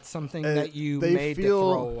 Yeah, that's something that you made to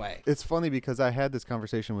throw away. It's funny because I had this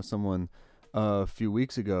conversation with someone a few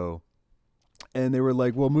weeks ago, and they were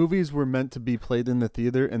like, "Well, movies were meant to be played in the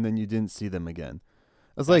theater, and then you didn't see them again."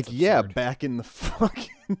 I was like, absurd. Yeah, back in the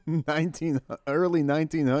fucking early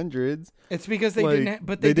 1900s. It's because they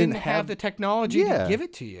didn't have the technology to give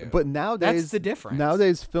it to you. But nowadays, that's the difference.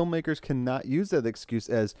 Nowadays, filmmakers cannot use that excuse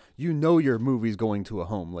as your movie's going to a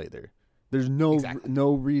home later. There's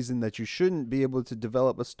no reason that you shouldn't be able to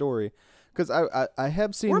develop a story, because I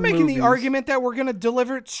have seen. We're making the argument that we're going to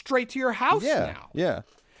deliver it straight to your house now. Yeah.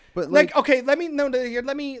 But like okay, let me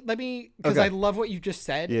because I love what you just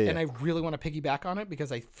said, and I really want to piggyback on it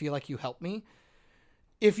because I feel like you helped me.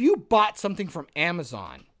 If you bought something from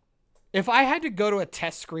Amazon, if I had to go to a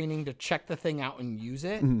test screening to check the thing out and use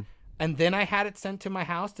it, and then I had it sent to my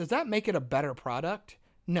house, does that make it a better product?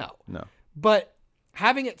 No. But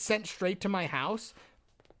having it sent straight to my house,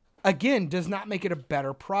 again, does not make it a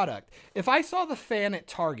better product. If I saw the fan at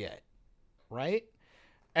Target, right?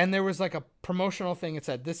 And there was like a promotional thing that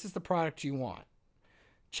said, this is the product you want.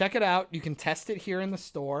 Check it out. You can test it here in the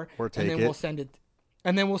store. Or take and then it. we'll send it.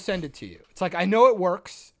 And then we'll send it to you. It's like, I know it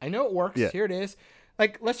works. Yeah. Here it is.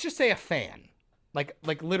 Like, let's just say a fan. Like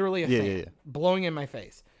literally a fan. Blowing in my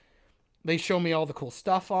face. They show me all the cool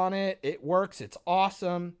stuff on it. It works. It's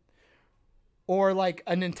awesome. Or like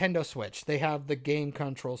a Nintendo Switch. They have the game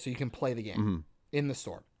control so you can play the game in the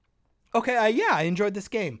store. Okay, I enjoyed this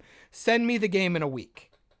game. Send me the game in a week.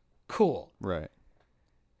 Cool. Right.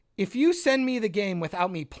 If you send me the game without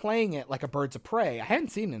me playing it like a Birds of Prey, I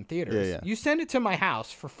hadn't seen it in theaters. Yeah. You send it to my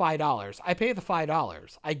house for $5. I pay the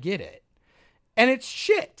 $5. I get it. And it's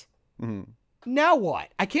shit. now what?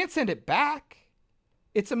 I can't send it back.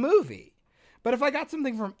 It's a movie. But if I got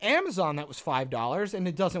something from Amazon that was $5 and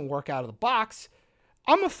it doesn't work out of the box,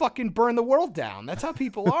 I'm going to fucking burn the world down. That's how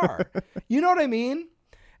people are. You know what I mean?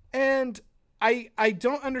 And I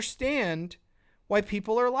don't understand why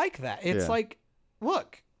people are like that. It's like,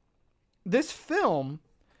 look, this film,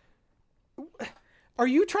 are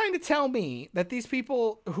you trying to tell me that these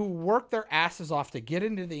people who work their asses off to get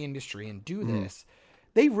into the industry and do this,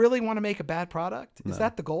 they really want to make a bad product? Is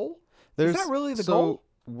that the goal? Is that really the goal?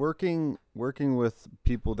 Working with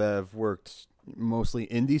people that have worked mostly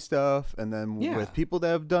indie stuff, and then with people that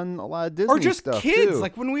have done a lot of Disney or just stuff kids, too.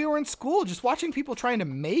 like when we were in school, just watching people trying to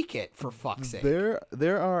make it, for fuck's sake.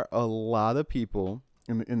 There are a lot of people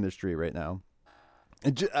in the industry right now,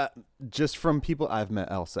 and just from people I've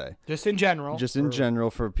met, I'll say, just in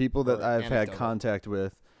general, for people that I've had contact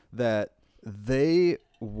with, that they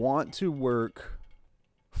want to work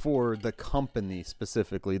for the company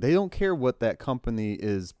specifically. They don't care what that company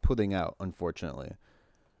is putting out, unfortunately,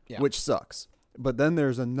 which sucks. But then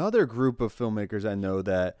there's another group of filmmakers I know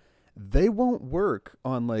that they won't work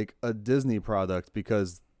on like a Disney product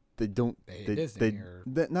because they don't.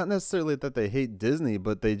 Not necessarily that they hate Disney,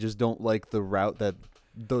 but they just don't like the route that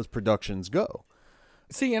those productions go.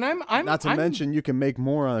 See, and I'm not to mention you can make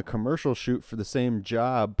more on a commercial shoot for the same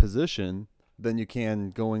job position than you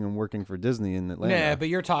can going and working for Disney in Atlanta. Yeah, but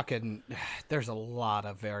you're talking, there's a lot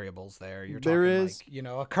of variables there. You're talking like,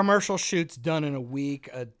 a commercial shoot's done in a week.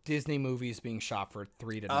 A Disney movie's being shot for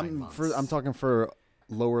 3 to 9 months. I'm talking for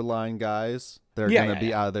lower line guys. They're going to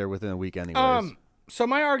be out of there within a week anyways. So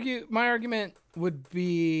my argument would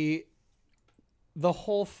be the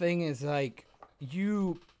whole thing is like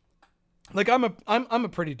I'm a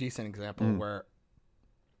pretty decent example where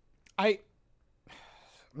I'm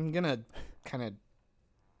going to kind of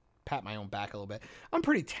pat my own back a little bit. I'm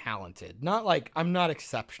pretty talented. Not like I'm not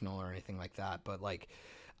exceptional or anything like that, but like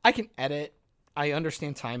I can edit. I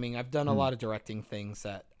understand timing. I've done a lot of directing things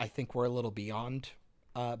that I think were a little beyond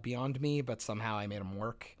me, but somehow I made them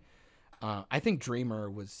work. I think Dreamer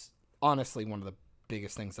was honestly one of the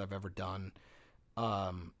biggest things I've ever done.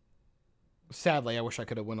 Sadly, I wish I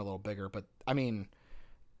could have went a little bigger, but I mean,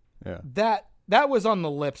 that was on the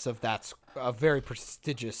lips of a very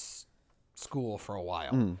prestigious school for a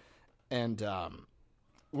while. And a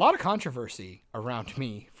lot of controversy around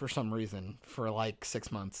me for some reason for like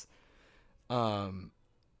 6 months.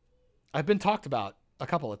 I've been talked about a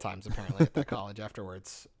couple of times apparently at that college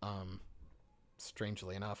afterwards,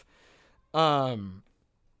 strangely enough. But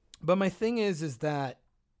my thing is that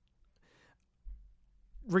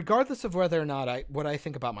regardless of whether or not what I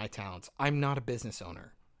think about my talents, I'm not a business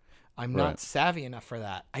owner. I'm not savvy enough for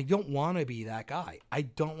that. I don't want to be that guy. I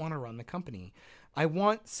don't want to run the company. I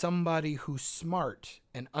want somebody who's smart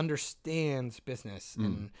and understands business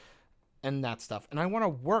and that stuff. And I want to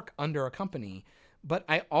work under a company, but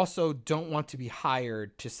I also don't want to be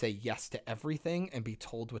hired to say yes to everything and be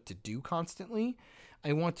told what to do constantly.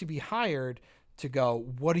 I want to be hired to go,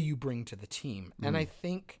 what do you bring to the team? And I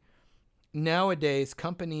think nowadays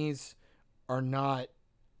companies are not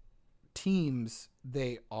teams.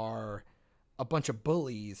 They are a bunch of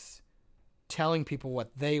bullies telling people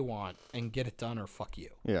what they want and get it done or fuck you.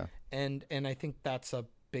 Yeah. And I think that's a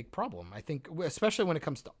big problem. I think especially when it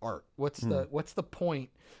comes to art. What's the point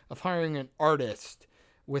of hiring an artist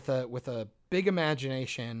with a big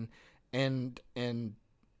imagination and an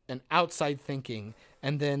outside thinking,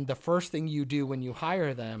 and then the first thing you do when you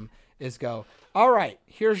hire them is go, all right,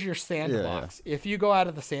 here's your sandbox. If you go out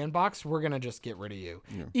of the sandbox, we're going to just get rid of you.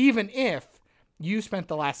 Even if you spent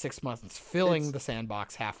the last 6 months filling the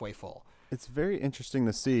sandbox halfway full. It's very interesting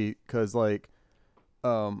to see because, like,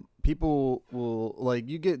 people will, like,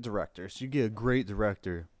 you get directors. You get a great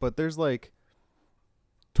director, but there's, like,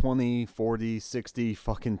 20, 40, 60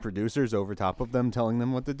 fucking producers over top of them telling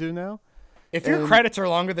them what to do now. If your credits are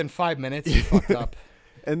longer than 5 minutes, you fucked up.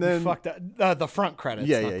 And then you fucked up. The front credits.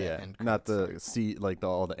 Not the like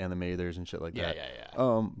all the animators and shit like that.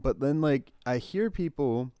 Yeah. But then, like, I hear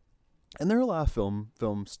people, and there are a lot of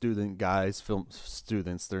film student guys, film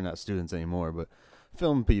students. They're not students anymore, but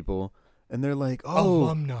film people, and they're like, "Oh,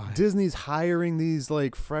 alumni. Disney's hiring these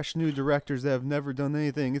like fresh new directors that have never done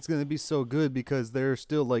anything. It's gonna be so good because they're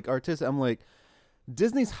still like artists." I'm like,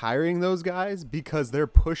 Disney's hiring those guys because they're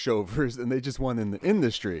pushovers and they just want in the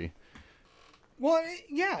industry. Well,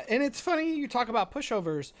 yeah, and it's funny you talk about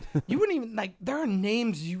pushovers. You wouldn't even like. There are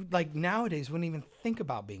names you like nowadays wouldn't even think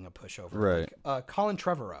about being a pushover. Right. Like, Colin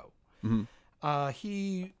Trevorrow.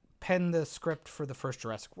 He penned the script for the first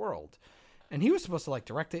Jurassic World, and he was supposed to like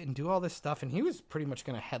direct it and do all this stuff, and he was pretty much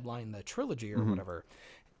going to headline the trilogy or whatever.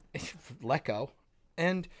 let go.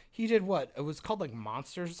 And he did what? It was called like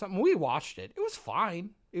Monsters or something. We watched it. It was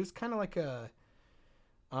fine. It was kind of like a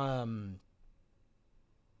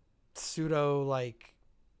pseudo like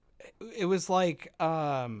it was like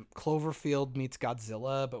Cloverfield meets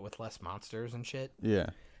Godzilla but with less monsters and shit.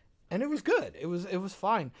 Yeah. And it was good. It was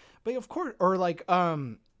fine. But of course, or like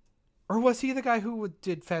or was he the guy who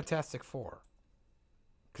did Fantastic Four?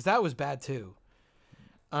 Cuz that was bad too.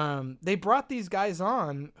 They brought these guys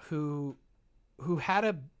on who had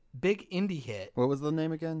a big indie hit. What was the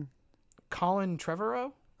name again? Colin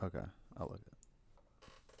Trevorrow? Okay, I'll look it.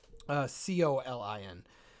 Colin.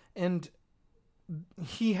 And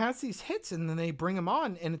he has these hits and then they bring him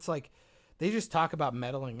on and it's like they just talk about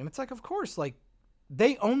meddling and it's like of course like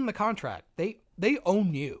they own the contract. They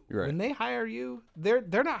own you. Right. When they hire you, they're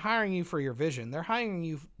not hiring you for your vision. They're hiring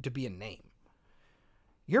you to be a name.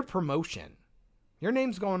 Your promotion. Your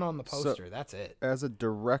name's going on the poster. That's it. As a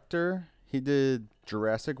director, he did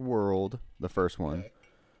Jurassic World, the first one.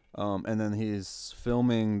 Okay. And then he's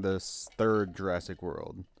filming this third Jurassic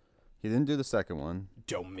World. He didn't do the second one.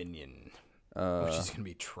 Dominion. Which is going to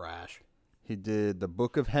be trash. He did The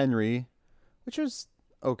Book of Henry, which was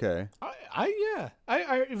okay.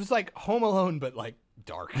 It was like Home Alone, but like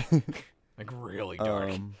dark. Like really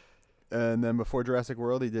dark. And then before Jurassic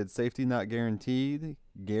World, he did Safety Not Guaranteed,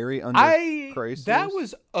 Gary Under Crisis. That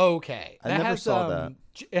was okay. I never saw that.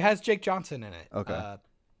 It has Jake Johnson in it. Okay.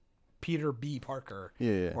 Peter B. Parker.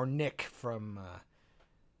 Yeah. Or Nick from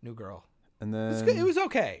New Girl. And then it was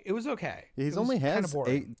okay. It was okay. He's only has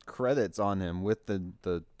 8 credits on him with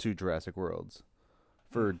the 2 Jurassic Worlds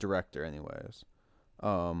for director, anyways.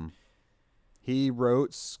 He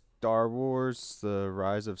wrote Star Wars: The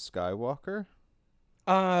Rise of Skywalker.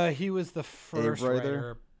 He was the first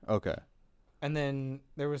writer. Okay. And then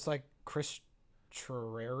there was like Chris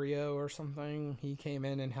Terrario or something. He came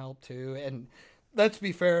in and helped too. And let's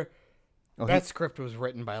be fair, that script was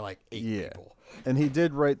written by like 8 people. And he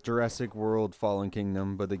did write Jurassic World: Fallen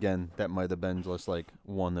Kingdom, but again, that might have been just like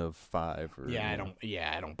 1 of 5. I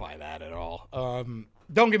don't buy that at all.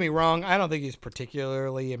 Don't get me wrong. I don't think he's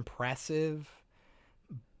particularly impressive,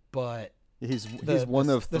 but he's one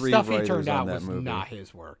of 3 the stuff writers he turned on out that was movie. Not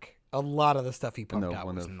his work. A lot of the stuff he pumped out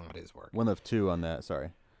was not his work. 1 of 2 on that.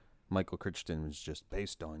 Sorry, Michael Crichton was just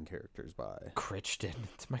based on characters by Crichton.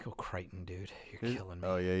 It's Michael Crichton, dude. You're killing me.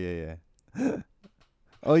 Oh yeah.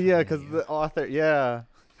 Oh yeah, because the author. Yeah.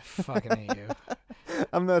 I fucking hate you.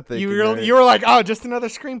 I'm not thinking. You were like, oh, just another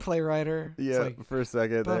screenplay writer. Yeah, like, for a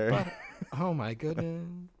second there. Oh my goodness.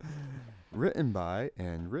 Written by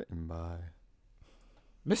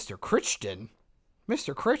Mr. Crichton.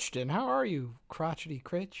 Mr. Crichton, how are you, crotchety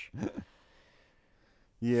Critch?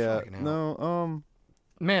 Yeah. No.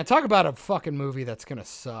 Man, talk about a fucking movie that's gonna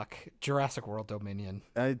suck. Jurassic World Dominion.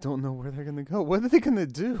 I don't know where they're gonna go. What are they gonna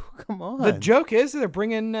do? Come on. The joke is they're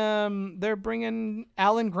bringing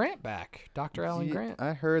Alan Grant back, Dr. Alan Grant.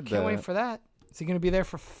 I heard that. Can't wait for that. Is he gonna be there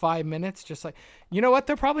for 5 minutes? Just like, you know what?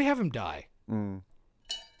 They'll probably have him die. It's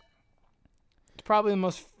probably the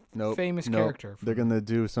most famous character. They're gonna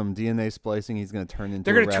do some DNA splicing. He's gonna turn into.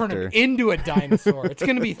 They're gonna turn him into a dinosaur. It's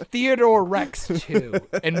gonna be Theodore Rex 2,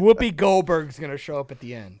 and Whoopi Goldberg's gonna show up at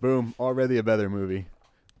the end. Boom! Already a better movie.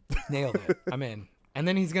 Nailed it. I'm in. And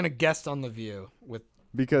then he's gonna guest on The View with.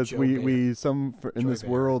 Because Joe in Joy this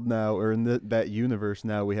Behar. world now, or in that universe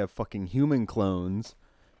now, we have fucking human clones,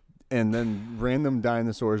 and then random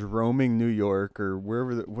dinosaurs roaming New York or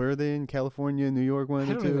where are they in California, New York, one of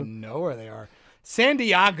the two? I don't even know where they are. San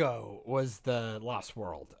Diego was the Lost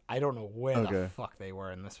World. I don't know where the fuck they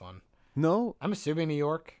were in this one. No, I'm assuming New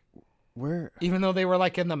York. Where? Even though they were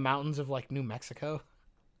like in the mountains of like New Mexico.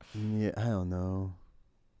 Yeah, I don't know.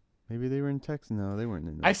 Maybe they were in Texas. No, they weren't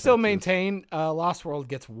in Texas. I still maintain Lost World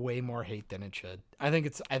gets way more hate than it should. I think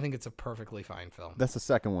it's a perfectly fine film. That's the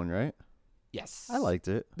second one, right? Yes. I liked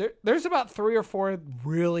it. There's about 3 or 4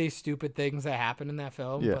 really stupid things that happen in that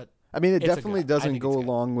film. Yeah. But I mean, it definitely doesn't go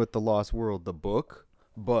along with The Lost World, the book,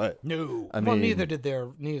 but no. I mean, neither did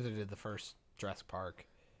the first Jurassic Park.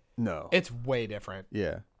 No. It's way different.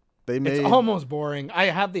 Yeah. It's almost boring. I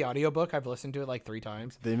have the audiobook. I've listened to it like 3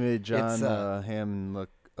 times. They made John Hamm look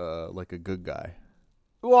like a good guy.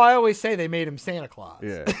 Well, I always say they made him Santa Claus.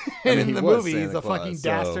 Yeah. And in the movie, he's a Claus, fucking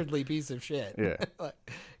dastardly piece of shit. Yeah.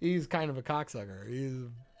 He's kind of a cocksucker. He's a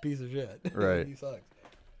piece of shit. Right. He sucks.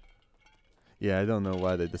 Yeah, I don't know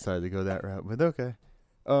why they decided to go that route, but okay.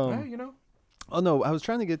 Well, you know. Oh no, I was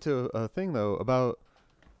trying to get to a thing though about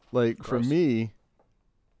like for me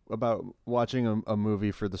about watching a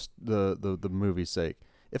movie for the movie's sake.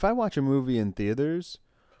 If I watch a movie in theaters,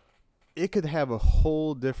 it could have a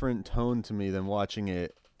whole different tone to me than watching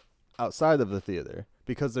it outside of the theater,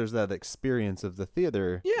 because there's that experience of the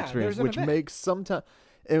theater experience, there's an which event. makes sometimes,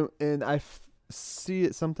 and I see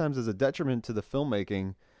it sometimes as a detriment to the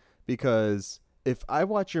filmmaking, because if I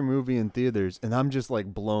watch your movie in theaters and I'm just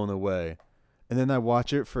like blown away, and then I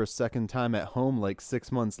watch it for a second time at home like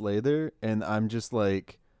 6 months later, and I'm just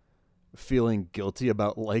like feeling guilty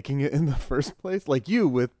about liking it in the first place, like you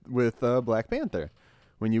with Black Panther,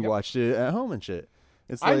 when you watched it at home and shit.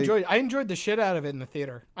 It's I like, enjoyed the shit out of it in the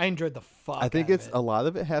theater. I enjoyed the fuck. I think out it's of it. a lot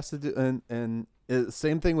of it has to do, and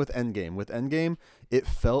same thing with Endgame. With Endgame, it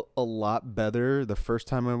felt a lot better the first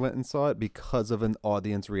time I went and saw it because of an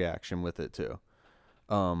audience reaction with it too.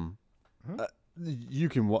 You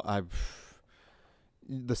can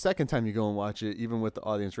the second time you go and watch it, even with the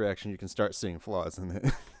audience reaction, you can start seeing flaws in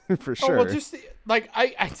it for sure. Oh, well, just like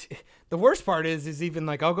the worst part is even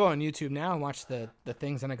like I'll go on YouTube now and watch the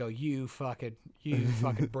things, and I go, you fucking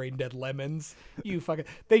brain dead lemons, you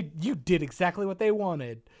did exactly what they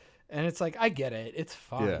wanted, and it's like I get it, it's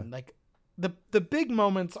fine. Yeah. Like the big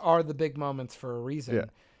moments are the big moments for a reason. Yeah.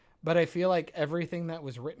 But I feel like everything that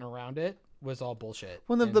was written around it was all bullshit.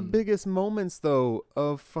 One of the biggest moments, though,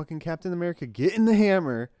 of fucking Captain America getting the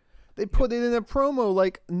hammer, they put it in a promo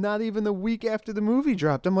like not even a week after the movie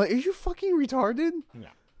dropped. I'm like, are you fucking retarded?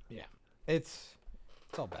 Yeah. It's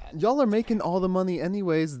all bad. Y'all are making all the money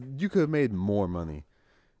anyways. You could have made more money.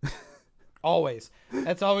 Always.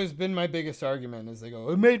 That's always been my biggest argument is they go,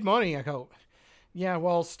 it made money. I go, yeah,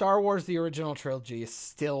 well, Star Wars, the original trilogy, is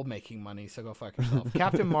still making money, so go fuck yourself.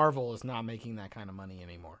 Captain Marvel is not making that kind of money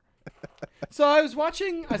anymore. So I was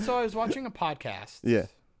watching a podcast. Yeah.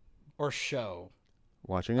 Or show.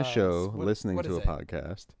 Watching a show, what listening is to a it?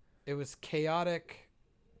 podcast. It was Chaos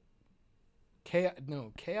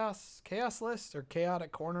List or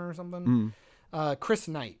Chaotic Corner or something. Chris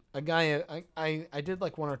Knight, a guy I did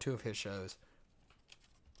like one or two of his shows.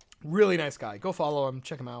 Really nice guy. Go follow him.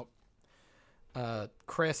 Check him out.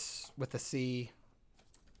 Chris with a C.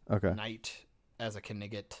 Okay. Knight as a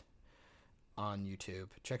Knigget on YouTube.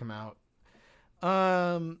 Check him out.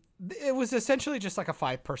 It was essentially just like a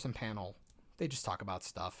 5-person panel. They just talk about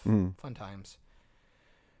stuff. Fun times.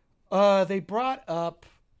 They brought up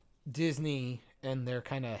Disney and they're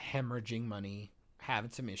kind of hemorrhaging money,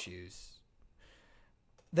 having some issues.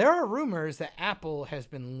 There are rumors that Apple has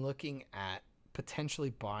been looking at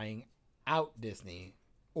potentially buying out Disney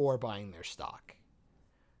or buying their stock.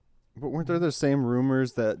 But weren't there the same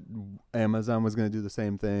rumors that Amazon was going to do the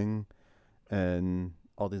same thing and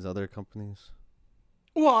all these other companies?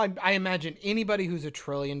 Well, I imagine anybody who's $1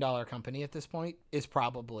 trillion company at this point is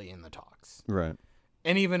probably in the talks. Right.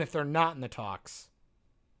 And even if they're not in the talks,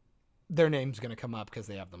 their name's going to come up because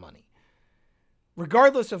they have the money.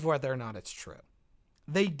 Regardless of whether or not it's true.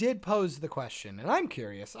 They did pose the question, and I'm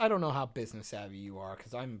curious. I don't know how business savvy you are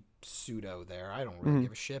because I'm pseudo there. I don't really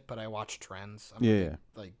give a shit, but I watch trends. I'm Yeah.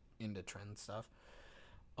 like into trend stuff.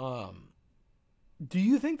 Do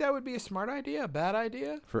you think that would be a smart idea, a bad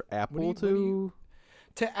idea? For Apple what do you-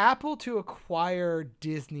 to Apple to acquire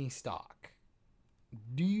Disney stock?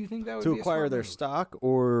 Do you think that would to be acquire a smart their move? stock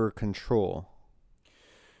or control?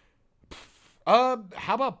 How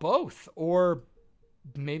about both? Or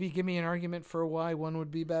maybe give me an argument for why one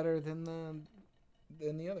would be better than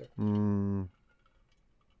the other.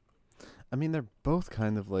 I mean, they're both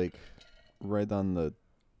kind of like right on the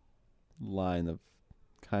line of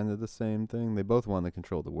kind of the same thing. They both want to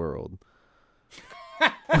control the world.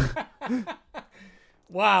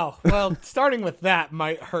 Wow. Well, starting with that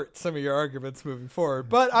might hurt some of your arguments moving forward,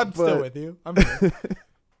 but I'm still with you. I'm good.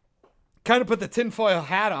 Kind of put the tinfoil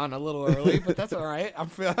hat on a little early, but that's all right. I'm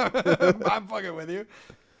fucking with you.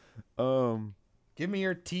 Give me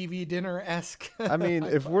your TV dinner-esque. I mean,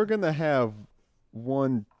 if we're gonna have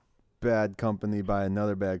one bad company buy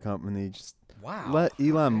another bad company, just let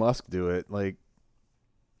Elon Musk do it. Like,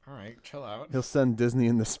 all right, chill out. he'll send Disney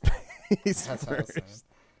into space That's how it's first.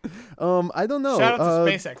 I don't know. Shout out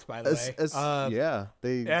to SpaceX, by the way. Yeah,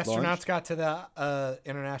 they The astronauts launched. got to the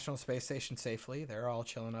International Space Station safely. They're all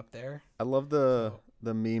chilling up there. I love the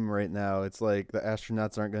meme right now. It's like the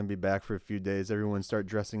astronauts aren't going to be back for a few days. Everyone start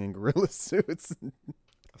dressing in gorilla suits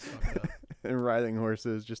That's fucked up. and riding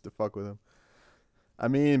horses just to fuck with them. I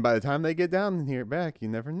mean, by the time they get down here back, you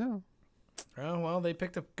never know. Oh, well, they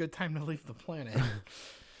picked a good time to leave the planet.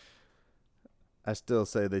 I still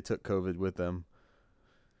say they took COVID with them.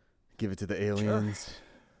 Give it to the aliens.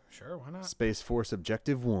 Sure, why not? Space Force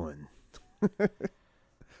Objective 1.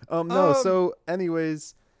 No, so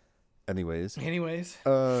anyways, Anyways.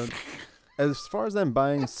 as far as them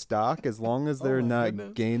buying stock, as long as they're my not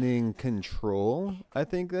goodness. gaining control, I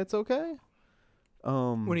think that's okay.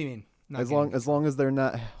 What do you mean? Not as long as they're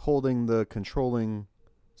not holding the controlling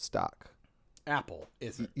stock. Apple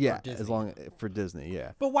isn't. Yeah, or Disney. as long for Disney,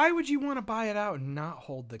 yeah. But why would you want to buy it out and not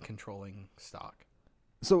hold the controlling stock?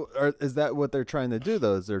 So is that what they're trying to do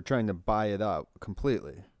though? Is they're trying to buy it out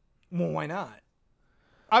completely? Well, why not?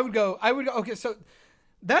 I would go. Okay, so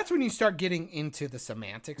that's when you start getting into the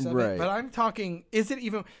semantics of Right. it. But I'm talking, is it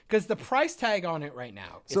even, because the price tag on it right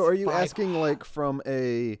now is So are you $500. asking like from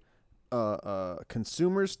a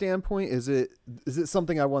consumer standpoint? Is it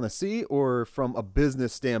something I want to see, or from a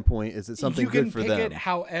business standpoint, is it something you can good for pick them? it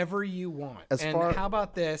however you want. As and far- how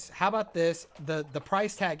about this? The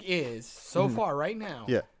price tag is so far right now.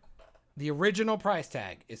 Yeah. The original price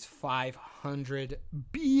tag is $500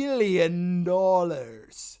 billion,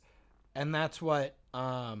 and that's what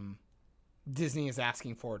Disney is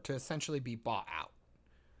asking for, to essentially be bought out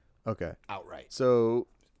Okay. outright. So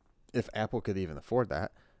if Apple could even afford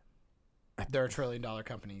that, They're a $1 trillion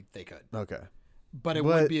company; they could, okay. but it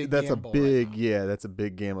would be a that's gamble a big right now. yeah, that's a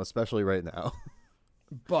big gamble, especially right now.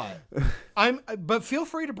 But but feel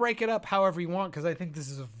free to break it up however you want, because I think this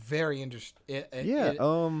is a very interesting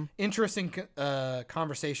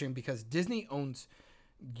conversation, because Disney owns.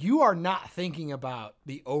 You are not thinking about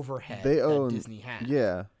the overhead They that own Disney has.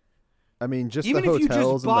 Yeah. I mean, just Even the if you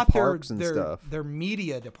hotels just and the bought parks and their stuff. their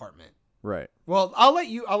media department. Right. Well, I'll let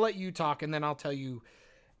you talk, and then I'll tell you,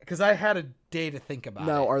 because I had a day to think about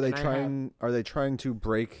it. Now, are they and I have- trying to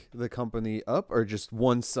break the company up, or just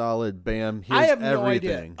one solid bam? I Here's have no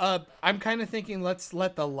everything. idea. I'm kind of thinking, let's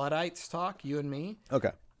let the Luddites talk, you and me.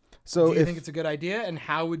 Okay. So Do you think it's a good idea, and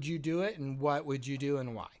how would you do it, and what would you do,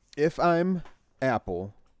 and why? if I'm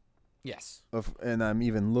Apple, Yes. and I'm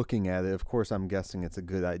even looking at it, of course, I'm guessing it's a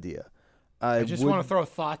good idea. I just would- want to throw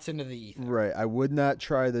thoughts into the ether. Right. I would not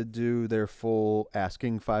try to do their full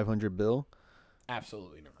asking 500 bill,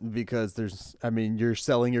 Absolutely not. because you're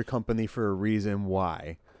selling your company for a reason.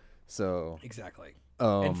 Why? So, Exactly.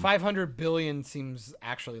 um, And 500 billion seems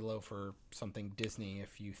actually low for something Disney,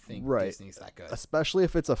 if you think Right. Disney's that good. especially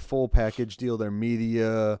if it's a full package deal, their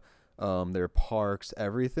media, their parks,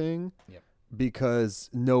 everything. Yep. Because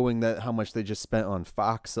knowing that how much they just spent on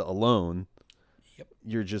Fox alone, Yep.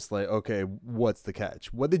 you're just like, okay, what's the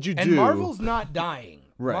catch? What did you And do? Marvel's not dying.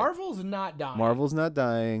 Right. Marvel's not dying. Marvel's not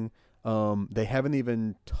dying. They haven't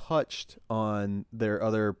even touched on their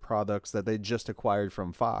other products that they just acquired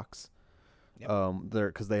from Fox. Yep.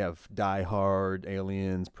 Because they have Die Hard,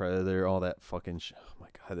 Aliens, Predator, all that fucking oh my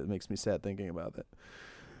god, it makes me sad thinking about it.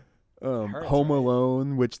 heard it's Home right.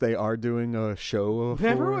 Alone, which they are doing a show of.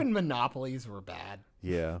 Remember when monopolies were bad?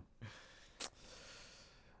 Yeah.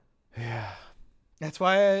 Yeah. That's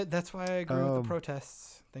why I agree with the Um,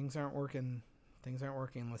 protests. Things aren't working.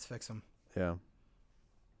 Let's fix them. Yeah.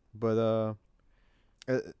 But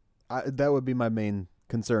that would be my main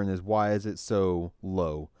concern, is why is it so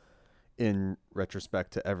low in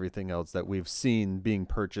retrospect to everything else that we've seen being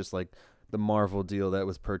purchased, like the Marvel deal that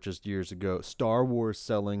was purchased years ago, Star Wars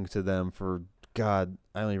selling to them for, God,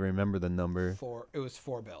 I don't even remember the number. It was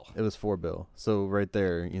 $4 billion. It was $4 billion. So right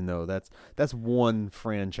there, that's one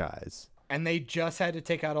franchise. And they just had to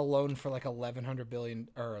take out a loan for like $11 billion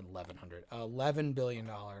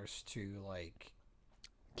to like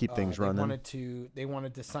Keep things running. They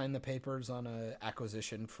wanted to sign the papers on a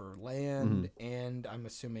acquisition for land, and I'm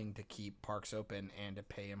assuming to keep parks open and to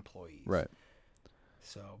pay employees. Right.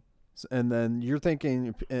 So And then you're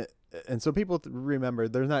thinking, and so people remember,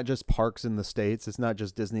 there's not just parks in the States. It's not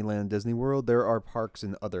just Disneyland, Disney World. There are parks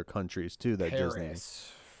in other countries too that Disney,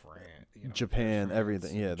 Paris, France, Japan, France,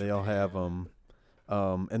 everything. Yeah, they all have Japan.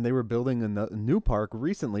 them. And they were building a new park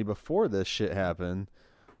recently before this shit happened.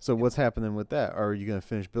 So what's happening with that? Are you going to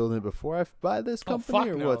finish building it before I buy this Oh, company, fuck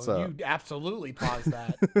or no. what's up? You absolutely pause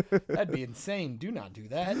that. That'd be insane. Do not do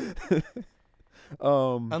that.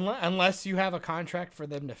 Unless you have a contract for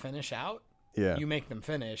them to finish out, Yeah. you make them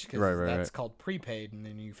finish, because Right, that's right. called prepaid, and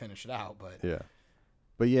then you finish it out. But Yeah.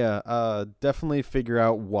 But yeah, definitely figure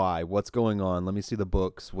out what's going on. Let me see the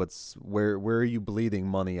books. Where are you bleeding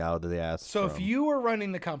money out of the ass so from? if you were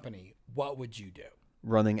running the company, what would you do?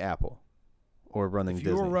 Running Apple or running If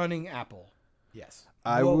Disney, you were running Apple, yes,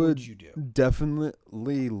 I what would you do?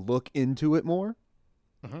 definitely look into it more.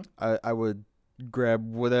 Mhm. I would grab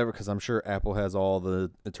whatever, because I'm sure Apple has all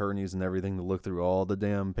the attorneys and everything to look through all the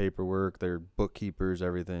damn paperwork, their bookkeepers,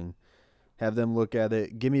 everything. Have them look at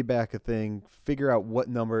it, give me back a thing, figure out what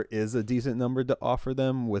number is a decent number to offer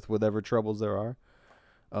them with whatever troubles there are.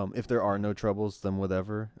 If there are no troubles, then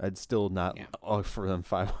whatever. I'd still not offer them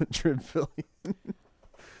 500 billion.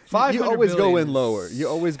 You always go in lower. You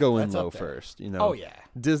always go in That's low up there. first. Oh yeah.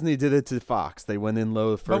 Disney did it to Fox. They went in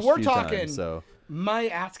low the first But we're few talking times. So My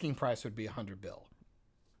asking price would be $100 bill.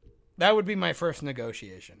 That would be my first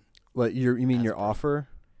negotiation. Like you mean your offer?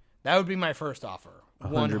 That would be my first offer.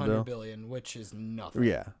 100 billion, which is nothing.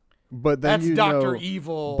 Yeah. But then that's Dr.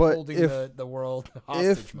 Evil holding the world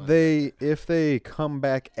hostage. If they come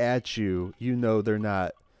back at you, you know they're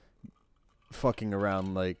not fucking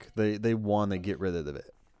around. Like they want to get rid of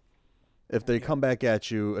it. If they come back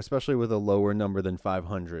at you, especially with a lower number than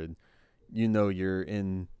 500, you know you're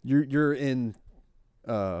in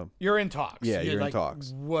talks. Yeah, you're in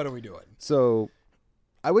talks. What are we doing? So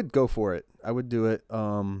I would go for it. I would do it.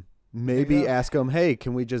 Maybe ask them, hey,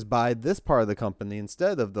 can we just buy this part of the company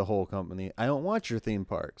instead of the whole company? I don't want your theme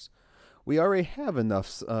parks. We already have enough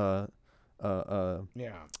shit that we're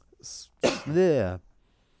dealing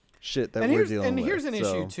with. And here's an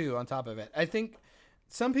issue too on top of it. I think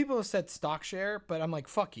some people have said stock share, but I'm like,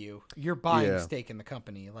 fuck you. You're buying stake in the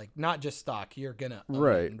company. Like, not just stock. You're gonna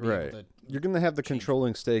right. You're gonna have the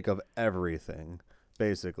controlling stake of everything,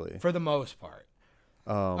 basically. For the most part.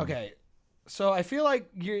 Okay. So I feel like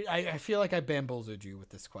I feel like I bamboozled you with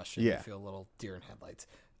this question. Yeah. I feel a little deer in headlights.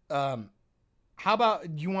 How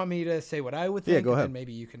about you want me to say what I would think? Yeah, go ahead. And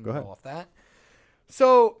maybe you can roll off that.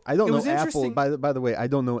 So I don't know Apple. By the way, I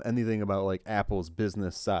don't know anything about like Apple's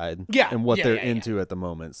business side. And what they're into at the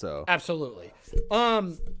moment. So absolutely.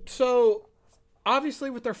 So obviously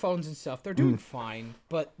with their phones and stuff, they're doing fine,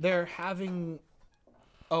 but they're having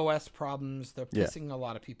OS problems. They're pissing a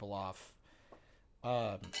lot of people off.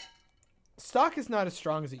 Stock is not as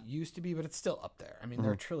strong as it used to be, but it's still up there. I mean,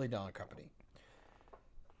 they're a $1 trillion company.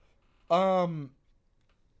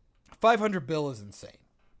 500 bill is insane.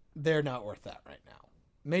 They're not worth that right now.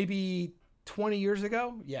 Maybe 20 years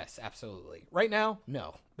ago? Yes, absolutely. Right now?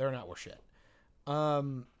 No, they're not worth shit.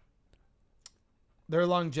 Their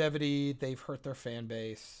longevity, they've hurt their fan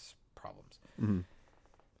base, problems. Mm-hmm.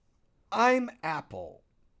 I'm Apple.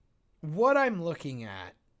 What I'm looking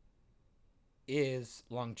at is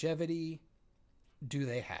longevity. Do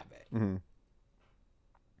they have it? Mm-hmm.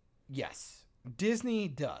 Yes. Disney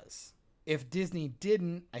does. If Disney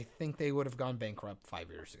didn't, I think they would have gone bankrupt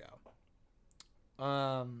 5 years ago.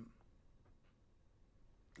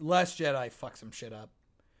 Last Jedi fucked some shit up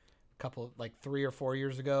like 3 or 4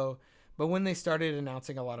 years ago. But when they started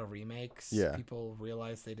announcing a lot of remakes, people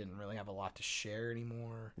realized they didn't really have a lot to share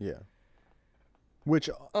anymore. Yeah. Which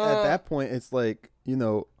at that point, it's like, you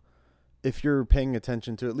know, if you're paying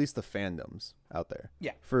attention to at least the fandoms out there.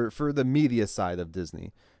 Yeah. For the media side of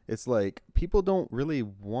Disney, it's like people don't really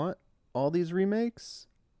want all these remakes.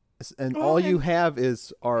 And all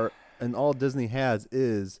Disney has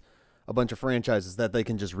is a bunch of franchises that they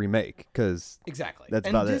can just remake because exactly. That's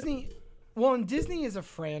and about Disney, it. Well, and Disney is a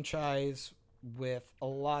franchise with a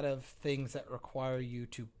lot of things that require you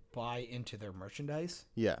to buy into their merchandise.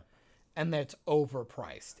 Yeah. And that's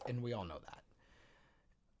overpriced, and we all know that.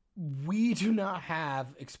 We do not have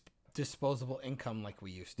disposable income like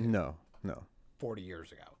we used to. No. 40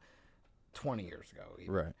 years ago. 20 years ago.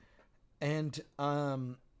 Even. Right. And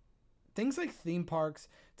things like theme parks,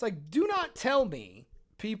 it's like, do not tell me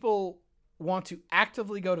people want to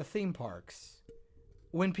actively go to theme parks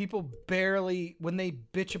when they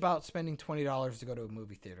bitch about spending $20 to go to a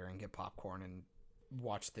movie theater and get popcorn and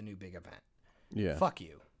watch the new big event. Yeah. Fuck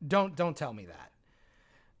you. Don't tell me that.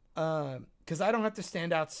 Because I don't have to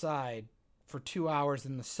stand outside for 2 hours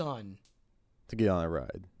in the sun to get on a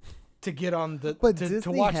ride. To get on the but to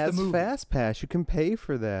Disney watch has the movie. Fast Pass. You can pay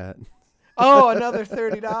for that. Oh, another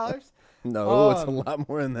 $30? No, it's a lot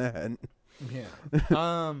more than that.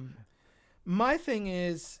 Yeah. My thing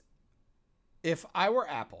is, if I were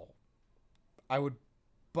Apple, I would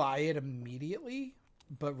buy it immediately,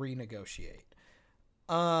 but renegotiate.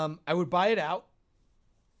 I would buy it out,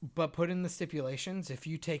 but put in the stipulations. If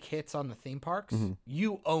you take hits on the theme parks,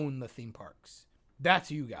 you own the theme parks. That's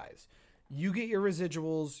you guys. You get your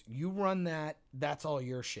residuals. You run that. That's all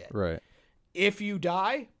your shit. Right. If you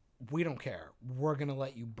die, we don't care. We're going to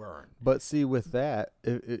let you burn. But see, with that,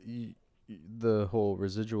 the whole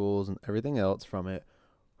residuals and everything else from it,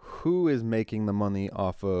 who is making the money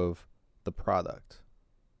off of the product?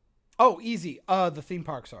 Oh, easy. The theme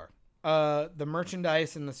parks are. The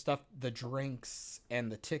merchandise and the stuff, the drinks and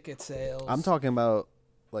the ticket sales. I'm talking about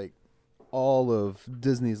like all of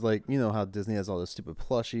Disney's, like, you know how Disney has all those stupid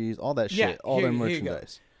plushies, all that shit, all their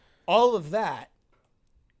merchandise. All of that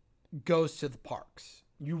goes to the parks.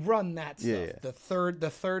 You run that stuff. Yeah. The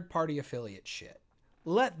third party affiliate shit.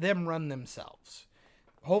 Let them run themselves.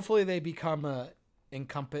 Hopefully they become I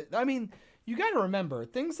mean, you got to remember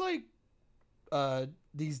things like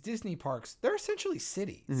these Disney parks, they're essentially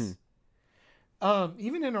cities. Mm-hmm.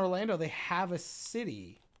 Even in Orlando, they have a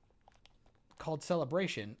city called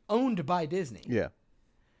Celebration, owned by Disney. Yeah.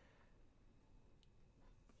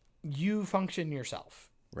 You function yourself.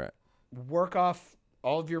 Right. Work off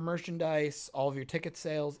all of your merchandise, all of your ticket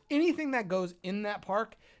sales. Anything that goes in that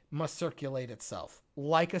park must circulate itself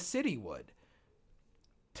like a city would.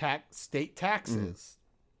 State taxes.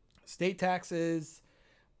 State taxes,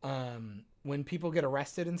 when people get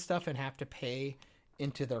arrested and stuff and have to pay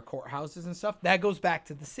into their courthouses and stuff, that goes back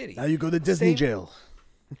to the city. Now you go to Disney jail.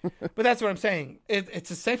 But that's what I'm saying. It's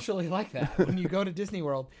essentially like that. When you go to Disney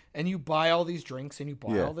World and you buy all these drinks and you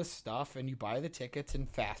buy all this stuff and you buy the tickets and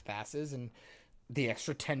fast passes and the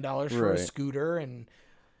extra $10 for a scooter, and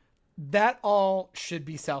that all should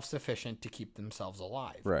be self-sufficient to keep themselves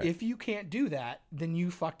alive. Right. If you can't do that, then you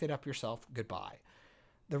fucked it up yourself. Goodbye.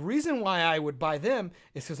 The reason why I would buy them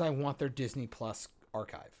is because I want their Disney Plus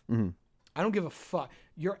archive. Mm-hmm. I don't give a fuck.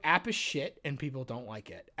 Your app is shit and people don't like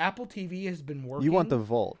it. Apple TV has been working. You want the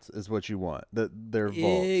vault is what you want. Their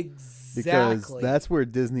vault. Exactly. Because that's where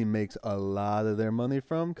Disney makes a lot of their money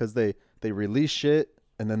from, because they release shit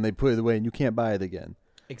and then they put it away and you can't buy it again.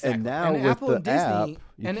 Exactly. And now with Apple the and Disney, app, you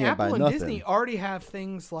and can't Apple buy and nothing. Disney already have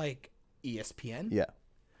things like ESPN, Yeah.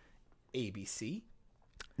 ABC,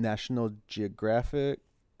 National Geographic,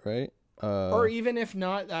 right? or even if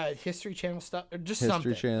not, History Channel stuff, or just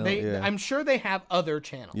History something. Channel, yeah. I'm sure they have other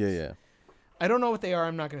channels. Yeah. I don't know what they are.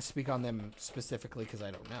 I'm not going to speak on them specifically because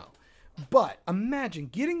I don't know. But imagine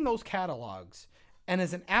getting those catalogs, and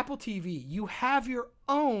as an Apple TV, you have your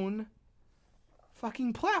own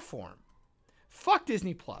fucking platform. Fuck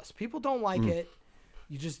Disney Plus. People don't like it.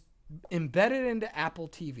 You just embed it into Apple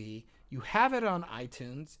TV. You have it on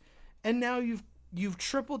iTunes, and now you've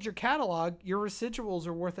tripled your catalog. Your residuals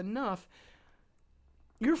are worth enough.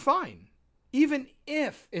 You're fine, even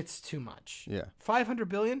if it's too much. Yeah. 500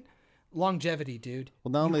 billion, longevity, dude.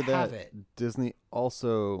 Well, not only You have that, it. Disney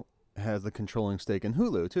also has the controlling stake in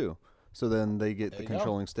Hulu too. So then they get the you go.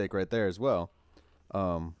 controlling stake right there as well,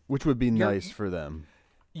 which would be nice for them.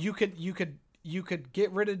 You could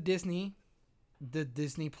get rid of Disney, the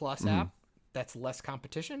Disney Plus app. That's less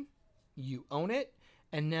competition. You own it,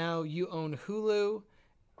 and now you own Hulu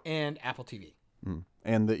and Apple TV.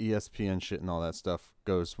 And the ESPN shit and all that stuff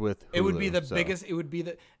goes with Hulu. It would be the so. biggest. It would be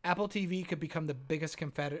the Apple TV could become the biggest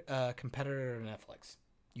competitor to Netflix.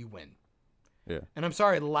 You win. Yeah. And I'm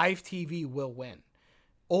sorry, live TV will win.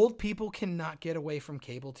 Old people cannot get away from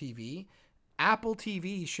cable TV. Apple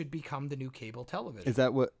TV should become the new cable television. Is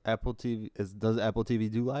that what Apple TV is? Does Apple TV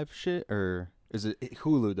do live shit, or is it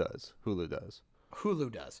Hulu does? Hulu does.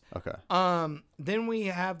 Hulu does. Okay. Then we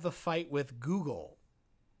have the fight with Google.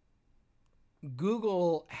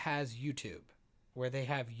 Google has YouTube, where they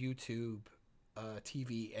have YouTube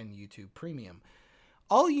TV and YouTube Premium.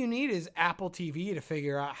 All you need is Apple TV to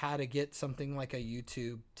figure out how to get something like a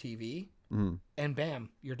YouTube TV, and bam,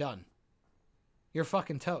 you're done. You're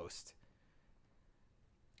fucking toast.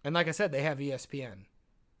 And like I said, they have ESPN,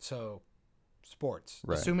 so sports,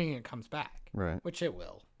 Right. assuming it comes back, Right. which it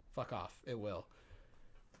will. Fuck off, it will.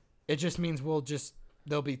 It just means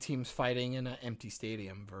there'll be teams fighting in an empty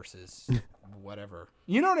stadium versus whatever.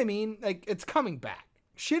 You know what I mean? Like, it's coming back.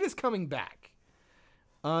 Shit is coming back.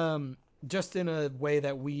 Just in a way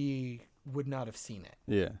that we would not have seen it.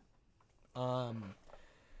 Yeah.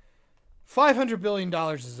 $500 billion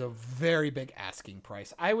is a very big asking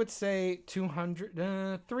price. I would say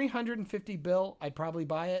 350 bill. I'd probably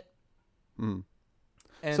buy it.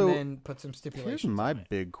 And So, then put some stipulations. Here's my on it.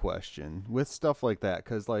 big question with stuff like that,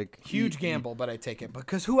 because like Huge gamble, but I take it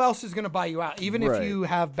because who else is going to buy you out? Even if Right. you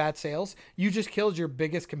have bad sales, you just killed your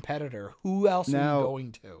biggest competitor. Who else Now- are you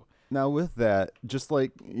going to? Now with that, just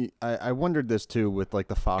like I wondered this too with like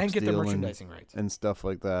the Fox And get the deal merchandising rights and stuff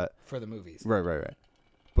like that. for the movies. Right.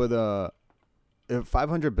 But if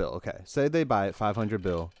 500 bill, okay. Say they buy it 500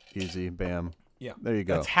 bill, easy, bam. Yeah, There you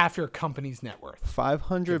go. That's half your company's net worth.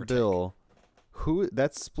 500 give or bill. Who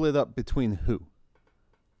that's split up between who?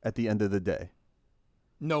 At the end of the day.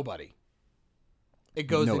 Nobody. It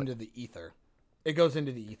goes Know it. into the ether. It goes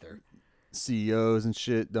into the ether. CEOs and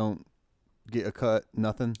shit don't get a cut,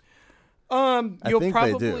 nothing. You'll think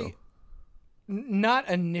probably they do. Not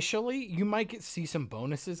initially. You might see some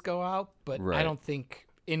bonuses go out, but I Right. don't think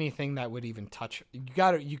anything that would even touch. You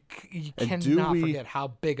And do cannot we- forget how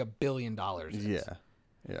big $1 billion is.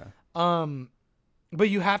 Yeah. But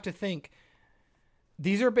you have to think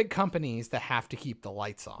these are big companies that have to keep the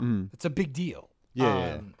lights on. It's a big deal.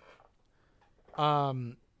 Yeah.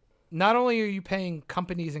 Not only are you paying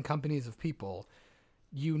companies and companies of people,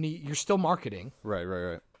 you're still marketing.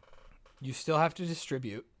 Right. You still have to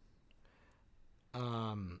distribute.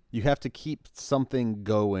 You have to keep something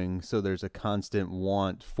going so there's a constant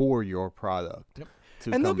want for your product. Yep.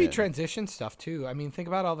 to And there'll come be in. transition stuff too. I mean, think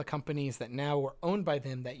about all the companies that now were owned by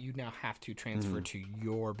them that you now have to transfer to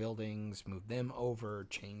your buildings, move them over,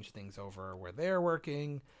 change things over where they're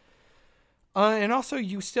working. And also,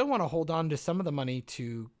 you still want to hold on to some of the money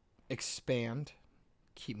to expand,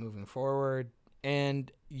 keep moving forward,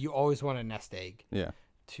 and you always want a nest egg. Yeah.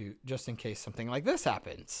 To just in case something like this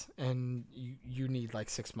happens and you need like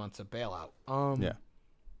 6 months of bailout. Yeah.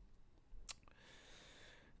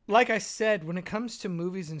 Like I said, when it comes to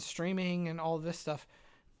movies and streaming and all this stuff,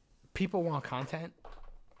 people want content.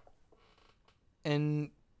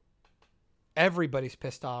 And everybody's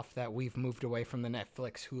pissed off that we've moved away from the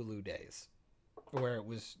Netflix Hulu days where it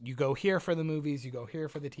was you go here for the movies, you go here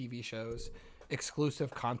for the TV shows,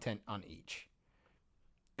 exclusive content on each.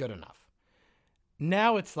 Good enough.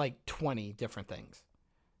 Now it's like 20 different things.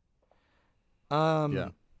 Yeah.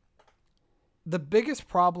 The biggest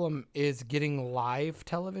problem is getting live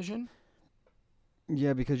television.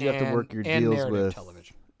 Yeah, because you have to work your and deals narrative with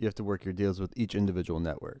television. you have to work your deals with each individual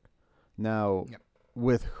network. Now, Yep.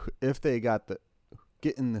 if they got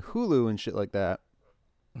getting the Hulu and shit like that,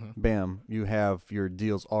 bam, you have your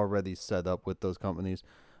deals already set up with those companies.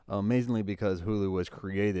 Amazingly, because Hulu was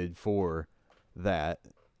created for that.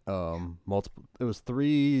 Multiple. It was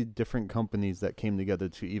 3 different companies that came together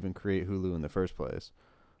to even create Hulu in the first place.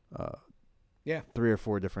 3 or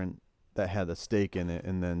 4 different that had a stake in it,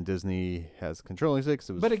 and then Disney has controlling stakes.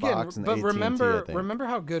 It was But again, Fox and but AT&T, I think. remember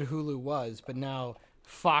how good Hulu was, but now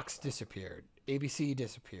Fox disappeared, ABC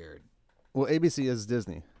disappeared. Well, ABC is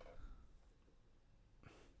Disney.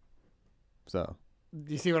 So.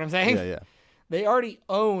 Do you see what I'm saying? Yeah. They already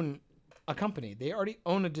own a company. They already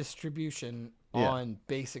own a distribution on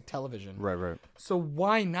basic television. Right. So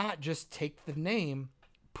why not just take the name,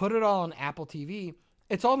 put it all on Apple TV?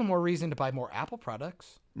 It's all the more reason to buy more Apple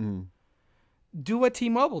products. Do what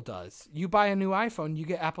T-Mobile does. You buy a new iPhone, you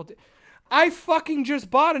get Apple. I fucking just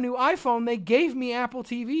bought a new iPhone. They gave me Apple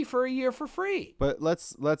TV for a year for free. But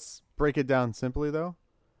let's break it down simply, though.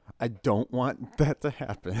 I don't want that to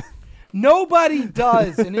happen. Nobody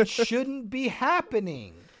does, and it shouldn't be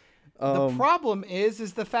happening. The problem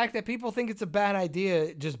is the fact that people think it's a bad idea.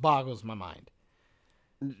 It just boggles my mind.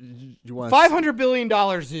 You want $500 billion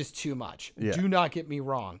is too much. Yeah. Do not get me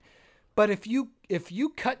wrong. But if you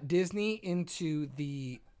cut Disney into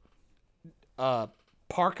the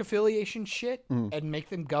park affiliation shit and make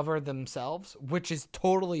them govern themselves, which is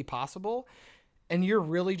totally possible, and you're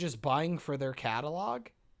really just buying for their catalog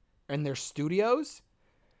and their studios,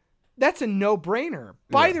 that's a no-brainer.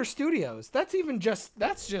 Buy their studios.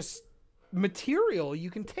 That's just material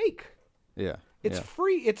you can take. Yeah. It's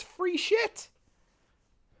free. It's free shit.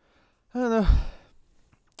 I don't know.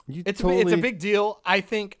 It's a big deal. I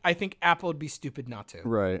think Apple would be stupid not to.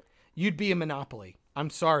 Right. You'd be a monopoly. I'm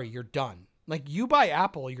sorry, you're done. Like you buy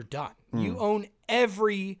Apple, you're done. You own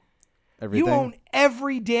everything. You own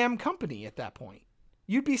every damn company at that point.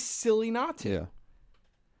 You'd be silly not to. Yeah.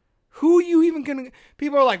 Who are you even gonna?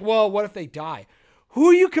 People are like, well, what if they die? Who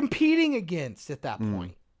are you competing against at that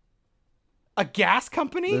point? A gas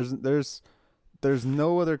company? There's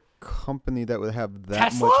no other company that would have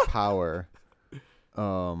that Tesla? much power.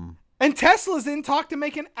 And Tesla's in talk to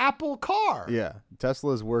make an Apple car. Yeah,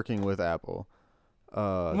 Tesla's working with Apple.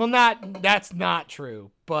 That's not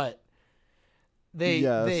true, but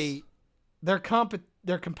they're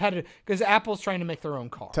competitive because Apple's trying to make their own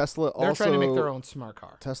car. They're trying to make their own smart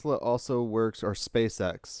car. Tesla also works, or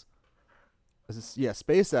SpaceX.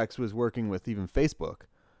 SpaceX was working with even Facebook.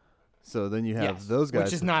 So then you have those guys,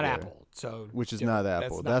 which is not Apple. Which is not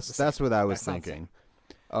Apple. That's what I was thinking.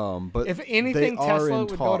 But if anything, they are Tesla in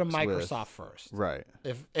would go to talks Microsoft with, first. Right.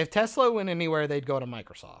 If Tesla went anywhere, they'd go to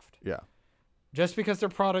Microsoft. Yeah. Just because their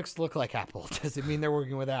products look like Apple doesn't mean they're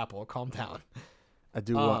working with Apple. Calm down. I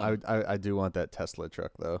do want that Tesla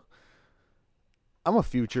truck though. I'm a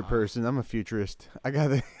future person. I'm a futurist. I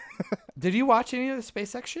got it. Did you watch any of the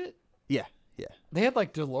SpaceX shit? Yeah. They had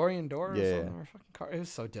like DeLorean doors Yeah. on their fucking car. It was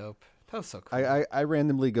so dope. That was so cool. I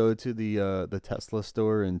randomly go to the Tesla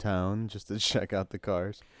store in town just to check out the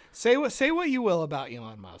cars. Say what you will about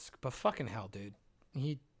Elon Musk, but fucking hell, dude.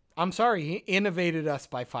 I'm sorry, he innovated us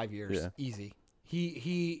by 5 years. Yeah. Easy.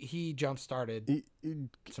 He jump started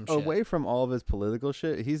some shit. Away from all of his political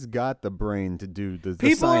shit, he's got the brain to do the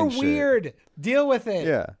People are science shit. weird. Deal with it.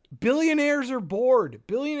 Yeah. Billionaires are bored.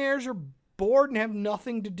 Billionaires are bored and have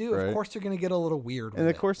nothing to do. Right. Of course they're going to get a little weird And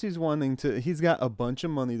with of course he's got a bunch of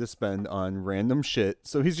money to spend on random shit.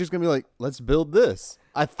 So he's just going to be like, let's build this.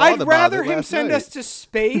 I'd rather him send us to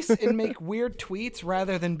space and make weird tweets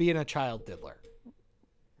rather than being a child diddler.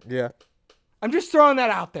 Yeah. I'm just throwing that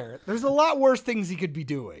out there. There's a lot worse things he could be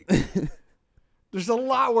doing. There's a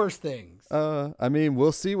lot worse things. I mean,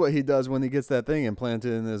 we'll see what he does when he gets that thing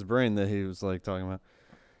implanted in his brain that he was like talking about.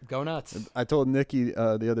 Go nuts. I told Nikki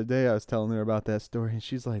the other day, I was telling her about that story, and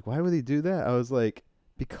she's like, why would he do that? I was like,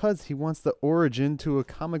 because he wants the origin to a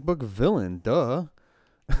comic book villain. Duh.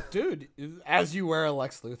 Dude, as you wear a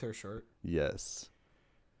Lex Luthor shirt. Yes.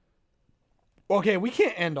 Okay, we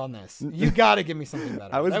can't end on this. You got to give me something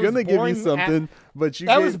better. I was going to give you something, but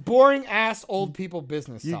that was boring ass old people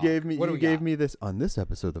business you talk. gave me What you gave me this on this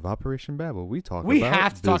episode of Operation Babel. We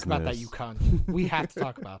have to talk about that, you cunt. We have to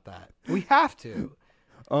talk about that. We have to.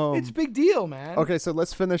 It's a big deal, man. Okay, so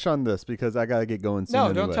let's finish on this because I got to get going soon. No,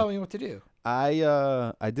 anyway. don't tell me what to do. I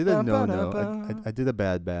did a no. I did a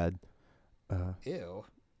bad. Ew.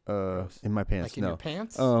 In my pants. Like in your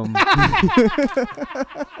pants?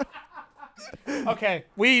 Okay,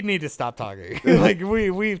 we need to stop talking. Like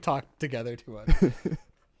we've talked together too much.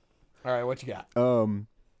 All right, what you got?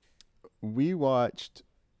 We watched,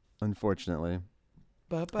 unfortunately,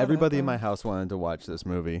 everybody in my house wanted to watch this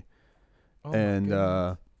movie,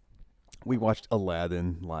 and we watched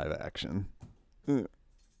Aladdin live action. All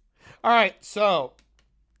right, so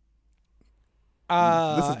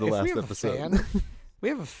this is the last episode. We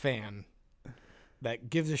have a fan that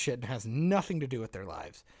gives a shit and has nothing to do with their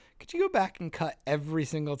lives. Could you go back and cut every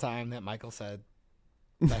single time that Michael said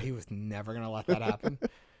that he was never going to let that happen?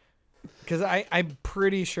 Because I'm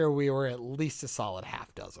pretty sure we were at least a solid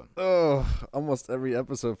half dozen. Oh, almost every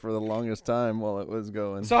episode for the longest time while it was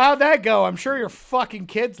going. So how'd that go? I'm sure your fucking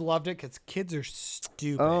kids loved it because kids are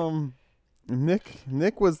stupid.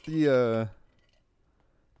 Nick was the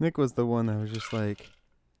one that was just like,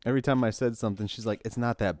 every time I said something, she's like, it's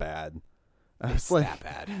not that bad. It's like, that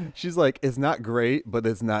bad. She's like, it's not great, but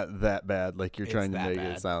it's not that bad. Like you're trying to make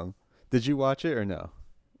bad. it sound. Did you watch it or no?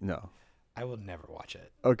 No. I will never watch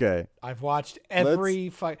it. Okay. I've watched every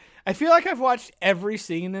fight. I feel like I've watched every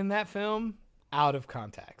scene in that film out of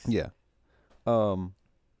context. Yeah.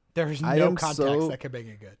 There's no context that can make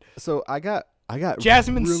it good. So I got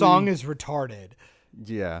Jasmine's song is retarded.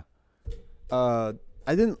 Yeah. I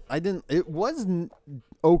didn't. It wasn't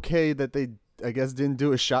okay that they, I guess, didn't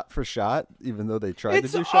do a shot for shot, even though they tried to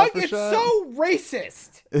do shot for shot. It's so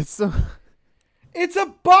racist. It's so. It's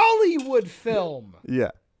a Bollywood film.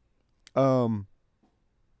 Yeah.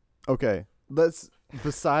 Okay.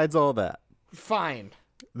 Besides all that. Fine.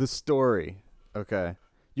 The story. Okay.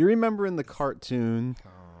 You remember in the cartoon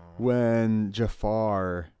when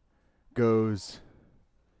Jafar goes,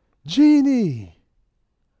 Genie,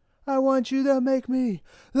 I want you to make me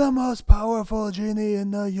the most powerful genie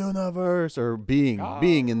in the universe, or being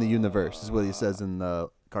in the universe is what he says in the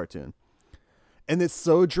cartoon. And it's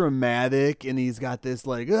so dramatic, and he's got this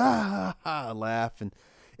like laugh, and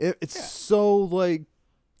it's so like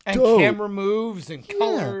and dope. Camera moves and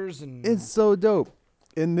colors and it's so dope.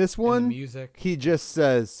 In this one, music. He just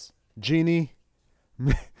says, Genie.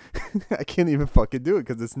 I can't even fucking do it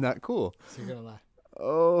because it's not cool. So you're gonna lie.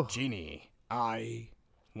 Oh, Genie, I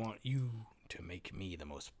want you to make me the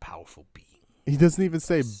most powerful being. He doesn't even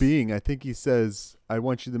say being. I think he says, I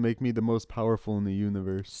want you to make me the most powerful in the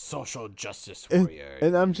universe. Social justice warrior.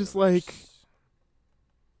 And I'm just like,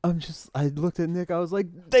 I looked at Nick. I was like,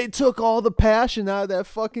 they took all the passion out of that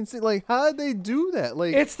fucking scene. Like, how did they do that?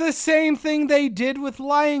 Like, it's the same thing they did with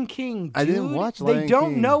Lion King, dude. I didn't watch Lion King. They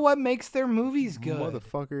don't know what makes their movies good.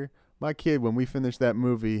 Motherfucker. My kid, when we finished that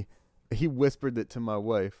movie, he whispered it to my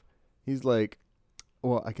wife. He's like,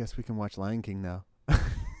 well, I guess we can watch Lion King now.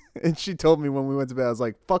 And she told me when we went to bed, I was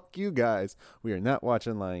like, fuck you guys. We are not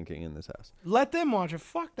watching Lion King in this house. Let them watch it.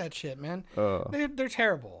 Fuck that shit, man. They're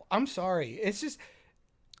terrible. I'm sorry. It's just,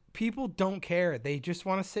 people don't care. They just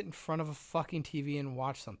want to sit in front of a fucking TV and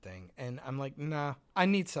watch something. And I'm like, nah, I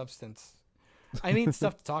need substance. I need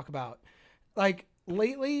stuff to talk about. Like,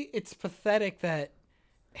 lately, it's pathetic that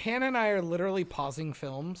Hannah and I are literally pausing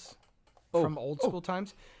films from old school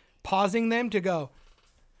times. Pausing them to go,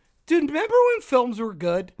 dude, remember when films were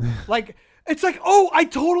good? Like, it's like, oh, I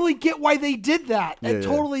totally get why they did that. It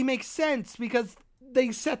totally makes sense because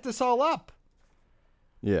they set this all up.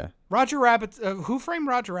 Yeah. Roger Rabbit's Who Framed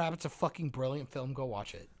Roger Rabbit's a fucking brilliant film. Go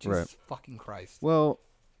watch it. Jesus fucking Christ. Well,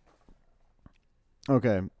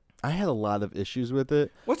 okay. I had a lot of issues with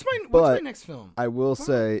it. What's my next film? I will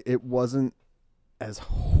say it wasn't as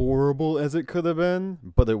horrible as it could have been,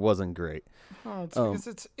 but it wasn't great. Oh, it's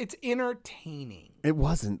because it's entertaining. It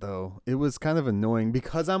wasn't though. It was kind of annoying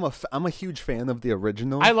because I'm a huge fan of the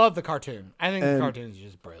original. I love the cartoon. I think the cartoon is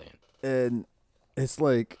just brilliant. And it's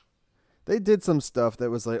like they did some stuff that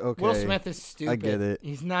was like, okay, Will Smith is stupid. I get it.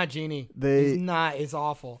 He's not Genie. They- He's not. He's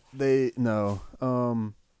awful.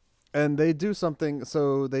 And they do something.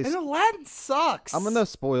 So they. And Aladdin sucks. I'm gonna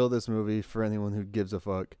spoil this movie for anyone who gives a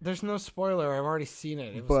fuck. There's no spoiler. I've already seen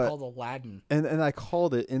it. It was But- called Aladdin. And I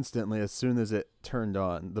called it instantly as soon as it turned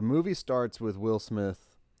on. The movie starts with Will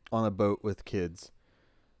Smith on a boat with kids,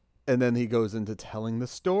 and then he goes into telling the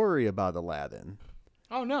story about Aladdin.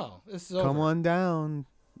 Oh no, this is over. Come on down.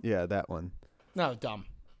 Yeah, that one. No, dumb.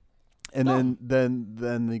 And No.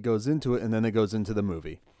 then he goes into it, and then it goes into the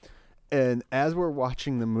movie. And as we're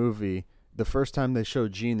watching the movie, the first time they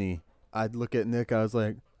showed Genie, I'd look at Nick. I was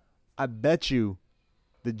like, I bet you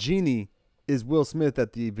the Genie is Will Smith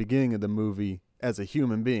at the beginning of the movie as a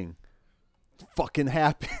human being. Fucking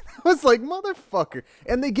happened. I was like, motherfucker.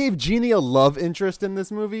 And they gave Genie a love interest in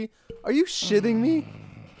this movie. Are you shitting me?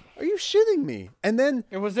 Are you shitting me? And then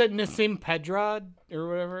Was it Nassim Pedrad or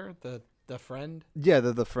whatever? The friend? yeah,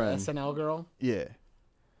 the The friend. SNL girl? Yeah.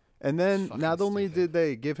 And then Fucking not only stupid. did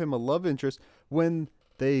they give him a love interest, when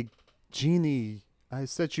they Genie, I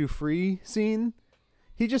set you free scene,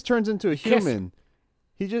 he just turns into a Kiss. human.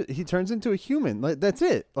 He turns into a human. Like that's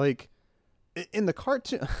it. Like in the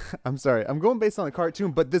cartoon. I'm sorry. I'm going based on the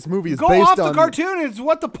cartoon, but this movie is Go based off on the cartoon. It's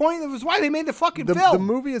what the point. It was why they made the fucking the film.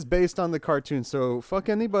 movie is based on the cartoon. So fuck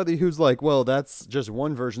anybody who's like, well, that's just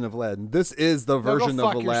one version of Aladdin. This is the No, go version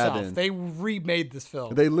fuck of yourself. Aladdin. They remade this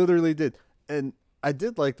film. They literally did. And I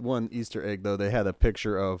did like one Easter egg, though. They had a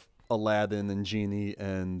picture of Aladdin and Genie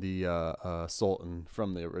and the Sultan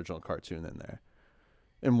from the original cartoon in there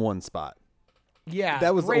in one spot. Yeah,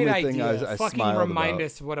 That was the great only thing idea. I Fucking smiled remind about.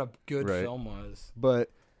 us what a good Right. film was. But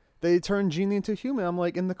they turned Genie into human. I'm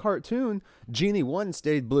like, in the cartoon, Genie, 1,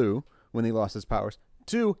 stayed blue when he lost his powers.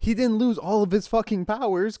 2, he didn't lose all of his fucking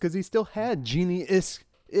powers because he still had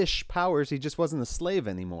Genie-ish powers. He just wasn't a slave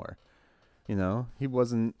anymore. You know? He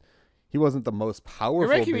wasn't the most powerful You're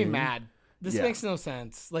making me being. mad. This Yeah. makes no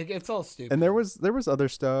sense. Like it's all stupid. And there was other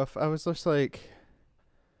stuff. I was just like,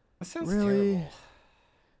 That sounds really? terrible.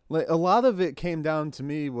 Like a lot of it came down to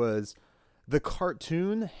me was the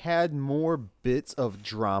cartoon had more bits of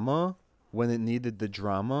drama when it needed the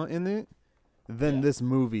drama in it than this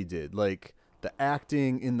movie did. Like the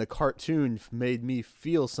acting in the cartoon made me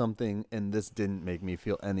feel something, and this didn't make me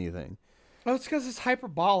feel anything. Oh, it's because it's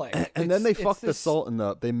hyperbolic. And then they It's fucked the this- Sultan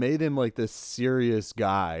up. They made him like this serious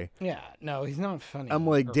guy. Yeah, no, he's not funny. I'm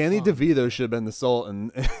like, or Danny fun. DeVito should have been the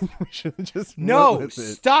Sultan. And we should have just went No, with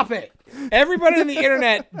it. stop it. Everybody on the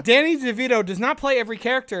internet, Danny DeVito does not play every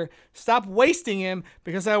character. Stop wasting him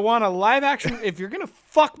because I want a live action. If you're going to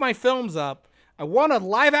fuck my films up, I want a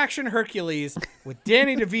live action Hercules with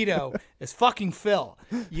Danny DeVito as fucking Phil.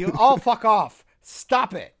 You all fuck off.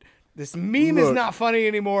 Stop it. This meme is Look. not funny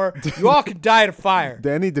anymore. You all can die to fire.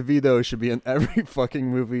 Danny DeVito should be in every fucking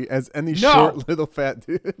movie as any No. short little fat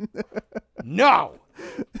dude. No.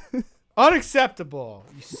 Unacceptable.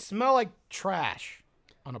 You smell like trash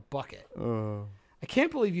on a bucket. Oh. I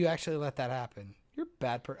can't believe you actually let that happen. You're a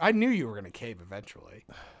bad person. I knew you were going to cave eventually.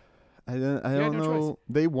 I had don't no know. choice.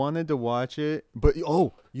 They wanted to watch it, but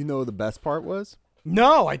you know the best part was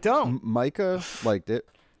No, I don't. Micah liked it.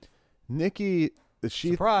 Nikki,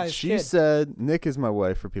 Surprise, she kid. said, Nick is my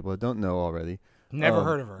wife for people that don't know already. Never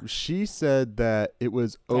heard of her. She said that it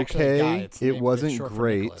was It's actually a guy. okay. It's It named- wasn't it's short for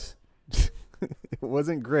great. Nicholas. It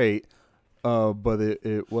wasn't great, but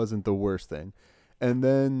it wasn't the worst thing. And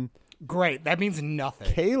then Great. That means nothing.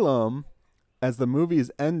 Calum, as the movie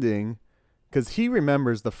is ending, because he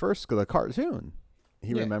remembers the cartoon.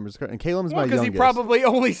 He Yeah. remembers, and Calum's Well, my because youngest. he probably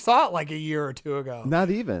only saw it like a year or two ago.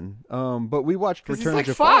 Not even. But we watched 'Cause he's Return like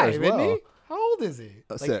of Jafar 5, as well. isn't he? How old is he?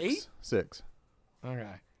 Like 6. 8? 6.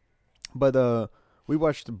 Okay. But we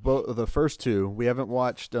watched the first 2. We haven't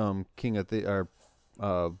watched King of Thieves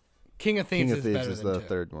King of Thieves is better is than the 2.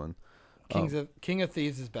 third one. King of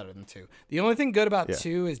Thieves is better than 2. The only thing good about Yeah.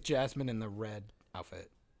 2 is Jasmine in the red outfit.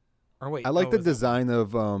 Or wait, I like no, the was that- design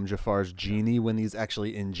of Jafar's genie when he's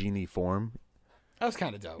actually in genie form. That was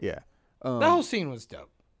kind of dope. Yeah. That whole scene was dope.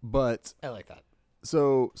 But I like that.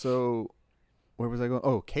 so where was I going?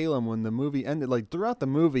 Oh, Calum, when the movie ended, like throughout the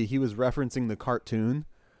movie, he was referencing the cartoon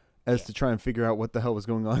as to try and figure out what the hell was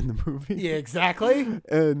going on in the movie. Yeah, exactly.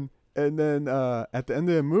 And then at the end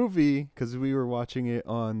of the movie, because we were watching it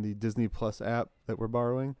on the Disney Plus app that we're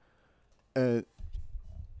borrowing, it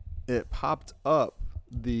popped up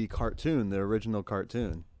the cartoon, the original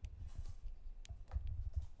cartoon.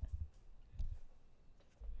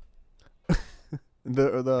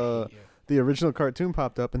 The original cartoon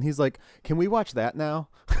popped up, and he's like, "Can we watch that now?"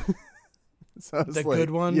 So I was The like, good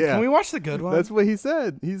one? Yeah, Can we watch the good one? that's what he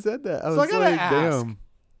said. He said that. I So was I gotta like, ask. "Damn."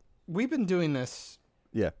 we've been doing this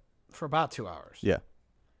Yeah. for about 2 hours. Yeah.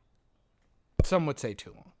 Some would say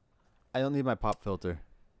too long. I don't need my pop filter.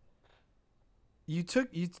 You took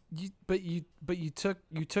you took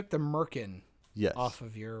the Merkin Yes. off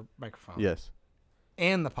of your microphone. Yes.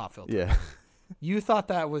 And the pop filter. Yeah. You thought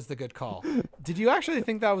that was the good call. Did you actually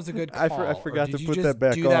think that was a good call? I forgot or to did put you that just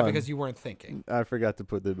back do that on. because you weren't thinking? I forgot to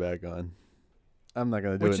put it back on. I'm not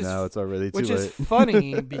gonna do Which it is- now. It's already too Which late. is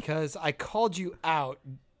funny because I called you out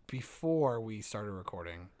before we started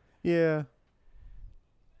recording. Yeah.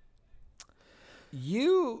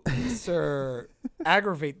 You, sir,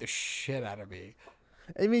 aggravate the shit out of me.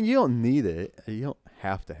 I mean, you don't need it. You don't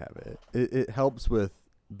have to have it. It helps with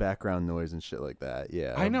background noise and shit like that.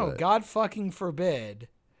 Yeah. I know, But, God fucking forbid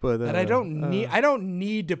but that I don't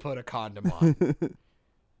need to put a condom on.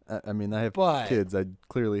 I mean, I have But- kids. I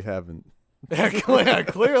clearly haven't.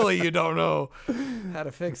 Clearly, you don't know how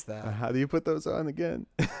to fix that. How do you put those on again?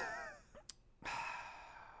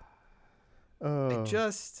 Oh,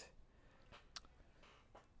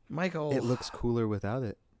 Michael. it looks cooler without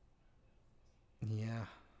it. Yeah,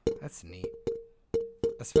 that's neat.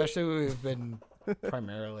 Especially we've been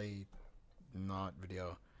primarily not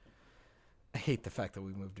video. I hate the fact that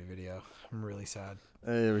we moved to video. I'm really sad.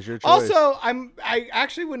 It was your choice. Also, I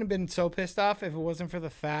actually wouldn't have been so pissed off if it wasn't for the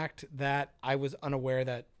fact that I was unaware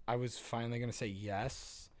that I was finally going to say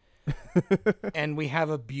yes. And we have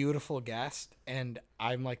a beautiful guest, and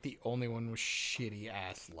I'm like the only one with shitty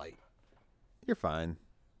ass light. You're fine.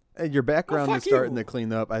 And your background fuck is starting you. to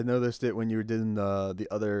clean up. I noticed it when you were doing the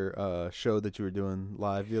other show that you were doing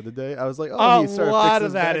live the other day. I was like, oh, A he started lot fixing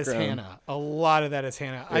of that is background. Hannah. A lot of that is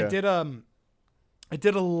Hannah. Yeah. I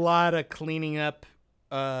did a lot of cleaning up.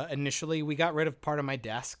 Initially, we got rid of part of my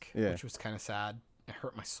desk, Yeah. which was kind of sad. It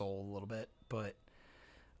hurt my soul a little bit, but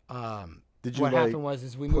Did you what like, happened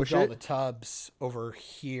was we moved push all it? the tubs over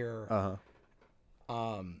here.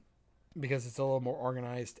 Because it's a little more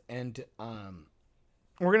organized, and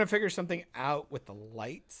we're gonna figure something out with the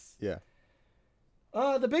lights. Yeah.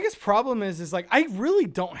 The biggest problem is like I really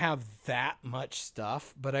don't have that much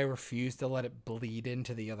stuff, but I refuse to let it bleed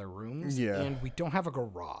into the other rooms. Yeah. And we don't have a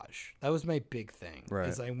garage. That was my big thing. Right.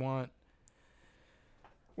 Is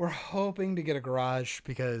we're hoping to get a garage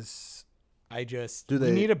because we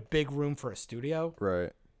need a big room for a studio.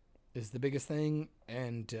 Right. Is the biggest thing,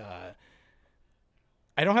 and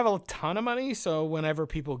I don't have a ton of money, so whenever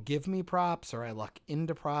people give me props or I luck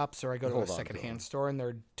into props or I go to Hold a on to secondhand store and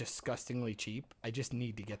they're disgustingly cheap, I just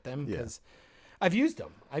need to get them Yeah. because I've used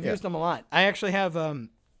them. I've used them a lot. I actually have I'm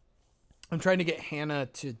trying to get Hannah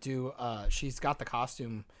to do she's got the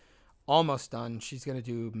costume almost done. She's going to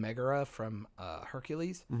do Megara from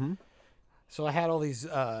Hercules. Mm-hmm. So I had all these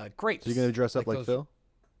grapes. So you're gonna dress up like those- Phil?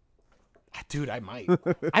 Dude, I might.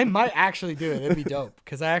 I might actually do it. It'd be dope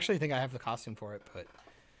because I actually think I have the costume for it, but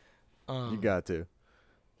You got to.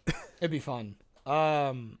 it'd be fun. Or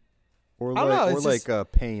I don't like, know, or it's like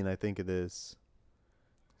just- Pain, I think it is.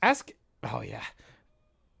 Ask. Oh yeah.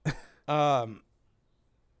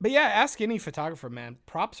 But yeah, ask any photographer, man.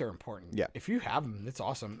 Props are important. Yeah. If you have them, it's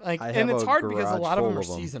awesome. Like, I and have it's a hard because a garage lot of them full are of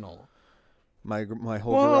 'em. seasonal. My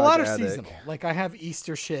whole Well, garage a lot are attic. seasonal. Like I have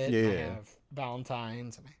Easter shit. Yeah, I yeah. have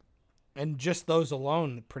Valentine's, and just those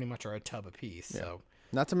alone pretty much are a tub a piece. Yeah. So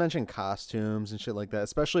Not to mention costumes and shit like that.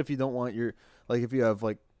 Especially if you don't want your if you have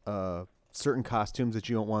like certain costumes that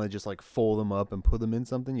you don't want to just like fold them up and put them in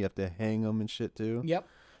something. You have to hang them and shit too. yep.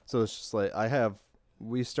 So it's just like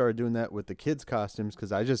we started doing that with the kids' costumes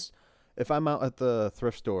because if I'm out at the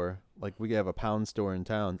thrift store, like we have a pound store in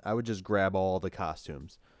town, I would just grab all the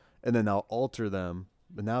costumes and then I'll alter them.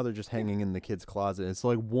 But now they're just hanging in the kids' closet. It's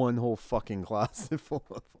like one whole fucking closet full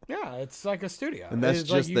of them. Yeah, it's like a studio. And that's It's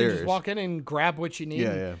like just you can theirs. just walk in and grab what you need.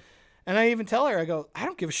 Yeah, yeah. And I even tell her, I go, I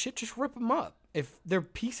don't give a shit, just rip them up if they're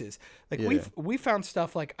pieces. Like Yeah. we found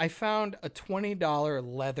stuff like I found a $20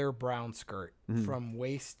 leather brown skirt Mm-hmm. from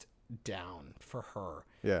waist down for her.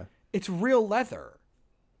 Yeah. It's real leather,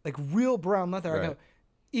 like real brown leather. I Right. go,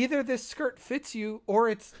 either this skirt fits you or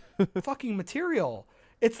it's fucking material.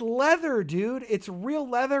 It's leather, dude. It's real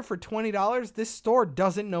leather for $20. This store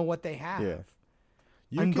doesn't know what they have. Yeah.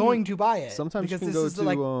 I'm going to buy it. sometimes you because can this go is to,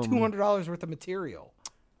 like $200 worth of material.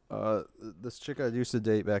 This chick I used to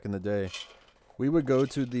date back in the day, we would go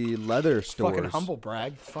to the leather stores. Fucking humble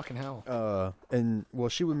brag. Fucking hell. And well,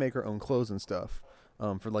 she would make her own clothes and stuff,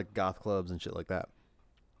 for like goth clubs and shit like that.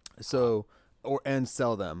 So, and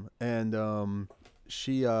sell them. And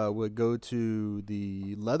she would go to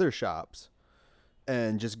the leather shops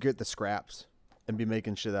and just get the scraps and be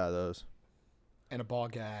making shit out of those. And a ball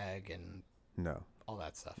gag and No, all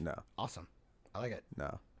that stuff. no, Awesome. I like it.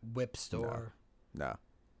 no, Whip store. no.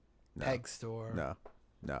 Peg store.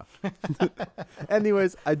 No.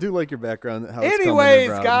 Anyways, I do like your background. How it's Anyways,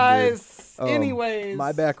 coming around, guys. dude. Anyways.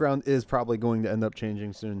 My background is probably going to end up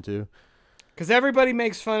changing soon too. Because everybody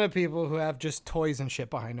makes fun of people who have just toys and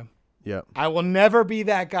shit behind them. Yep. I will never be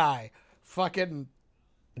that guy. Fucking.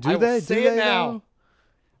 I will say it now.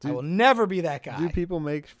 I will never be that guy. Do people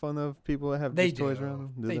make fun of people that have just toys around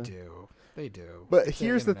them? They do. They do. But It's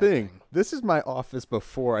here's an the thing. internet This is my office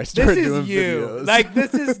before I started This doing is you. videos. Like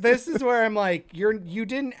this is where I'm like, you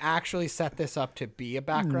didn't actually set this up to be a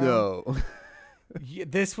background. No.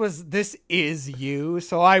 This is you.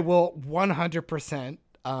 So I will 100%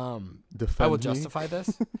 Defend I will me? justify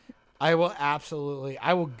this. I will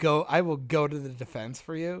go to the defense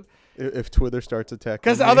for you. If Twitter starts attacking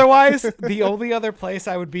Because me. otherwise, the only other place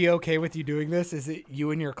I would be okay with you doing this is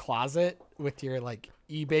you in your closet with your like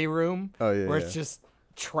eBay room, where it's just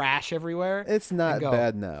trash everywhere. It's not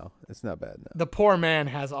bad now. It's not bad now. The poor man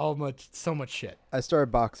has so much shit. I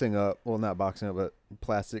started boxing up. Well, not boxing up, but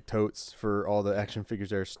plastic totes for all the action figures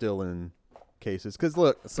that are still in cases. Because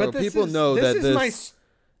look, so people know that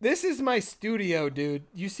this is my studio, dude.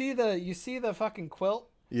 You see the fucking quilt?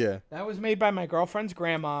 Yeah. That was made by my girlfriend's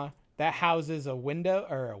grandma. That houses a window.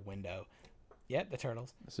 Yeah, the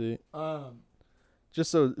turtles. See? Just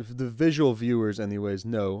so the visual viewers anyways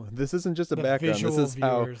know, this isn't just a background.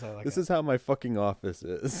 This is how my fucking office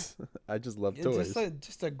is. I just love toys.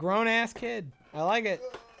 Just a grown ass kid. I like it.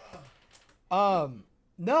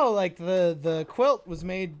 No, like the quilt was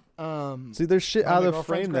made see, there's shit by out my of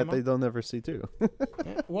girlfriend's frame grandma. that they don't ever see too.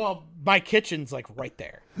 Yeah. Well, my kitchen's like right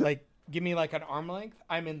there. Like give me like an arm length,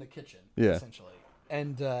 I'm in the kitchen essentially.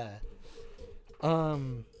 And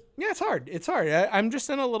yeah, it's hard. I'm just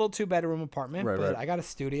in a little 2-bedroom apartment, but I got a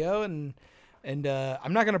studio and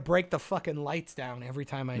I'm not gonna break the fucking lights down every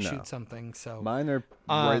time I shoot something. So mine are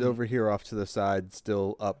right over here off to the side,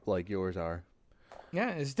 still up like yours are.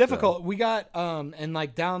 Yeah, it's difficult. So. We got and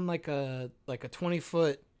like down like a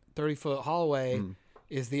 20-foot, 30-foot hallway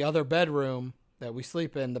is the other bedroom that we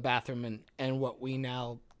sleep in, the bathroom, and what we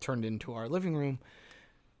now turned into our living room.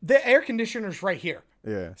 The air conditioner's right here.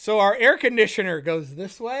 Yeah. So our air conditioner goes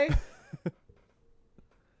this way.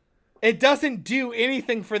 It doesn't do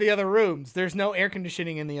anything for the other rooms. There's no air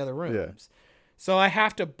conditioning in the other rooms. Yeah. So I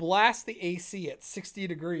have to blast the AC at 60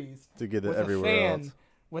 degrees to get it everywhere else.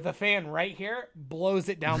 With a fan right here, blows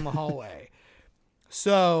it down the hallway.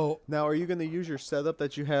 So now, are you going to use your setup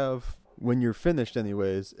that you have when you're finished,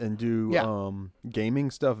 anyways, and do gaming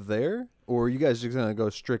stuff there, or are you guys just going to go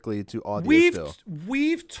strictly to audio?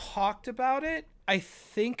 We've talked about it. I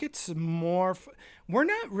think it's more. We're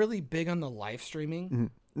not really big on the live streaming. Mm-hmm.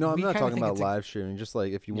 No, I'm not talking about live streaming. Just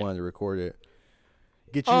like if you wanted to record it,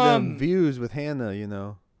 get you them views with Hannah, you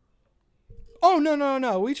know. Oh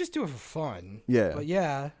no! We just do it for fun. Yeah. But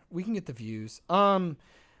yeah, we can get the views.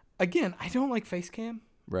 Again, I don't like face cam.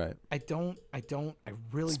 Right. I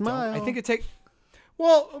really Smile. don't. I think it takes.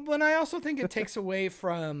 Well, but I also think it takes away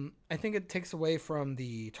from. I think it takes away from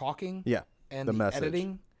the talking. Yeah. And the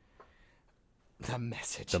editing. The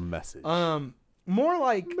message. More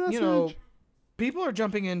like people are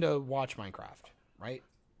jumping in to watch Minecraft, right?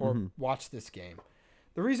 Or watch this game.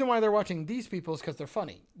 The reason why they're watching these people is because they're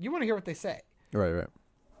funny. You want to hear what they say. Right.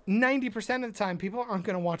 90% of the time, people aren't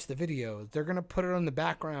going to watch the videos. They're going to put it on the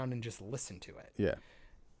background and just listen to it. Yeah.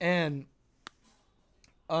 And,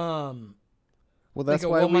 well, that's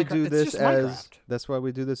why we do this that's why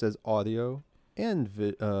we do this as audio and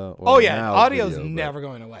audio's never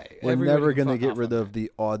going away. We're never going to get rid of the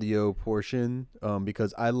audio portion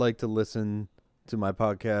because I like to listen to my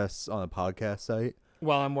podcasts on a podcast site.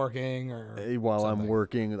 While I'm working I'm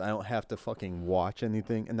working, I don't have to fucking watch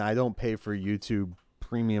anything, and I don't pay for YouTube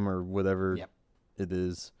Premium or whatever it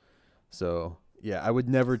is. So yeah, I would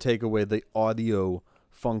never take away the audio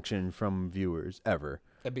function from viewers ever.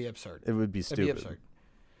 That'd be absurd. It would be stupid. It'd be absurd.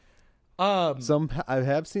 I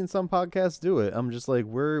have seen some podcasts do it. I'm just like,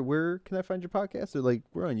 where can I find your podcast? They're like,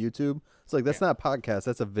 we're on YouTube. It's like, that's not a podcast.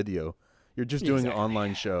 That's a video. You're just doing an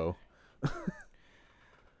online show.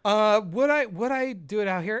 Would I do it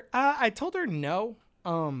out here? I told her no.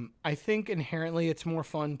 I think inherently it's more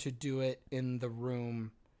fun to do it in the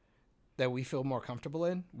room that we feel more comfortable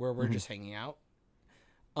in, where we're just hanging out.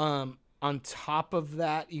 On top of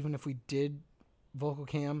that, even if we did vocal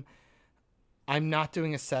cam, I'm not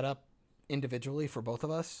doing a setup individually for both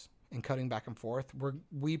of us and cutting back and forth.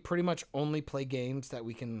 We pretty much only play games that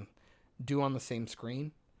we can do on the same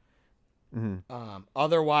screen.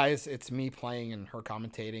 Otherwise, it's me playing and her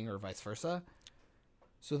commentating, or vice versa.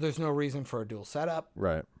 So there's no reason for a dual setup.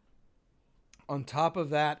 Right. On top of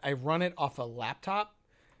that, I run it off a laptop.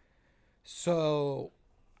 So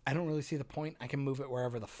I don't really see the point. I can move it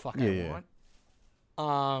wherever the fuck Yeah, I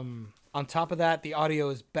want. On top of that, the audio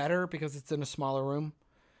is better because it's in a smaller room.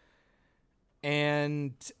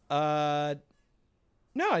 And no,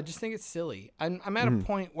 I just think it's silly. I'm at a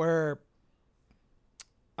point where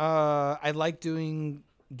I like doing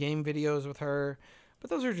game videos with her, but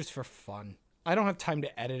those are just for fun. I don't have time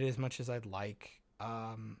to edit as much as I'd like.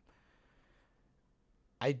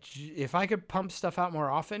 If I could pump stuff out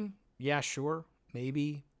more often, yeah, sure,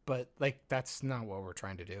 maybe, but like that's not what we're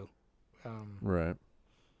trying to do. Right.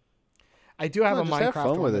 I do have a just have Minecraft fun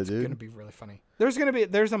one with it, that's dude. going to be really funny. There's a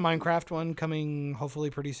Minecraft one coming hopefully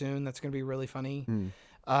pretty soon. That's going to be really funny.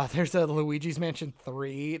 There's a Luigi's Mansion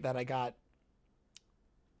 3 that I got.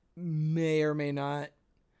 May or may not.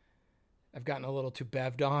 I've gotten a little too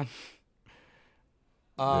bevved on.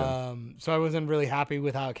 So I wasn't really happy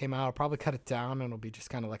with how it came out. I'll probably cut it down and it'll be just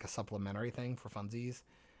kind of like a supplementary thing for funsies.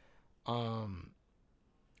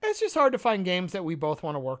 It's just hard to find games that we both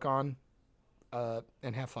want to work on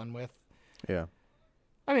and have fun with. Yeah.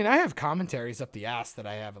 I mean, I have commentaries up the ass that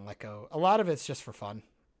I haven't let go. A lot of it's just for fun.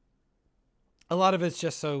 A lot of it's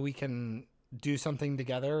just so we can do something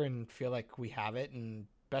together and feel like we have it. And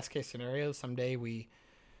best case scenario, someday we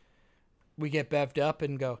get bevved up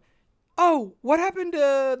and go, oh, what happened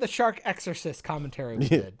to the Shark Exorcist commentary we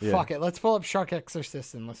did? Yeah. Fuck it. Let's pull up Shark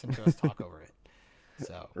Exorcist and listen to us talk over it.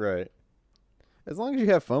 So Right. As long as you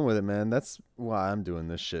have fun with it, man. That's why I'm doing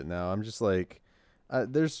this shit now. I'm just like,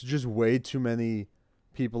 there's just way too many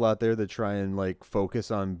people out there that try and like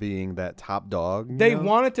focus on being that top dog. They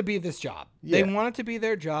want it to be this job. Yeah. They want it to be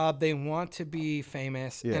their job. They want to be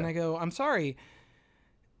famous. Yeah. And I go, I'm sorry.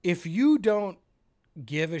 If you don't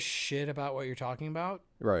give a shit about what you're talking about,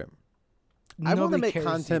 Right. I want to nobody make cares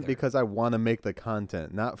content either. because I want to make the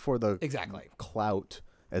content, not for the Exactly. clout,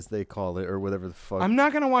 as they call it, or whatever the fuck. I'm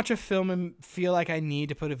not going to watch a film and feel like I need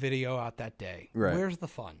to put a video out that day. Right. Where's the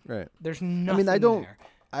fun? Right. There's nothing I don't. there.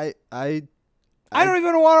 I I don't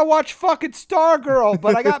even want to watch fucking Stargirl,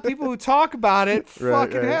 but I got people who talk about it. Right,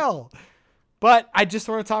 Fucking right. hell. But I just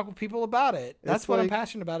want to talk with people about it. That's It's what I'm like-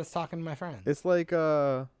 passionate about, is talking to my friends. It's like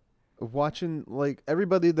watching, like,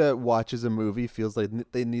 everybody that watches a movie feels like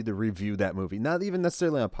they need to review that movie. Not even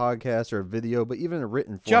necessarily on a podcast or a video, but even a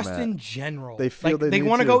written format. Just in general. They feel like, they need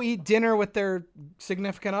want to to- go eat dinner with their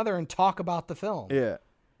significant other and talk about the film. Yeah.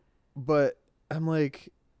 But I'm like,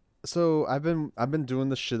 so I've been doing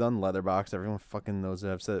this shit on Letterboxd. Everyone fucking knows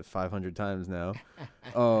it. I've said it 500 times now.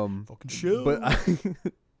 Fucking chill. But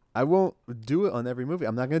I won't do it on every movie.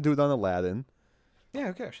 I'm not gonna do it on Aladdin. Yeah,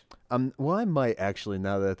 who cares? Well, I might actually,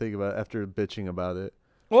 now that I think about it, after bitching about it.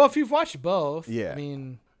 Well, if you've watched both, Yeah. I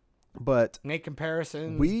mean, But make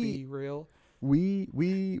comparisons, We- be real. we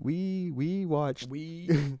watched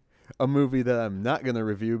We a movie that I'm not gonna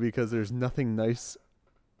review because there's nothing nice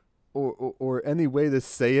or any way to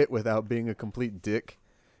say it without being a complete dick,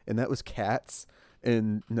 and that was Cats.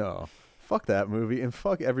 And no, fuck that movie, and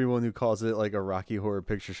fuck everyone who calls it like a Rocky Horror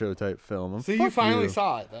Picture Show type film. So you Fuck finally you.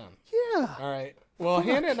 saw it then. Yeah. All right. Well,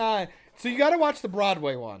 Hannah and I. So you got to watch the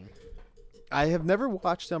Broadway one. I have never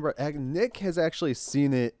watched Nick has actually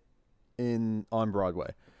seen it on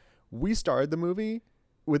Broadway. We started the movie.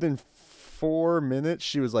 Within 4 minutes,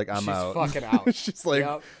 she was like, "I'm She's out." fucking out. She's like,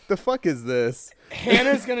 Yep. "The fuck is this?"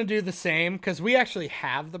 Hannah's gonna do the same because we actually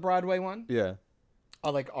have the Broadway one, Yeah.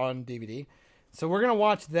 like on DVD. So we're gonna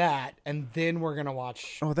watch that, and then we're gonna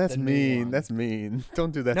watch. Oh, that's the new mean. one. That's mean.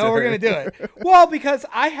 Don't do that. No, to we're her. gonna do it. Well, because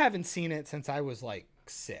I haven't seen it since I was like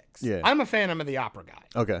 6. Yeah. I'm a Phantom of the Opera guy.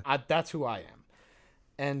 Okay. That's who I am,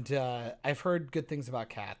 and I've heard good things about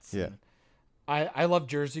Cats. Yeah. And I love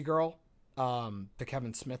Jersey Girl, the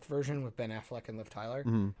Kevin Smith version with Ben Affleck and Liv Tyler,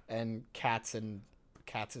 and Cats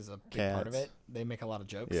is a big part of Cats. it. They make a lot of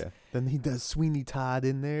jokes. Yeah. Then he does Sweeney Todd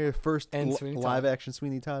in there. First And Sweeney Todd. live action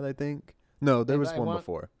Sweeney Todd, I think. No, there And was I one want-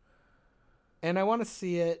 before. And I want to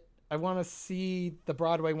see it. I want to see the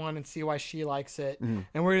Broadway one and see why she likes it. And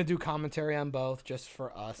we're gonna do commentary on both just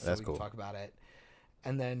for us, so That's we cool. can talk about it.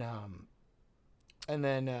 And then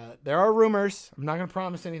there are rumors. I'm not gonna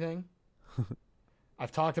promise anything.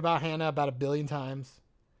 I've talked about Hannah about 1 billion times.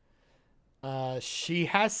 She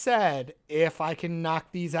has said if I can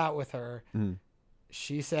knock these out with her,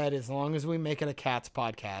 she said as long as we make it a Cats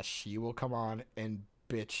podcast, she will come on and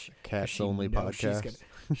bitch. 'cause Cats she only knows she's podcast.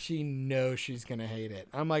 she knows she's gonna hate it.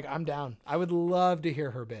 I'm like, I'm down. I would love to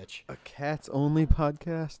hear her bitch. A Cats only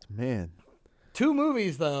podcast, man. 2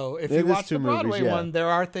 movies though. If It you is watch 2 the Broadway movies, yeah. one, there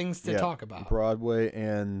are things to Yeah, talk about. Broadway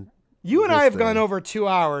and You and I this have gone thing. over 2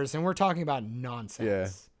 hours, and we're talking about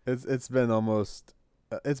nonsense. yeah, it's been almost.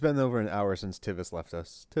 It's been over an hour since Tivis left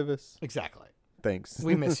us. Tivis, Exactly. thanks.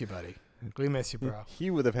 We miss you, buddy. We miss you, bro. He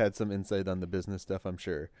would have had some insight on the business stuff, I'm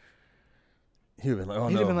sure. He would have been like, oh,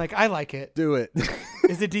 He'd no. have been like, I like it. Do it.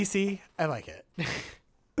 Is it DC? I like it.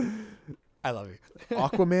 I love you.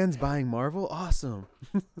 Aquaman's buying Marvel? Awesome.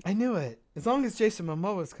 I knew it. As long as Jason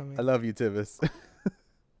Momoa's coming. I love you, Tivis.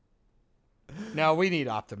 No, we need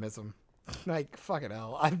optimism. Like, fucking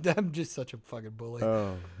hell. I'm just such a fucking bully.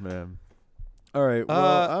 Oh, man. All right.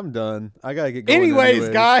 Well, I'm done. I got to get going. Anyways,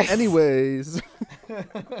 guys. Anyways.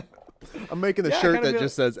 I'm making a Yeah, I shirt kinda that feel-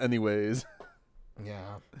 just says anyways.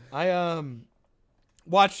 Yeah. I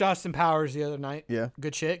watched Austin Powers the other night. Yeah.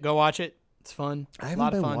 Good shit. Go watch it. It's fun. I A haven't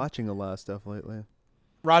lot been of fun. watching a lot of stuff lately.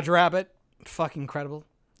 Roger Rabbit. Fucking incredible.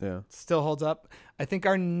 Yeah. Still holds up. I think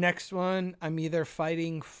our next one, I'm either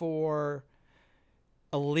fighting for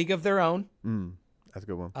A League of Their Own. That's a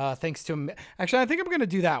good one. Thanks to actually, I think I'm going to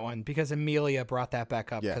do that one because Amelia brought that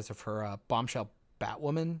back up Yeah. because of her bombshell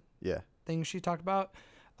Batwoman Yeah. thing she talked about.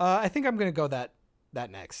 I think I'm going to go that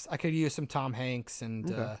next. I could use some Tom Hanks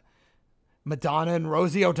and Madonna and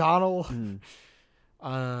Rosie O'Donnell.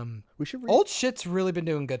 We should Old shit's really been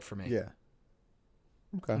doing good for me. Yeah.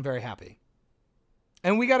 Okay. I'm very happy.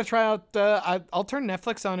 And we got to try out. I'll turn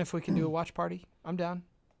Netflix on if we can do a watch party. I'm down.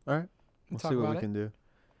 All right. We'll talk see what about we it. can do.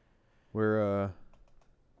 We're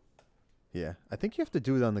yeah. I think you have to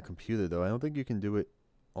do it on the computer though. I don't think you can do it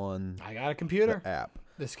on I got a computer. the app.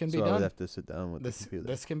 This can be So I would done. have to sit down with the computer.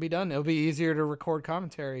 This can be done. It'll be easier to record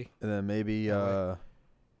commentary. And then maybe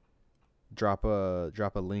drop a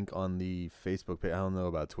link on the Facebook page. I don't know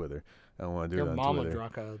about Twitter. I don't want to do Your it on mom would Twitter.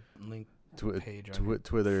 drop a link page on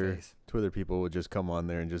Twitter your face. Twitter people would just come on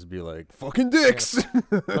there and just be like, fucking dicks.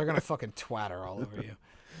 They're gonna fucking twat her all over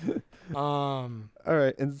you. All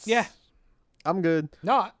right. And Yeah. I'm good.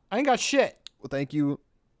 No, I ain't got shit. Well, thank you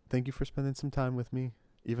for spending some time with me.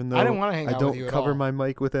 Even though I didn't wanna hang I out don't with you at cover all. my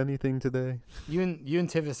mic with anything today. You and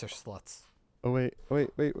Tivis are sluts. Oh wait.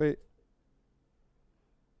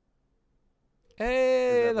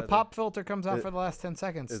 Hey, that the better? pop filter comes out Is- for the last 10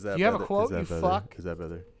 seconds. Is Do that you have better? a quote, Is that you better? fuck? Is that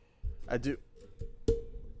better? I do.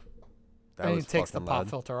 That And he was takes the fucking pop loud.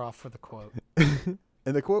 filter off for the quote.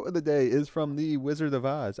 And the quote of the day is from The Wizard of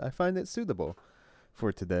Oz. I find it suitable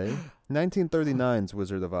for today. 1939's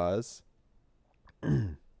Wizard of Oz.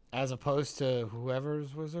 As opposed to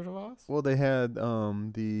whoever's Wizard of Oz? Well, they had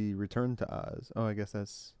the Return to Oz. Oh, I guess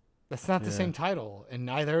that's That's not the Yeah. same title, and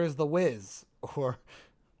neither is The Wiz or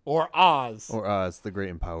Oz or Oz, the Great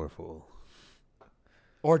and Powerful.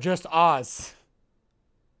 or just Oz.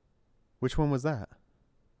 Which one was that?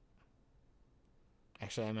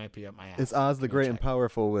 Actually, I might be up my ass. It's Oz, the Let me Great and check.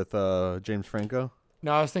 Powerful with James Franco.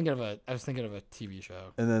 No, I was thinking of a TV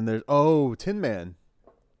show. And then there's Tin Man.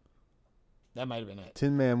 That might have been it.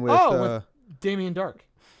 Tin Man with with Damien Dark.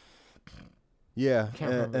 yeah,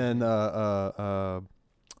 Can't remember her and name.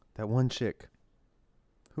 that one chick.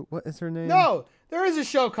 What is her name? No, there is a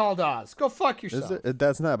show called Oz. Go fuck Is yourself. it?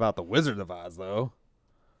 That's not about the Wizard of Oz though.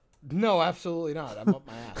 No, absolutely not. I'm up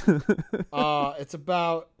my ass. It's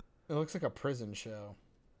about. It looks like a prison show.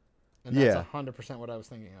 And that's Yeah. 100% what I was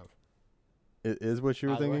thinking of. It is what you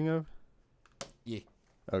were Either way. thinking of? Yeah.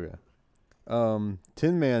 Okay.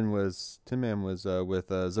 Tin Man was with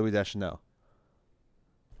Zooey Deschanel.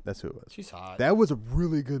 That's who it was. She's hot. That was a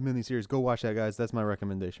really good miniseries. Go watch that, guys. That's my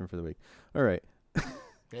recommendation for the week. All right.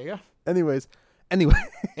 There you go. Anyways.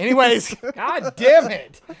 Anyways, god damn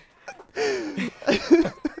it.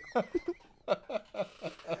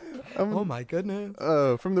 Oh my goodness.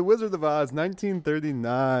 From The Wizard of Oz,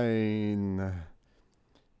 1939.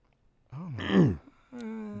 Oh my.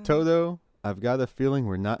 Toto, I've got a feeling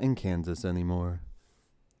we're not in Kansas anymore.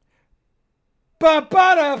 Ba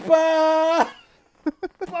ba da ba.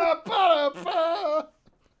 Ba ba da ba.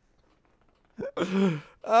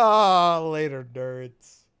 Ah, later,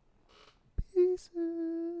 nerds. Pieces.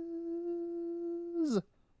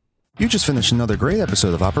 You just finished another great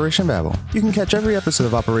episode of Operation Babel. You can catch every episode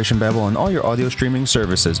of Operation Babel on all your audio streaming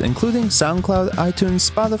services, including SoundCloud, iTunes,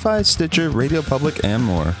 Spotify, Stitcher, Radio Public, and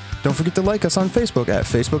more. Don't forget to like us on Facebook at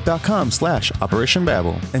facebook.com/Operation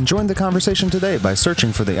Babel. And join the conversation today by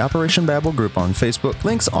searching for the Operation Babel group on Facebook.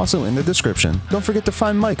 Links also in the description. Don't forget to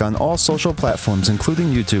find Mike on all social platforms,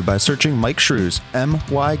 including YouTube, by searching Mike Shrews,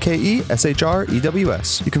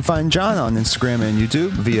 MYKESHREWS. You can find John on Instagram and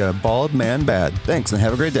YouTube via Bald Man Bad. Thanks and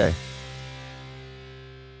have a great day.